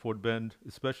in Fort Bend,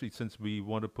 especially since we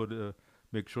want to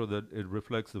make sure that it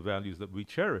reflects the values that we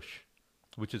cherish,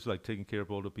 which is like taking care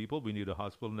of older people. We need a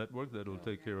hospital network that will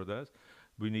take care of that.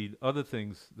 We need other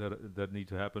things that need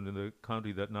to happen in the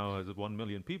county that now has 1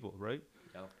 million people, right?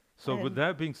 Yeah. So with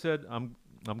that being said, I'm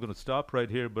going to stop right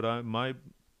here. But my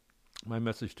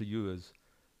message to you is,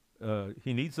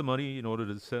 he needs the money in order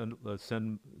to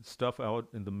send stuff out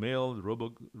in the mail, the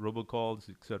robocalls,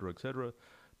 et cetera,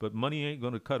 but money ain't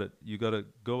going to cut it. You got to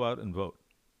go out and vote.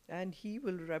 And he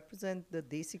will represent the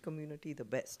Desi community the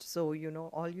best. So,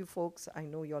 all you folks, I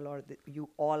know you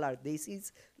all are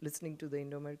Desis listening to the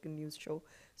Indo-American News Show.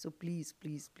 So please,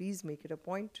 please, please make it a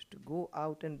point to go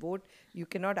out and vote. You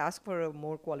cannot ask for a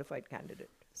more qualified candidate.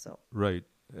 So right.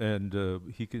 And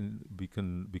we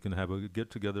can have a get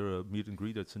together, a meet and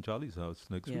greet at Sanchali's house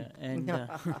next week. And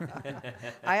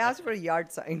I asked for a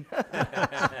yard sign.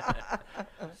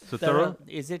 So Taral,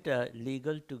 is it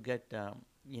legal to get a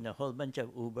whole bunch of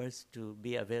Ubers to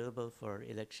be available for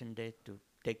election day to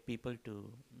take people to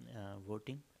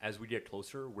voting? As we get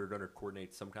closer, we're going to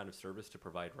coordinate some kind of service to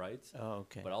provide rides. Oh,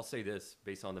 okay. But I'll say this,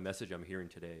 based on the message I'm hearing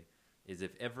today, is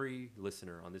if every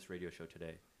listener on this radio show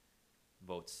today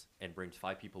votes and brings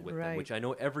 5 people with them, which I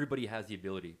know everybody has the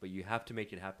ability, but you have to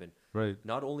make it happen. Right.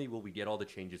 Not only will we get all the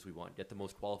changes we want, get the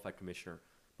most qualified commissioner,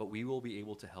 but we will be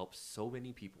able to help so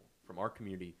many people from our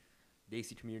community,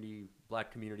 Desi community,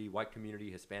 Black community, white community,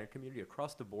 Hispanic community,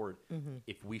 across the board,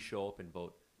 if we show up and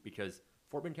vote. Because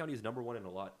Fort Bend County is number 1 in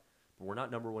a lot, but we're not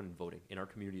number 1 in voting, and our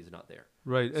community is not there.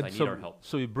 Right. So and I need our help.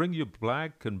 So you bring your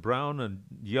black and brown and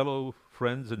yellow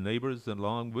friends and neighbors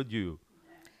along with you.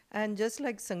 And just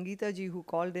like Sangeeta ji, who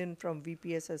called in from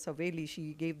VPSS Haveli,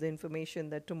 she gave the information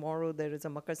that tomorrow there is a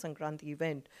Makar Sankranti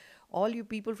event. All you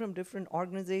people from different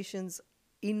organizations,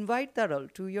 invite Taral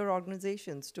to your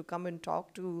organizations to come and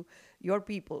talk to your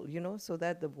people, so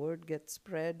that the word gets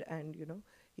spread and,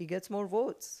 he gets more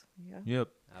votes. Yeah. Yep.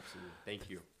 Absolutely. Thank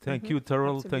you. Thank you,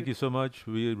 Taral. Thank you so much.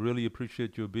 We really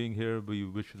appreciate you being here. We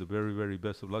wish you the very, very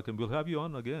best of luck, and we'll have you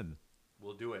on again.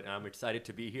 We'll do it. And I'm excited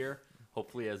to be here.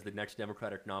 Hopefully as the next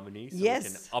Democratic nominee, so yes,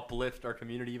 we can uplift our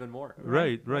community even more.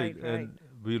 Right. And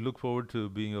we look forward to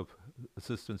being of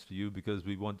assistance to you because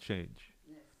we want change.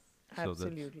 Yes. So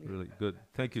absolutely. That's really good.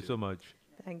 Thank you so much.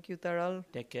 Thank you, Taral.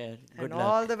 Take care. Good and luck.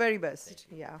 All the very best.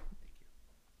 Yeah.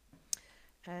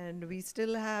 And we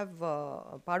still have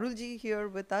Parulji here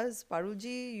with us.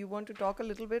 Parulji, you want to talk a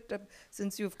little bit?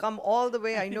 Since you've come all the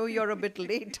way, I know you're a bit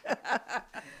late.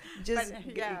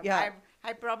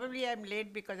 I probably am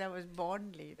late because I was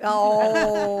born late.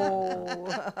 Oh.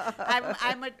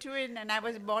 I'm a twin and I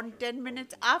was born 10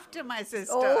 minutes after my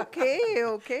sister.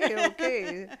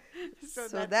 Okay.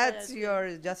 So that's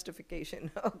your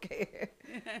justification. Okay.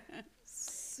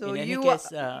 So in any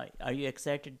case, are you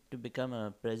excited to become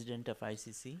a president of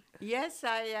ICC? Yes,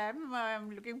 I am. I'm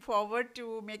looking forward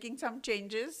to making some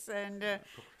changes and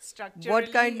structurally.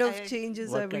 What kind of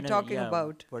changes are we talking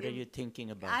about? What are you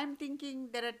thinking about? I'm thinking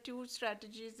there are 2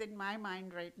 strategies in my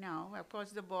mind right now. Of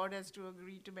course, the board has to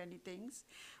agree to many things.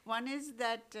 One is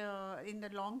that in the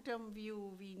long-term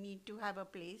view, we need to have a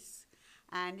place.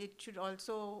 And it should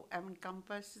also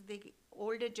encompass the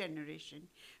older generation.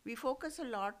 We focus a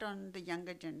lot on the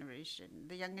younger generation.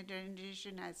 The younger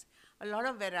generation has a lot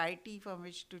of variety from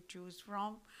which to choose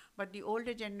from, but the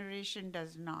older generation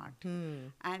does not.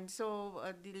 And so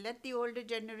let the older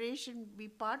generation be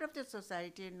part of the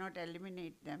society and not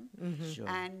eliminate them. Sure.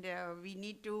 And we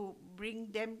need to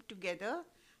bring them together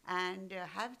and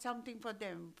have something for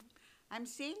them. I'm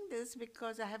saying this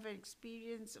because I have an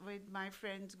experience with my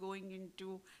friends going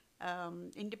into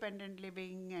independent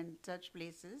living and such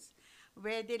places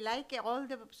where they like all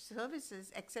the services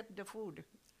except the food.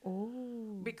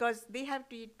 Oh. Because they have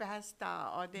to eat pasta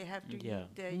or they have to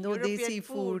eat the no European desi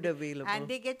food available. And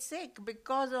they get sick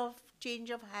because of change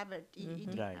of habit,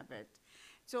 eating habits.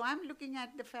 So I'm looking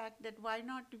at the fact that why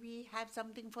not we have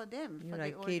something for them, for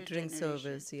the older catering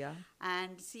generation, service,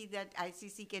 and see that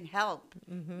ICC can help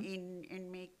in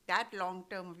make that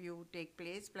long-term view take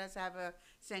place. Plus, have a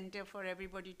center for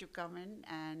everybody to come in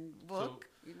and work.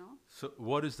 So,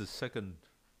 what is the second?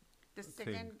 The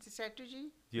second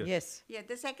strategy? Yes. Yeah,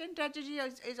 the second strategy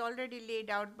is already laid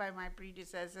out by my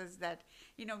predecessors that,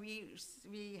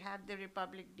 we have the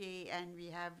Republic Day and we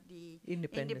have the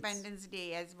Independence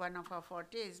Day as one of our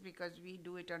fortes because we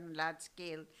do it on a large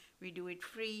scale. We do it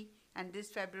free. And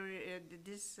this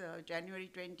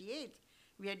January 28th,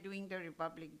 we are doing the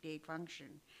Republic Day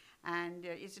function. And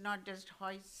it's not just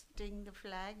hoisting the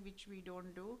flag, which we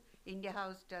don't do. India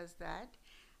House does that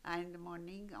in the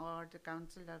morning, or the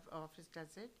council of office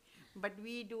does it. but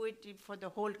we do it for the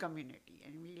whole community,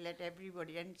 and we let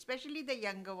everybody, and especially the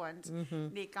younger ones,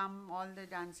 they come, all the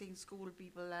dancing school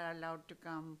people are allowed to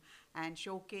come and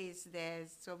showcase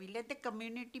theirs. So we let the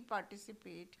community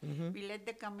participate. We let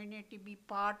the community be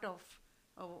part of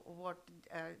what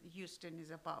Houston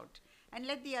is about, and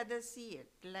let the others see it.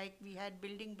 Like we had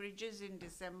Building Bridges in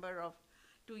December of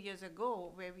 2 years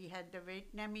ago, where we had the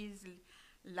Vietnamese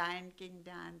Lion King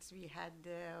dance, we had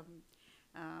the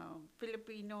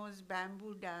Filipinos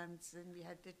bamboo dance, and we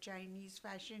had the Chinese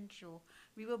fashion show.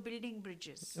 We were building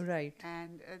bridges, Right.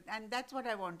 And that's what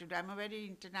I want to do. I'm a very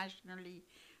internationally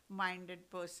minded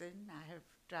person. I have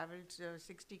traveled to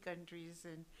 60 countries,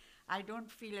 and I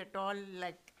don't feel at all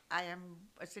like I am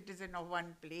a citizen of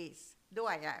one place, though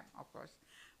I am, of course.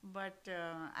 But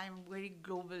I'm very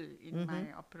global in my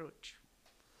approach.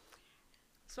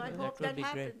 So I hope that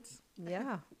happens.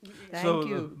 Yeah. Thank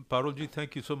you. Parulji,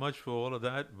 thank you so much for all of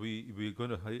that. We're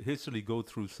going to hastily go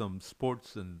through some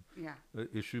sports and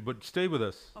issue, but stay with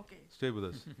us. Okay. Stay with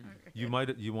us. You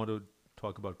want to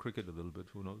talk about cricket a little bit,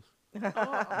 who knows? And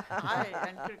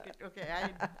cricket. Okay,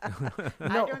 I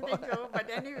don't think so. But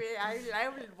anyway, I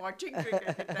love watching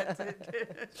cricket. That's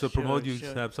it. So, Pramod, you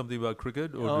have something about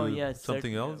cricket, or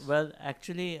something else? Well,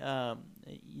 actually,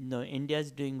 India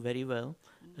is doing very well.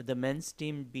 The men's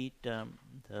team beat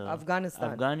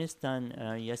Afghanistan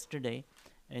yesterday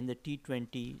in the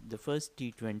T20, the first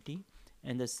T20,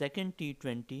 and the second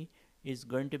T20 is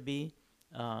going to be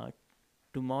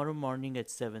tomorrow morning at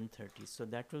 7:30. So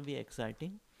that will be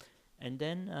exciting. And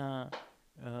then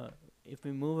if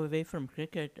we move away from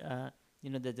cricket,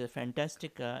 there's a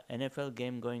fantastic NFL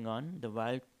game going on, the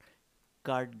wild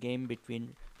card game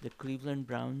between the Cleveland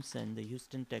Browns and the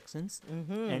Houston Texans.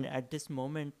 And at this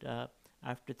moment,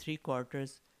 after 3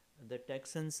 quarters, the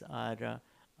Texans are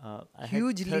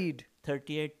huge lead,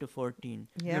 38-14.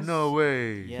 Yes. No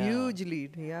way. Yeah. Huge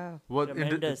lead. Yeah. What?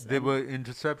 There were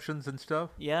interceptions and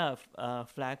stuff. Yeah,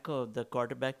 Flacco, the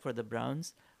quarterback for the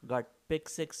Browns, got pick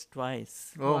 6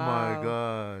 twice. Oh my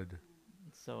God!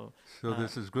 So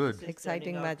this is good.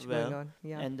 Exciting match going on.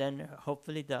 Yeah. And then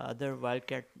hopefully the other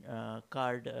wildcat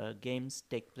card games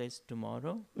take place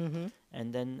tomorrow.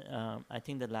 And then I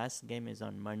think the last game is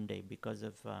on Monday because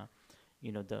of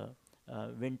the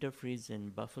winter freeze in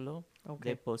Buffalo.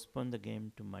 They postponed the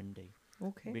game to Monday.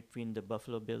 Between the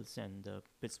Buffalo Bills and the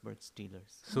Pittsburgh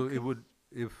Steelers. So it would,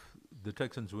 if the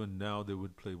Texans win now, they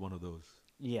would play one of those.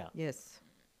 Yeah. Yes.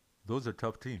 Those are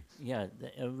tough teams. Yeah,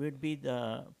 would be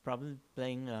probably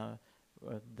playing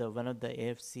one of the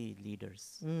AFC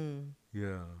leaders.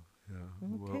 Yeah.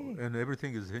 Well, and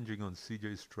everything is hinging on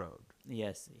C.J. Stroud.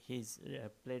 Yes, he's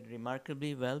played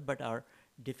remarkably well, but our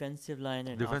defensive line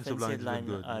and offensive line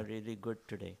are really good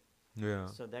today. Yeah.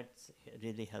 So that's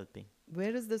really helping.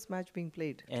 Where is this match being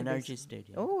played? NRG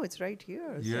Stadium. Oh, it's right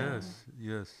here. Yes.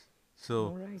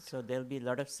 So, so there'll be a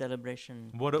lot of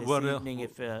celebration this evening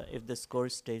if the score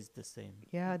stays the same.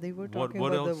 Yeah, they were talking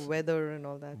about the weather and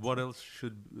all that. What else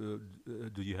do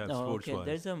you have sports-wise?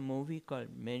 There's a movie called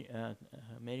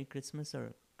Merry Christmas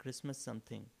or Christmas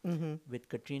something with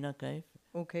Katrina Kaif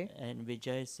and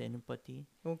Vijay Senupati.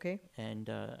 And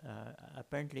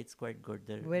apparently it's quite good.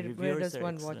 The where does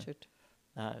one watch it?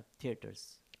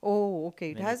 Theaters. Oh,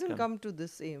 okay. It hasn't come to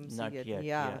this AMC Not yet.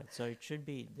 Yeah. So it should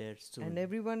be there soon. And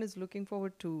everyone is looking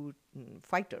forward to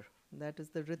Fighter. That is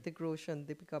the Hrithik Roshan,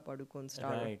 Deepika Padukone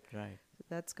star. Right. So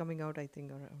that's coming out, I think,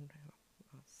 around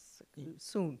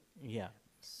soon. Yeah.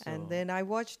 And then I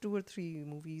watched 2 or 3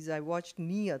 movies. I watched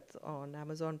Niyat on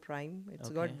Amazon Prime. It's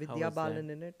got Vidya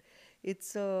Balan in it.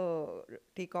 It's a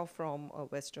takeoff from a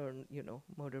Western,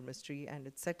 murder mystery, and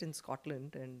it's set in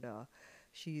Scotland, and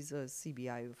she's a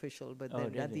CBI official, but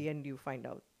then at the end you find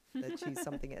out that she's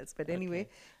something else. But anyway,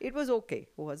 it was okay.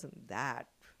 It wasn't that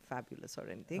fabulous or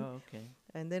anything.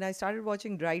 And then I started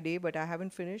watching Dry Day, but I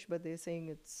haven't finished, but they're saying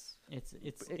it's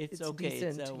okay.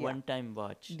 Decent. It's a one-time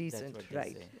watch. Decent, That's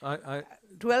what right.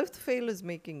 12th Fail is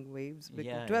making waves.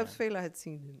 Because 12th Fail I had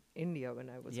seen in India when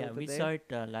I was over there. Yeah, we saw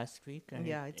it last week. And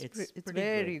it's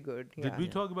very good. Did we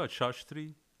talk about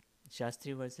Shastri?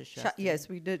 Shastri versus Shastri? Yes,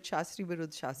 we did Shastri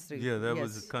versus Shastri. Yeah, that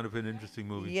was kind of an interesting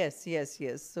movie. Yes.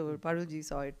 So Parulji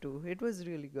saw it too. It was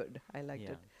really good. I liked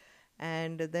it.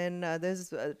 And then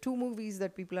there's 2 movies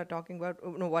that people are talking about.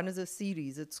 No, one is a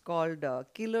series. It's called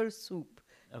Killer Soup.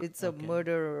 It's a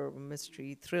murder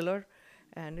mystery thriller.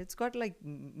 And it's got like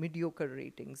mediocre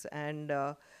ratings. And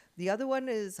the other one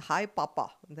is Hi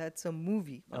Papa. That's a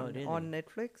movie on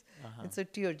Netflix. It's a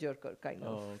tearjerker kind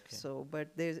of. So, but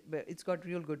it's got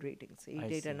real good ratings.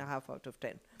 8.5 out of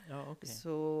 10.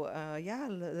 So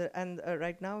and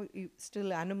right now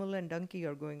still Animal and Donkey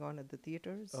are going on at the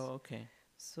theaters.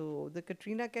 So the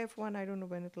Katrina Kaif one, I don't know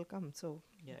when it will come. So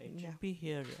Yeah, it should be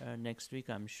here next week,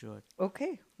 I'm sure.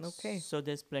 Okay, okay. So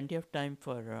there's plenty of time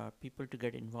for people to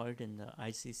get involved in the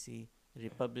ICC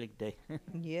Republic Day.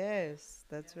 Yes,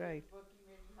 that's right. Working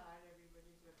very hard.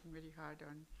 Everybody's working very hard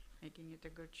on making it a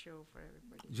good show for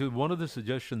everybody. So one of the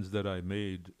suggestions that I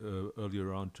made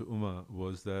earlier on to Uma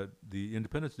was that the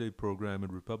Independence Day program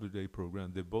and Republic Day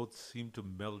program, they both seem to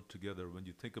meld together. When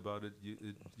you think about it,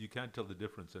 you can't tell the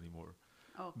difference anymore.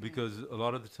 Okay. Because a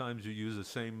lot of the times you use the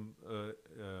same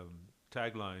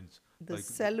taglines. The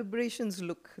celebrations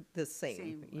look the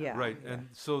same. Yeah. Right. Yeah. And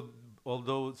so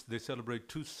although they celebrate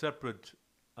two separate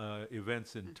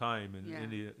events in time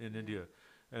in India,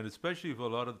 and especially for a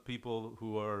lot of people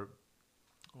who are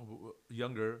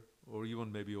younger or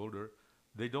even maybe older,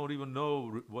 they don't even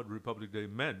know what Republic Day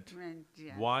meant.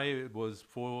 Why it was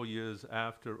 4 years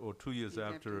after or 2 years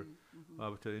after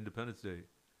Independence Day.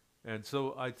 And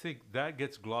so I think that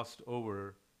gets glossed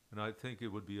over, and I think it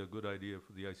would be a good idea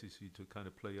for the ICC to kind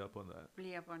of play up on that.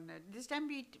 Play up on that. This time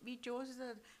we chose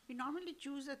we normally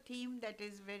choose a theme that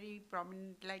is very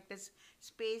prominent, like this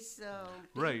space.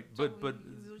 Right, theme,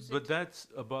 but that's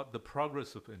about the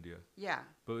progress of India. Yeah.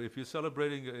 But if you're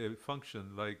celebrating a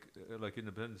function like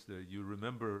Independence Day, you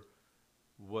remember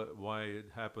why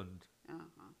it happened.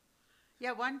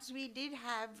 Yeah, once we did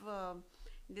have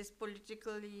this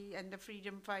politically and the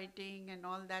freedom fighting and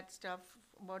all that stuff.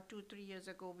 About 2-3 years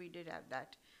ago, we did have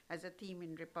that as a theme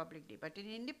in Republic Day. But in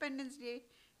Independence Day,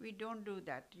 we don't do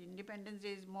that. Independence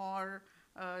Day is more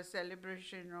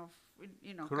celebration of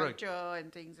culture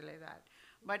and things like that.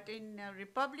 But in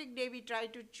Republic Day, we try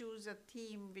to choose a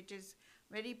theme which is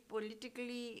very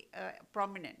politically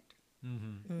prominent.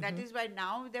 That is why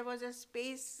now there was a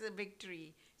space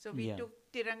victory. So we took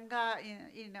Tiranga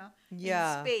in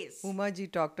space.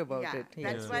 Umaji talked about it.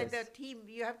 That's why the theme,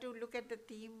 you have to look at the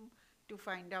theme to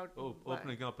find out.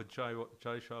 Opening up a chai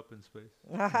shop in space.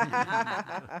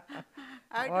 I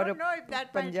don't know if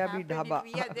that might happen if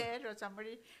we are there or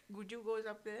somebody, Guju goes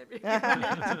up there.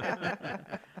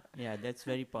 Yeah, that's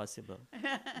very possible.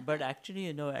 But actually,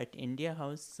 at India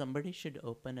House, somebody should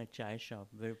open a chai shop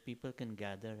where people can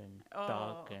gather and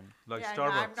talk. And like Starbucks. No,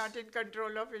 I'm not in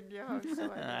control of India House, so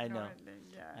I don't know.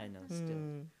 I know,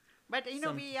 still. But,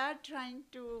 we are trying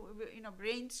to,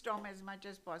 brainstorm as much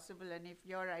as possible. And if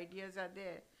your ideas are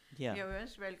there, you're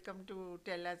most welcome to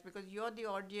tell us, because you're the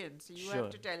audience. You have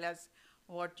to tell us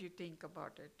what you think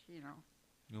about it, Yeah.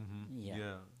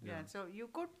 So you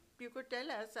could tell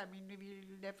us. I mean, we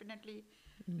will definitely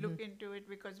look into it,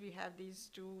 because we have these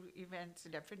two events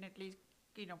definitely,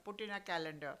 put in our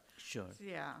calendar. Sure. So,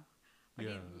 But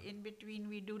in between,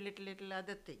 we do little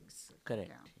other things.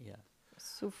 Correct. Yeah.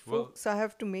 So, folks, I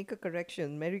have to make a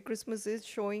correction. Merry Christmas is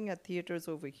showing at theaters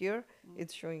over here.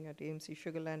 It's showing at AMC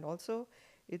Sugarland also.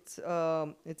 It's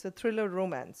a thriller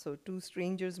romance. So, two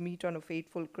strangers meet on a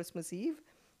fateful Christmas Eve,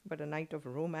 but a night of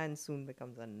romance soon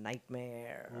becomes a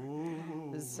nightmare.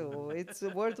 Ooh. So, it's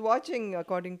worth watching,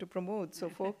 according to Pramod. So,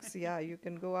 folks, you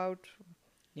can go out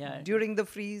during the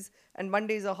freeze. And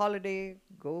Monday's a holiday.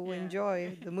 Go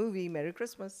enjoy the movie. Merry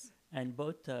Christmas. And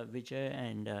both Vijay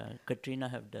and Katrina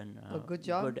have done a good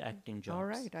job. Good acting jobs. All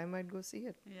right, I might go see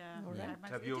it. Yeah. All right.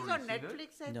 Have you it is already on seen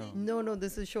Netflix, it? I think. No,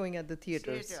 this is showing at the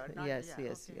theaters. Theater, not,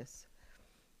 Yes.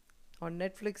 On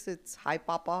Netflix, it's Hi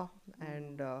Papa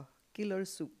and Killer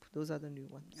Soup. Those are the new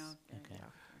ones. Okay.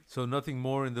 So nothing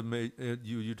more in the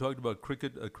you talked about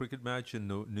a cricket match in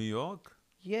New York?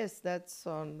 Yes, that's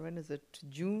on, when is it?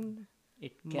 June?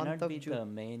 It cannot be June. The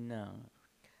main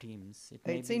teams.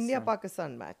 It's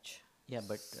India-Pakistan match. Yeah,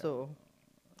 but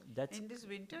that's in this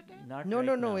winter time?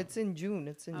 No, it's in June.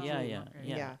 It's in June.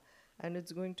 Yeah. And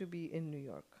it's going to be in New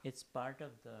York. It's part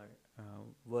of the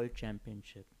World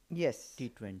Championship. Yes.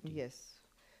 T20. Yes.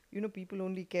 People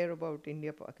only care about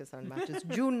India-Pakistan matches.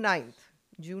 June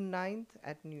 9th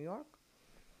at New York.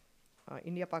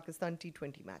 India-Pakistan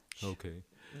T20 match. Okay.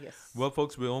 Yes. Well,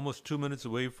 folks, we're almost 2 minutes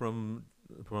away from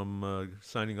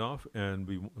signing off, and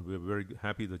we're very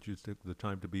happy that you took the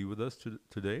time to be with us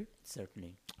today.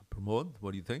 Certainly. Pramod,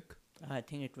 what do you think? I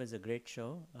think it was a great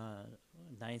show.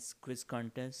 Nice quiz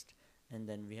contest, and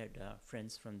then we had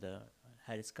friends from the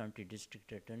Harris County District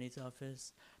Attorney's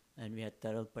Office, and we had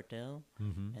Taral Patel,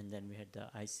 and then we had the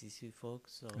ICC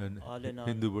folks. So and all in all,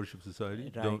 Hindu Worship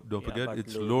Society. Right, Don't forget,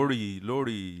 it's Lohri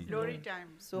Lohri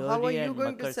time. So Lohri how are you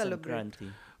going Makar to celebrate?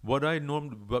 Sankranti.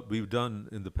 What we've done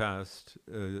in the past,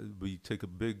 we take a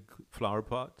big flower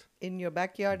pot in your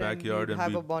backyard and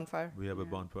have a bonfire. We have a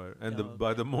bonfire, and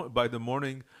by the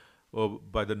morning, or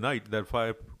by the night, that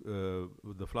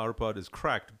the flower pot is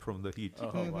cracked from the heat.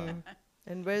 Oh, wow.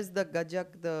 And where's the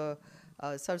gajak, the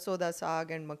sarson da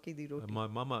saag and makki di roti. My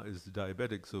mama is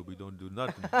diabetic, so we don't do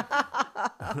nothing.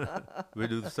 We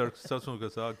do sarson ka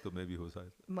saag, so maybe ho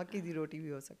sakta. Makki di roti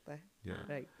bhi ho sakta hai. Yeah.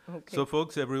 Right. Okay. So,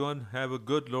 folks, everyone, have a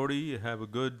good Lohri. Have a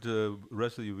good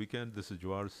rest of your weekend. This is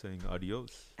Jawar saying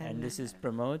adios. And this is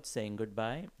Pramod saying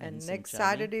goodbye. And next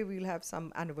Saturday, we'll have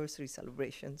some anniversary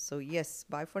celebrations. So, yes,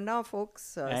 bye for now,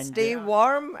 folks. And stay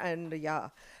warm and,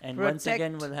 And once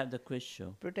again, we'll have the quiz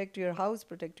show. Protect your house,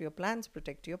 protect your plants,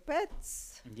 protect your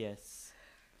pets. Yes.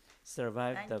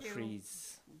 Survive the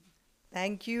freeze.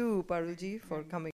 Thank you, Parulji, for coming.